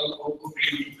dopremo do toga koliko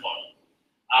primiti tvoje.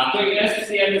 A to jeste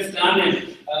sa jedne strane,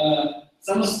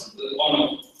 samo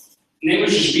ne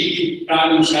možeš biti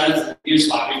pravi muškarac da budeš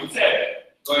slabiji od sebe.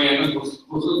 To je jedna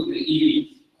konstantna ili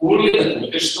kuli da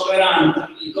budeš tolerantan.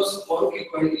 I to su poruke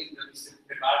koje da bi se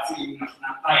prebacili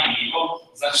na taj nivo,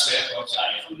 zašto je hoće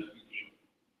iPhone da bi bilo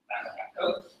takav.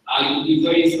 Ali i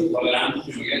to je isto tolerantno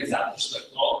zato što je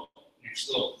to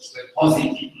nešto što je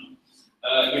pozitivno.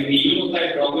 Jer mi imamo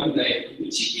taj problem da je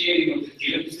budući gej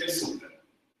tretirati sve super.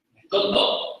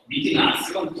 To, biti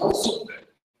nasilan, to je super.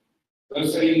 To je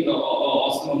sve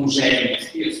osnova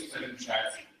muževnosti, jer su sve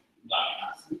muškarci glavni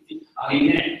nasilnici, ali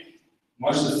ne.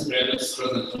 Može da se predaš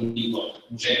skroz na tom nivo.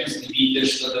 Muževnosti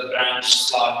vidiš da braniš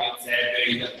slabi od sebe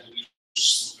i da budiš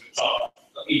super čovjek.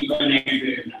 I to je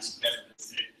negdje naša treba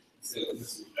da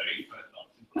se udari i to je to.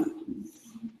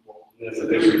 Ne znam,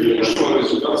 definitivno što je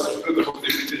rezultat, što je da ovdje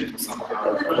pitanje samo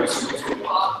da se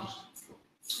hvala.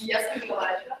 Ja sam bila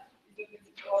rekla,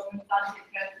 organizacije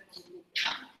kreativnog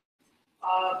grupa.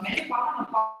 Meni hvala na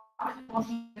pamet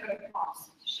možda ne reklamu.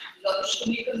 Zato što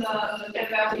nikada na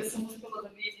TV-u nisam uspela da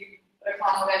vidim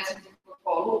reklamu recimo za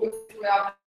Coca-Colu, uvijek se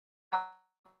pojavljaju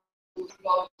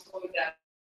svoju delu.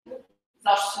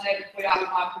 Zašto se ne bi pojavio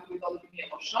Marko koji dobri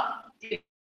Miloša? Ili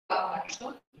tako nešto.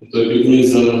 To je pitanje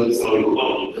za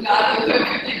reklamu. Da, to je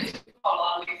pitanje za reklamu,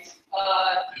 ali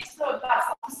isto da,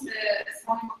 samo se s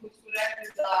onima koji su rekli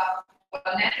da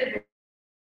ne treba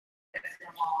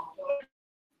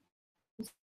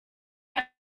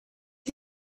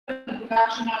na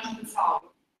drugačiji način da saobu.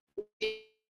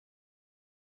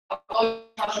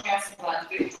 Kažem, ja sam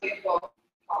gledala,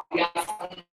 ja sam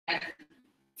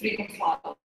frikom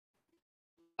slada.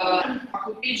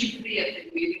 Ako priđem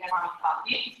prijatelju ili nemam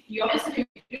taki, i ove se mi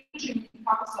priđem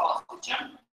kako se osjećam,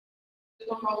 da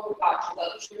to mnogo drugačije,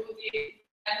 zato što ljudi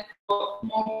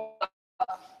mogu da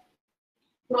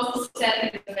prosto se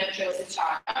setiti za nečije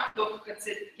osjećanja, dok kad se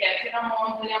etikepiramo,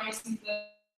 onda ja mislim da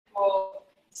je to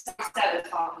sam sebe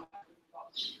stvarno.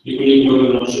 Niko nije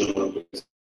dobro našao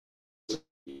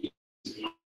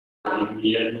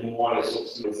jedno moje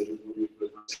sobstveno za ljubav koje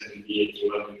znači nije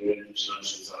to radno identičan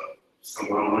način sa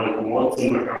majkom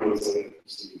ocima, kako da se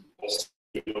postavljaju.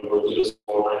 da se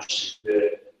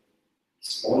ponašite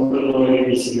spontano ili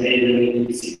mislim ne ide neki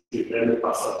misli vreme,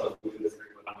 pa sad to bude da se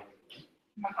reklamira.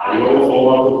 Ali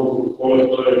ovako kole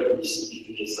to je, mislim,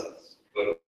 pitanje sad.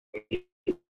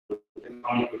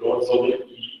 Oni koji dolaze ovde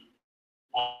i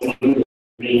oni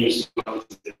menjuju se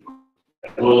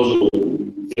dođu u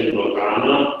centru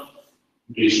organa,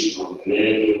 brišu ovde,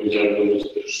 ne, drugo žele da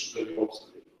se tršu da bi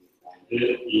opstavili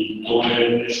ovde i to je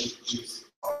nešto što će se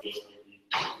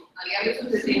ali ja mislim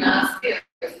da dinastija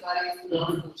je stvari isto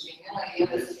dosta učinjena i ja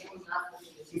da se njemu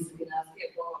značiti da će se dinastija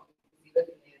povijeti na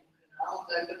jednom kanalu,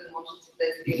 tako da možete se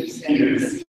testirati seriju.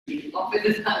 Opet da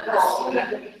znam da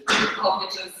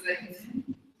običan sve.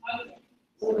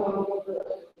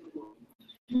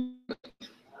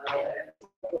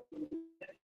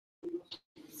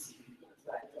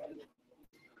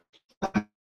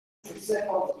 Sve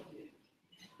pozitivno.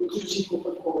 Uključiti u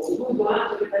podkovci. Bude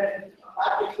donator je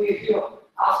partij koji je bio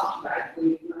asocijalni,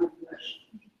 koji je bio naš.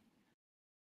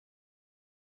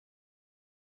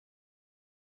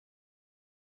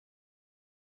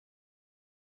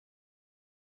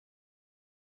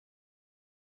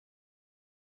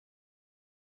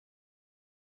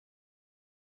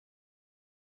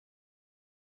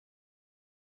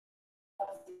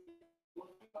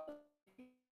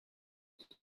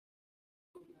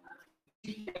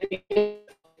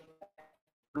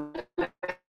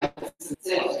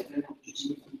 Celo se treba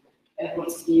uključiti.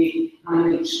 Evropski,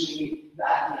 američki,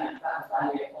 zadnje, tako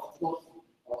dalje,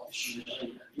 otišli ne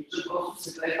želim da pričam, prosto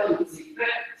se prepali cifre,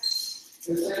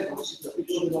 sve sve početi da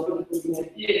pričam da dobro da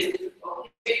koordinatije,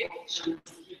 otišli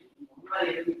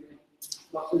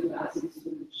prosto izrazili su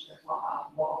da će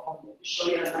tako,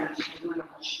 što je na najče, što je na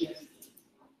naši mjesec,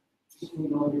 su koji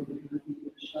dobri koordinatije,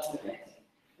 šta se reći.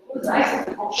 Zaista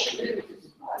se početi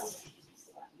da se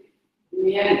zbaviti,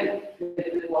 nije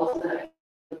prepoznaje.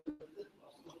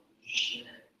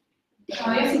 Ja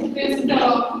sam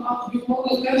predstavljala, ako bih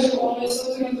mogla da kažem, s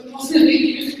obzirom da postoje neki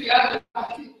ljudi koji jako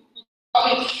aktivni,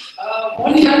 ali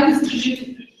oni radi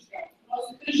istraživati tržište.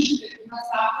 Prosto tržište nas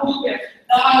napošlje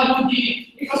da ljudi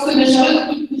prosto ne žele da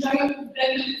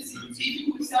predvidjeti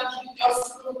specifiku i sad će biti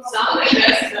osnovno samo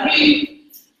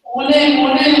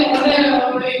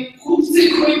one kupce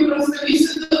koji prosto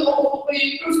misle da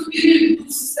prosto biraju da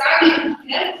su strani,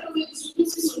 neutralne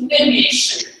institucije su ne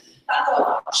miješaju. Tako je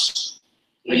važno.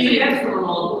 I to je jednostavno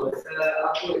odgovor.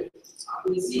 Ako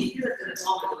insistirate na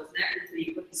tome da vas neko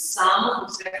prihvati samo u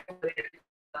svetom vredu,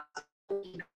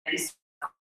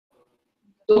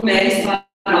 to meni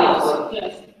stvara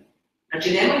odgovor. Znači,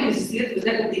 nemojte insistirati da vas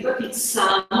neko prihvati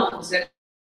samo u svetom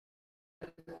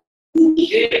vredu.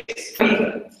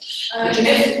 Znači,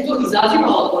 ne to izaziva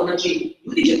odgovor. Znači,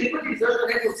 ljudi će prihvatiti zašto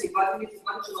neko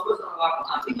simpatično obrazovno ovako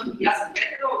način. Ja sam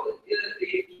rekao,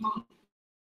 imam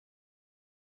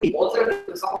potrebe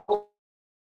da svako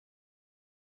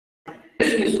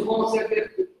ne su homoseksualne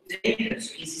ne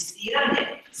interesu. Insistiranje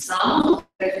samo u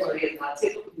seksualnoj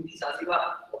orijentacije to ljudi izaziva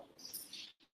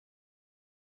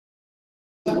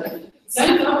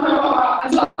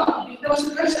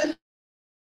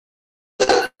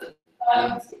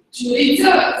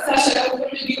Čurica, Saša je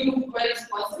prvi dio grupu koja je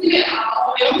ispostavlja, a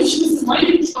ono ćemo sa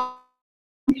mojim što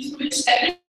mi smo već tebi.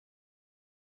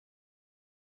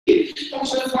 Tako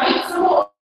što razvojiti samo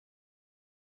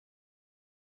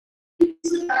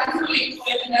razvoli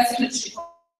koje ne znači.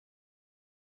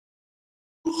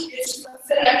 Jer što sam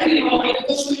se rekli, da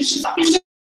to što više zapiše,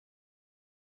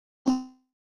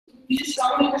 vidiš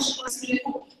samo ne kaže koja sam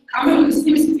neku kameru da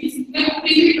snime se pisati, neko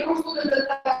prigri kako što da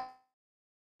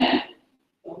ne.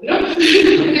 Dobro,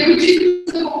 nego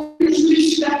čisto da mogu što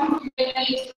više tako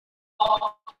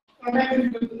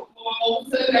ovo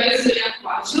se realizuje jako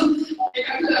važno.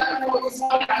 Kako da ovo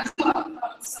izvoli razvila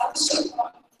sadrža,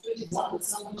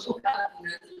 samo to kada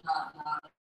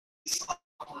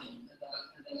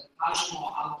kažemo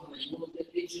autonomiju, te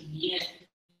priče nije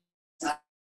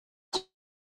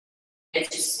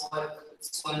reći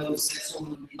svoju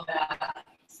seksualnu identitet,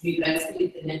 vi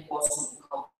predstavite neku osobu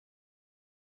kao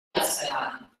da se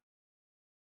radi.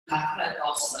 Kakva je ta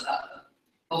osoba?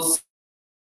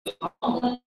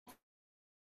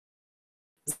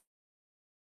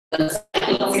 Da se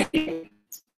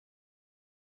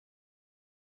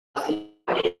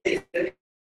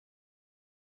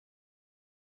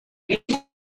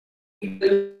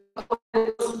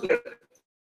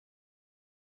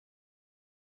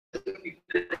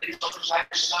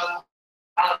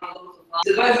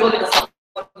za 20 godina sam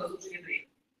slučenje prije.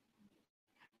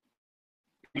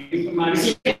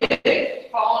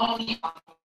 Pa ono nije.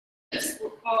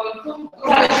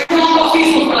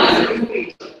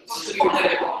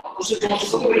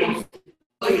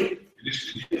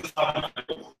 Vidiš, nije stavljeno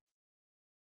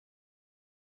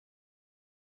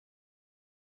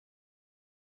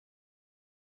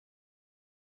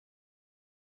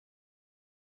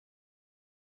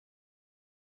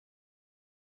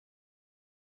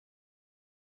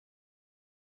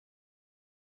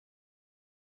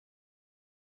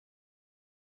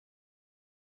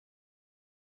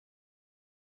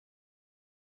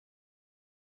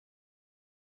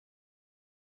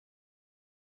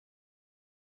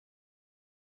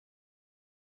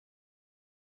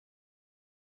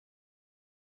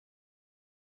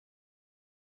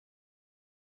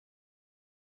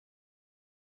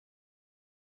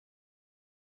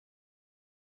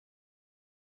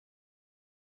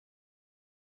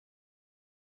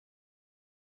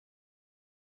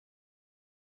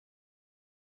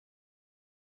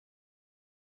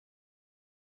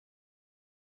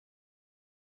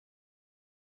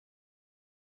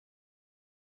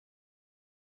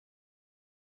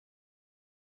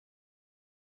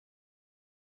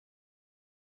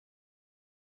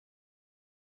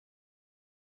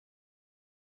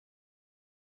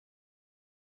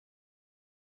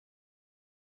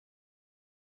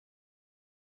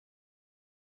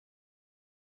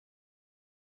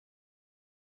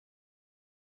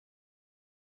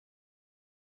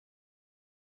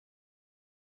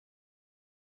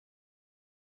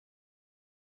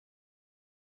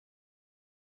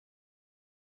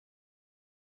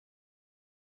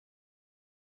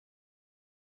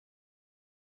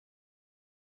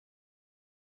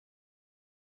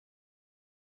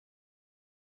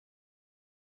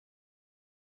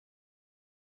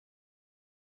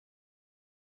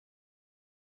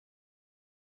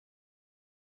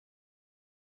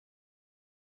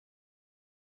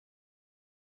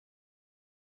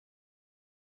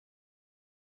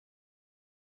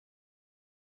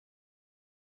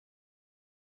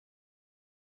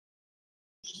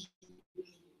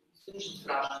To je nešto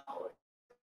strašno.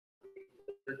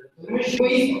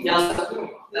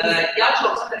 Ja ću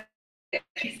vam sada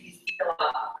izlistala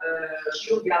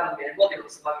život javnog mjera, godinu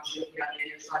se bavim život javnog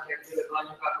mjera, svaki aktivne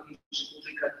glavnje kako više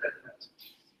publika.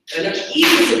 Znači,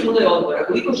 isto sekunde odbora,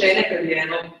 koliko žene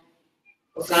karijeno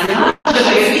od strane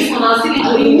države, jer mi smo nasilni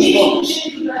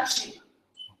društvo.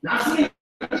 Nasilni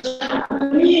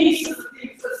nije isto sa tim.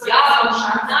 Ja vam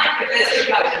najpre bezve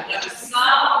kažem, znači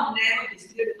samo nemojte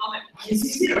insistirati tome,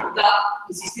 insistiramo da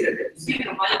insistirate, svi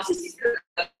kampanjama se insistirate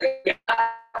da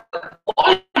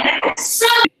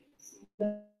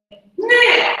ne,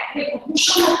 ne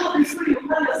pokušamo to da ispravimo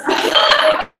kada znači.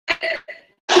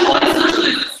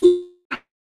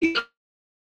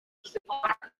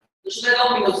 Zašto ne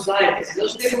doprinos zajednici,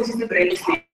 zašto ne imamo sistem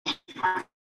vrednosti?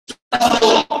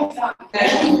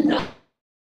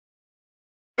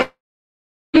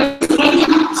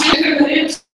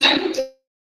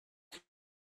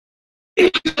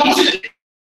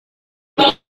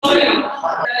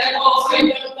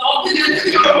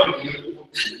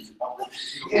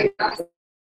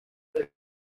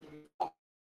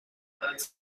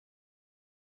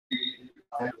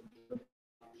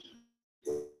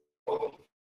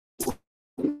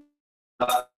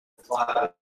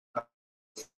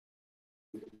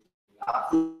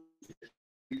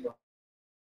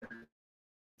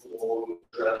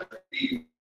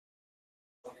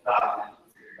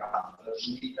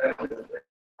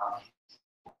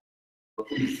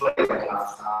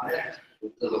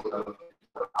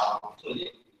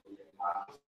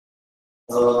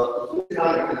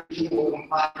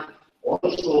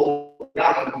 Ono što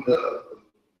ja mogu da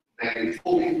nekaj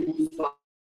svog iskustva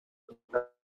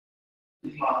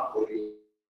ima koji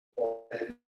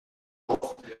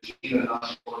žive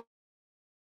naše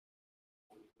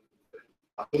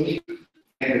a to njih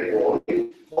ne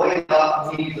voli, to je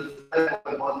da mi za sve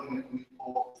ove godine koji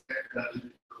smo sve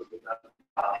građani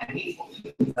a nismo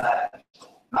svi zajednično.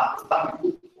 Na sami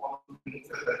put ono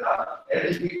da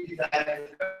LGBT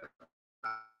zajednično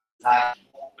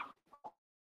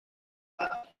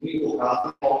mi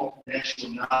pokazujemo nešto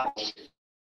najbolje.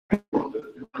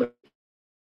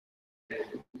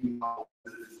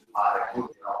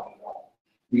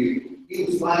 I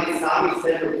u stvari sami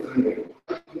sebe utrnemo.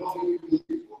 Mnogi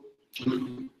ljudi koji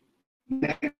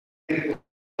ne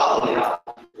da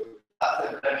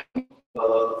se vremenom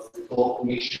to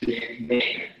mišljenje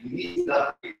menja. I mislim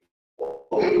da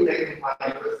ovi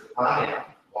kampanje koje se planira,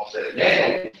 možda je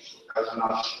jedno, što kaže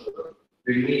naš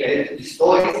premijer,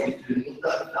 istorijski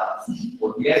trenutak da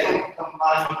od jednog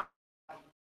kampanja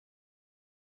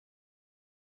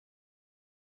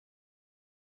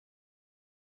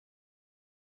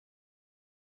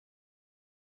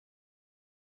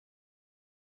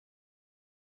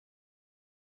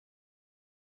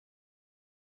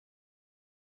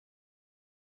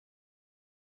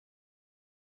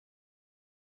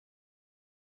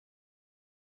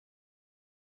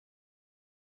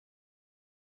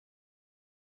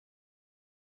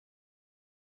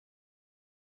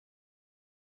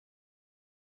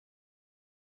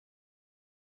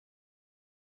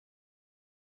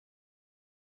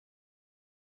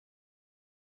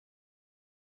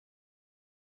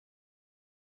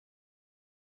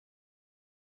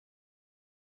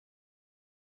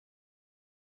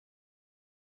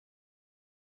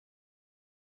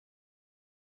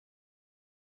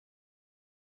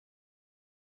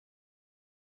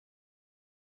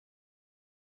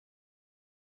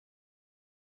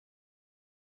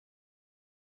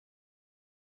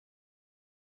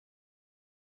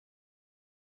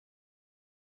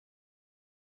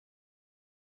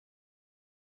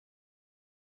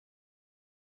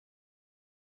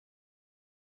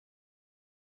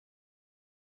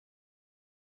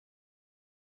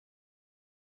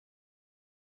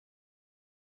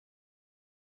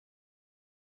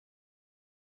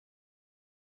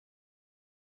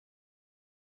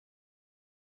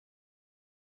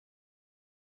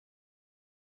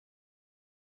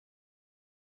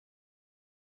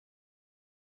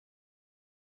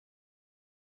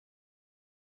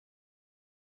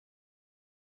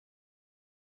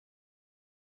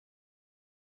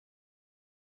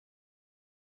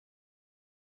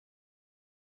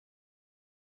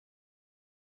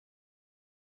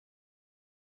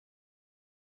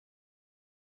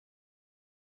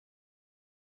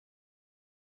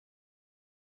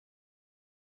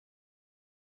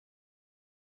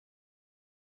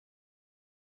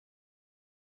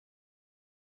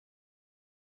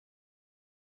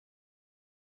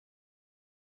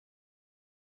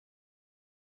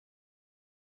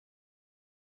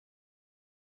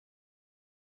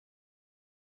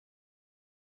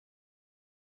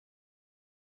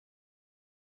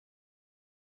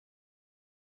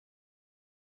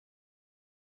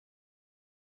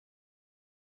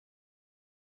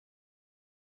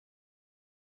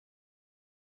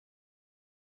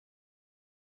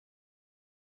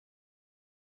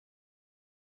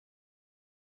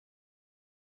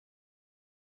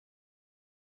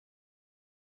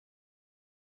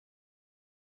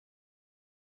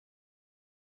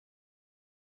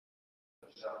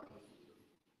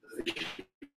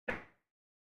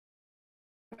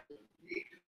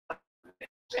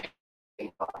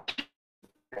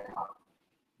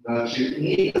Znači,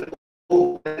 nije da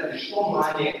pogledati što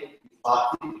manje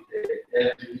izbaciti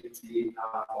LGBT na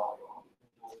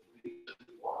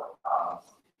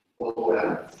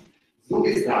toleranciji. S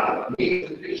druge strane, mi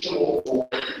pričamo o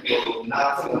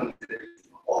nacionalnim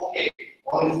televizijama. Ok,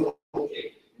 oni su ok,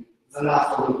 za nas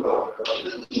ovo je dobro.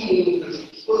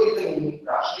 Što idemo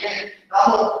unutrašnje,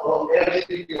 tamo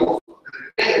LGBT osoba,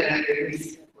 kada je neka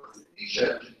emisija koja se tiče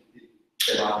LGBT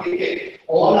tematike,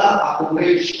 ona, ako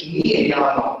već nije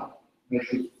javno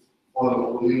među ovim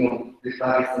okolinom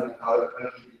deklarisana kao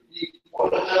LGBT,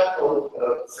 ona čak od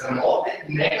sramote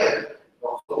nekada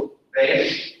prosto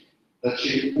beži.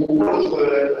 Znači, upravo što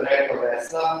je rekla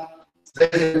Vesna, sve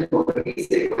zemlje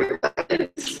organizacije koje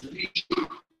se tiču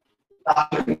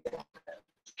tako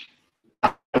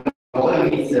ova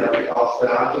emisija, kao što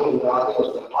je Anđela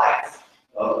uradila za Lajc,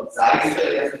 zaista,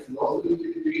 ja sam se dosta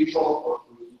ljudi pričao,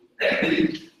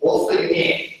 postoji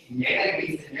njega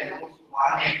emisija, njega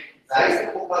poslovanje,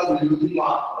 zaista pokazuje ljudima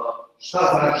šta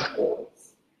znači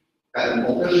porodica. Kada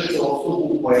pokažete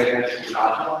osobu koja je nešto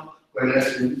uradila, koja je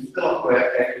nešto uspela, koja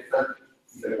je sad,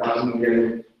 da kažem, u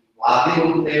jednom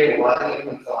vladinom telu, vladinom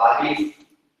kancelariji,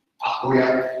 a koja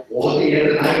ovdje je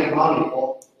jedan najglavniji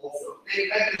posao. Te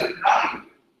nekada kraju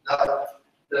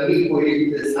da mi koji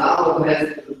se znamo od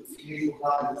mesta, da se nismo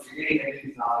znali da se gdje neki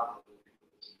znali.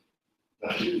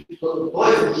 Znači, to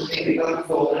je suštini kako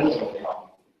se odrećamo javno.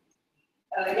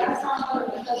 Ja samo moram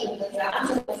da kažem da se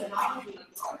Anđela se nalazi na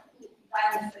projektu,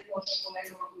 zajedno sa još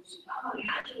kolegama koji su tamo, ali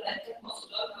Anđela je to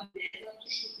posledovna ne zato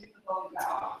što je pripadala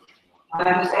prava.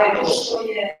 Zato što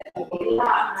je bila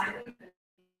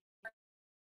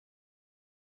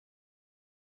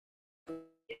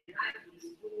najbolja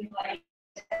ispunila i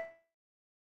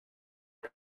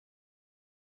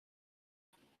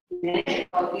ne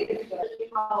kao direktor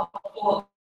imao to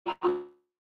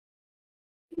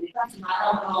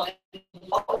naravno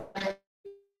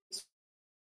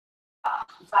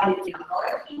zajednici na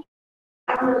projektu.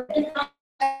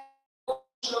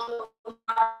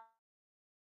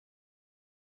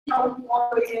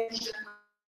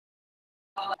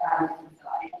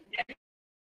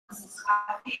 Se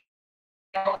shvati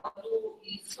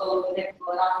iz nekog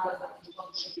razloga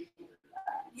što će biti.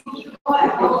 To je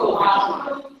vrlo važno.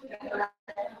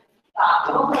 Da,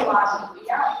 vrlo je važno.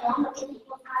 Ja onda ću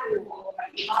to znaju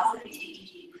i Lazar i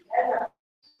Centar.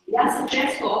 Ja se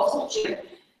često osjećam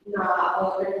na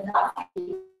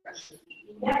organizaciju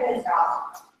i njega je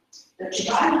razloga. Znači,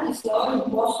 baviti se ovim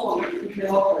poslom u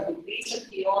Beogradu,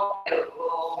 pričati o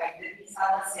gde mi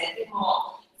sada sedimo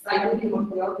sa ljudima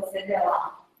koji ovdje sede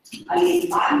lako. Ali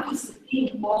baviti se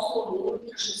tim poslom u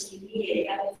unutrašnjosti nije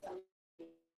jednostavno.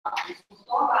 Zbog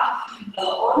toga,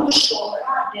 ono što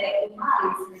rade u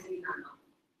malim sredinama,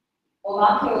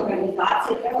 ovakve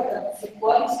organizacije treba da se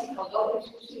koristi kao dobro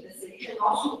iskustvo da se više na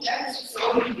osnovu čega su se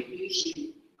oni približili.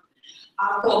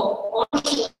 Ako ono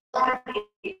što radi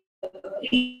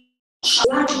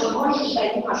znači da možeš da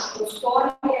imaš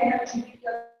prostorije, znači biti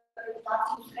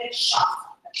organizaciju u sred šasa,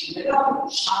 znači ne veoma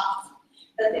šasa,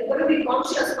 da te prvi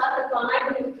komšija smatra kao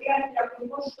najbolji prijatelja koji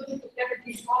može doći do tebe da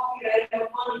iskopira i da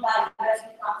oni dalje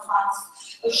respektam fac,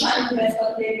 šalju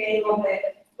besplatne mailove,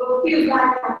 piju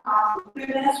zajedno kafu,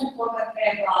 prinesu koga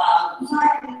treba, u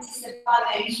zajednici se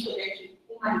bave isto nekim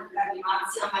humanitarnim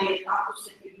akcijama jer tako se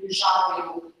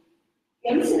približavaju.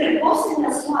 Ja mislim da je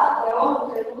posljednja stvar koja je u ovom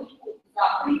trenutku za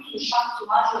priču šakcu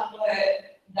važno, to je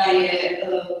da je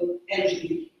LGBT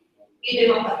i da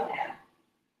ima partnera.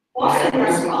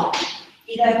 Posljednja stvar.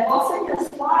 I da je posljednja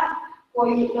stvar na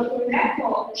koju neko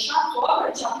šakcu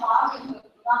obraća pažnju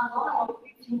da moramo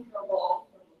biti upravo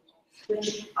to.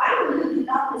 Znači, ajmo ljudi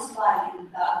takve stvari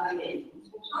da menjamo.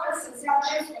 Zbog toga sam se ja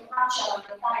često vraćala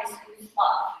na ta iskustva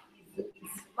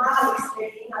iz malih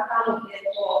sredina tamo gde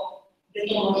to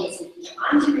može se tiče.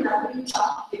 Anđelina priča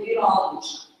je bila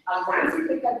odlična, ali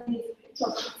zamislite kad bi pričao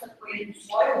srca koji je u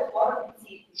svojoj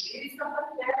porodici živi sa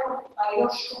partnerom, a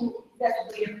još tu gde su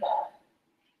prije pola.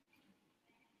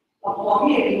 Pa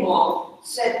pomjerimo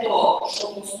sve to što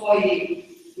postoji,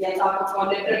 je tako kao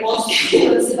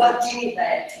nepremostivo, da se bar čini da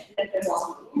je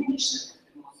nepremostivo. Nije ništa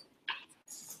nepremostivo.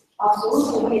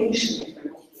 Apsolutno nije ništa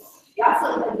nepremostivo. Ja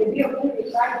sam, kad je bio prvi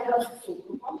kraj, bila sa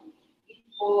suprugom,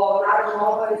 po naravno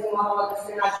obavezi morala da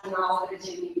se nađe na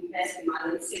određenim mestima, da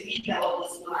bi se videlo da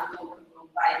smo na tom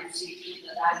kraju svi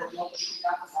da dajemo podršku i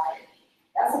tako dalje.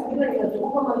 Ja sam bila i na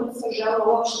drugom, ali nisam želela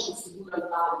uopšte da se guram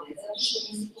navode, zato što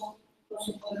mi se to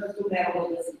su podrazumevalo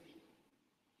da se vidi.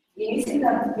 I mislim da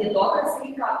je dobra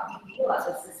slika bi bila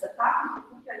da se sa takvim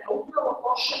pitanja upravo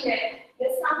pošalje ne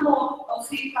samo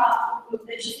slika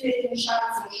gde će slijeti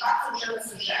muškarac sa muškarcem, žena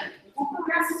sa ženom. Upravo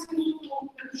ja sam sve tu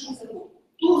prilično za ruku.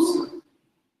 Tu smo.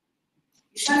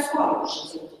 I šta je skoro ušlo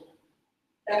za ruku?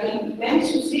 Dakle, meni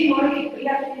su svi moji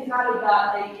prijatelji znali da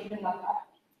ih ide na kraju.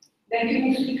 Neki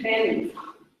nisu i krenuli.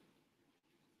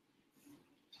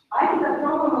 Ajde da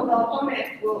probamo da o tome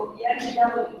jedni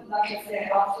delu, dakle se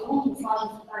apsolutno slažem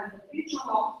sa tajim da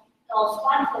pričamo, kao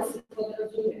stvar da se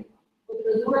podrazumijeva.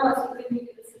 Podrazumijeva se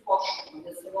prilike da se poštujemo,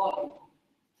 da se volimo.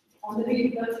 Onda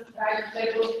vidite da se trajno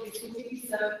treba pristupiti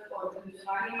sa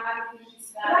organizovanim marketingom,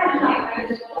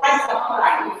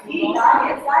 i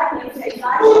dalje zajednica i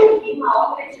dalje ima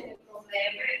određene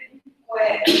probleme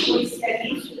koji se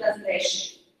nisu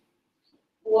razrešili.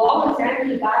 U ovom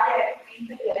zemlji dalje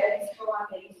pitanje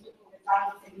registrovane istupne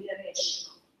zajednice nije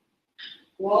rešeno.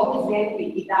 U ovoj zemlji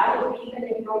i dalje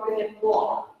pitanje promene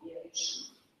pola nije rešeno.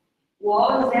 U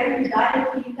ovoj zemlji dalje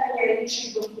pitanje ličnih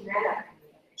dokumenta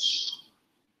nije rešeno.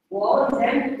 U ovoj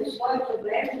zemlji postoje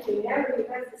problemi koji nemaju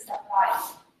veze sa pravom,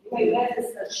 imaju veze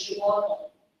sa životom.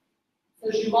 Sa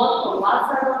životom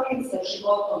Lazarovim, sa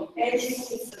životom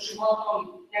Pećinim, sa životom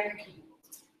nekog drugog.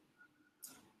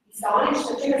 I sa onim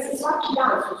što čega se svaki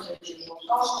dan susrećemo,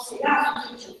 kao što se ja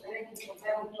susrećem sa nekim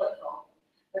problemom, to je to.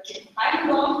 Znači, hajde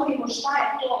da otvorimo šta je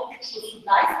to što su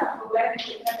zaista problemi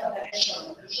koje treba da rešava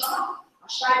država, a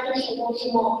šta je to što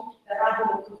možemo da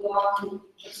radimo kroz ovakvu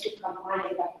čestu kampanju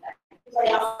i tako dalje.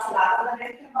 Ja sam radila da ne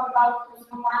treba da kroz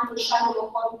kampanju šaljimo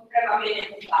koliko treba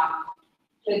menjati tamo.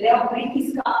 To je deo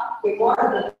pritiska koji mora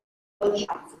da dođe,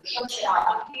 što će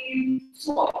raditi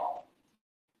svoje.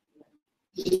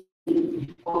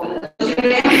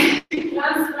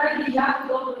 Trans radi jako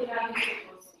dobro i radi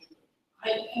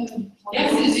ja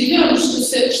se izvinjavam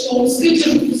što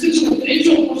usličamo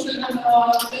priču, pošto je nam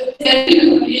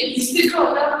termin je istekao,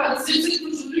 da kada se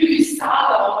prožutriju i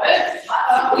sada ove,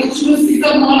 ali ću vas i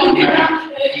zamoliti da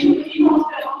imamo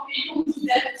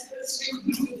svih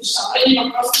drugih dešavanjima,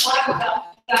 prosto moram da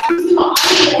razmislimo,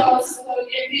 ali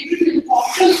je pripremljen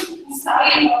podcast u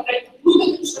starijim preko puta,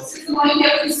 što se zamoliti,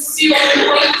 ako se svi ovdje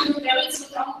kolektivno delicima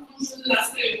tamo možemo da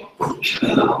nastavimo.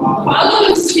 Hvala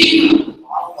vam svima.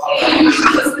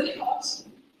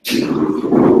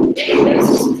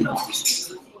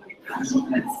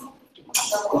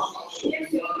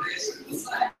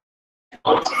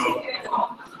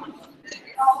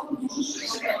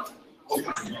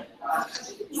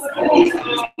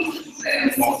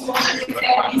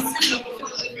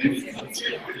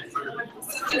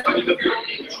 Thank you.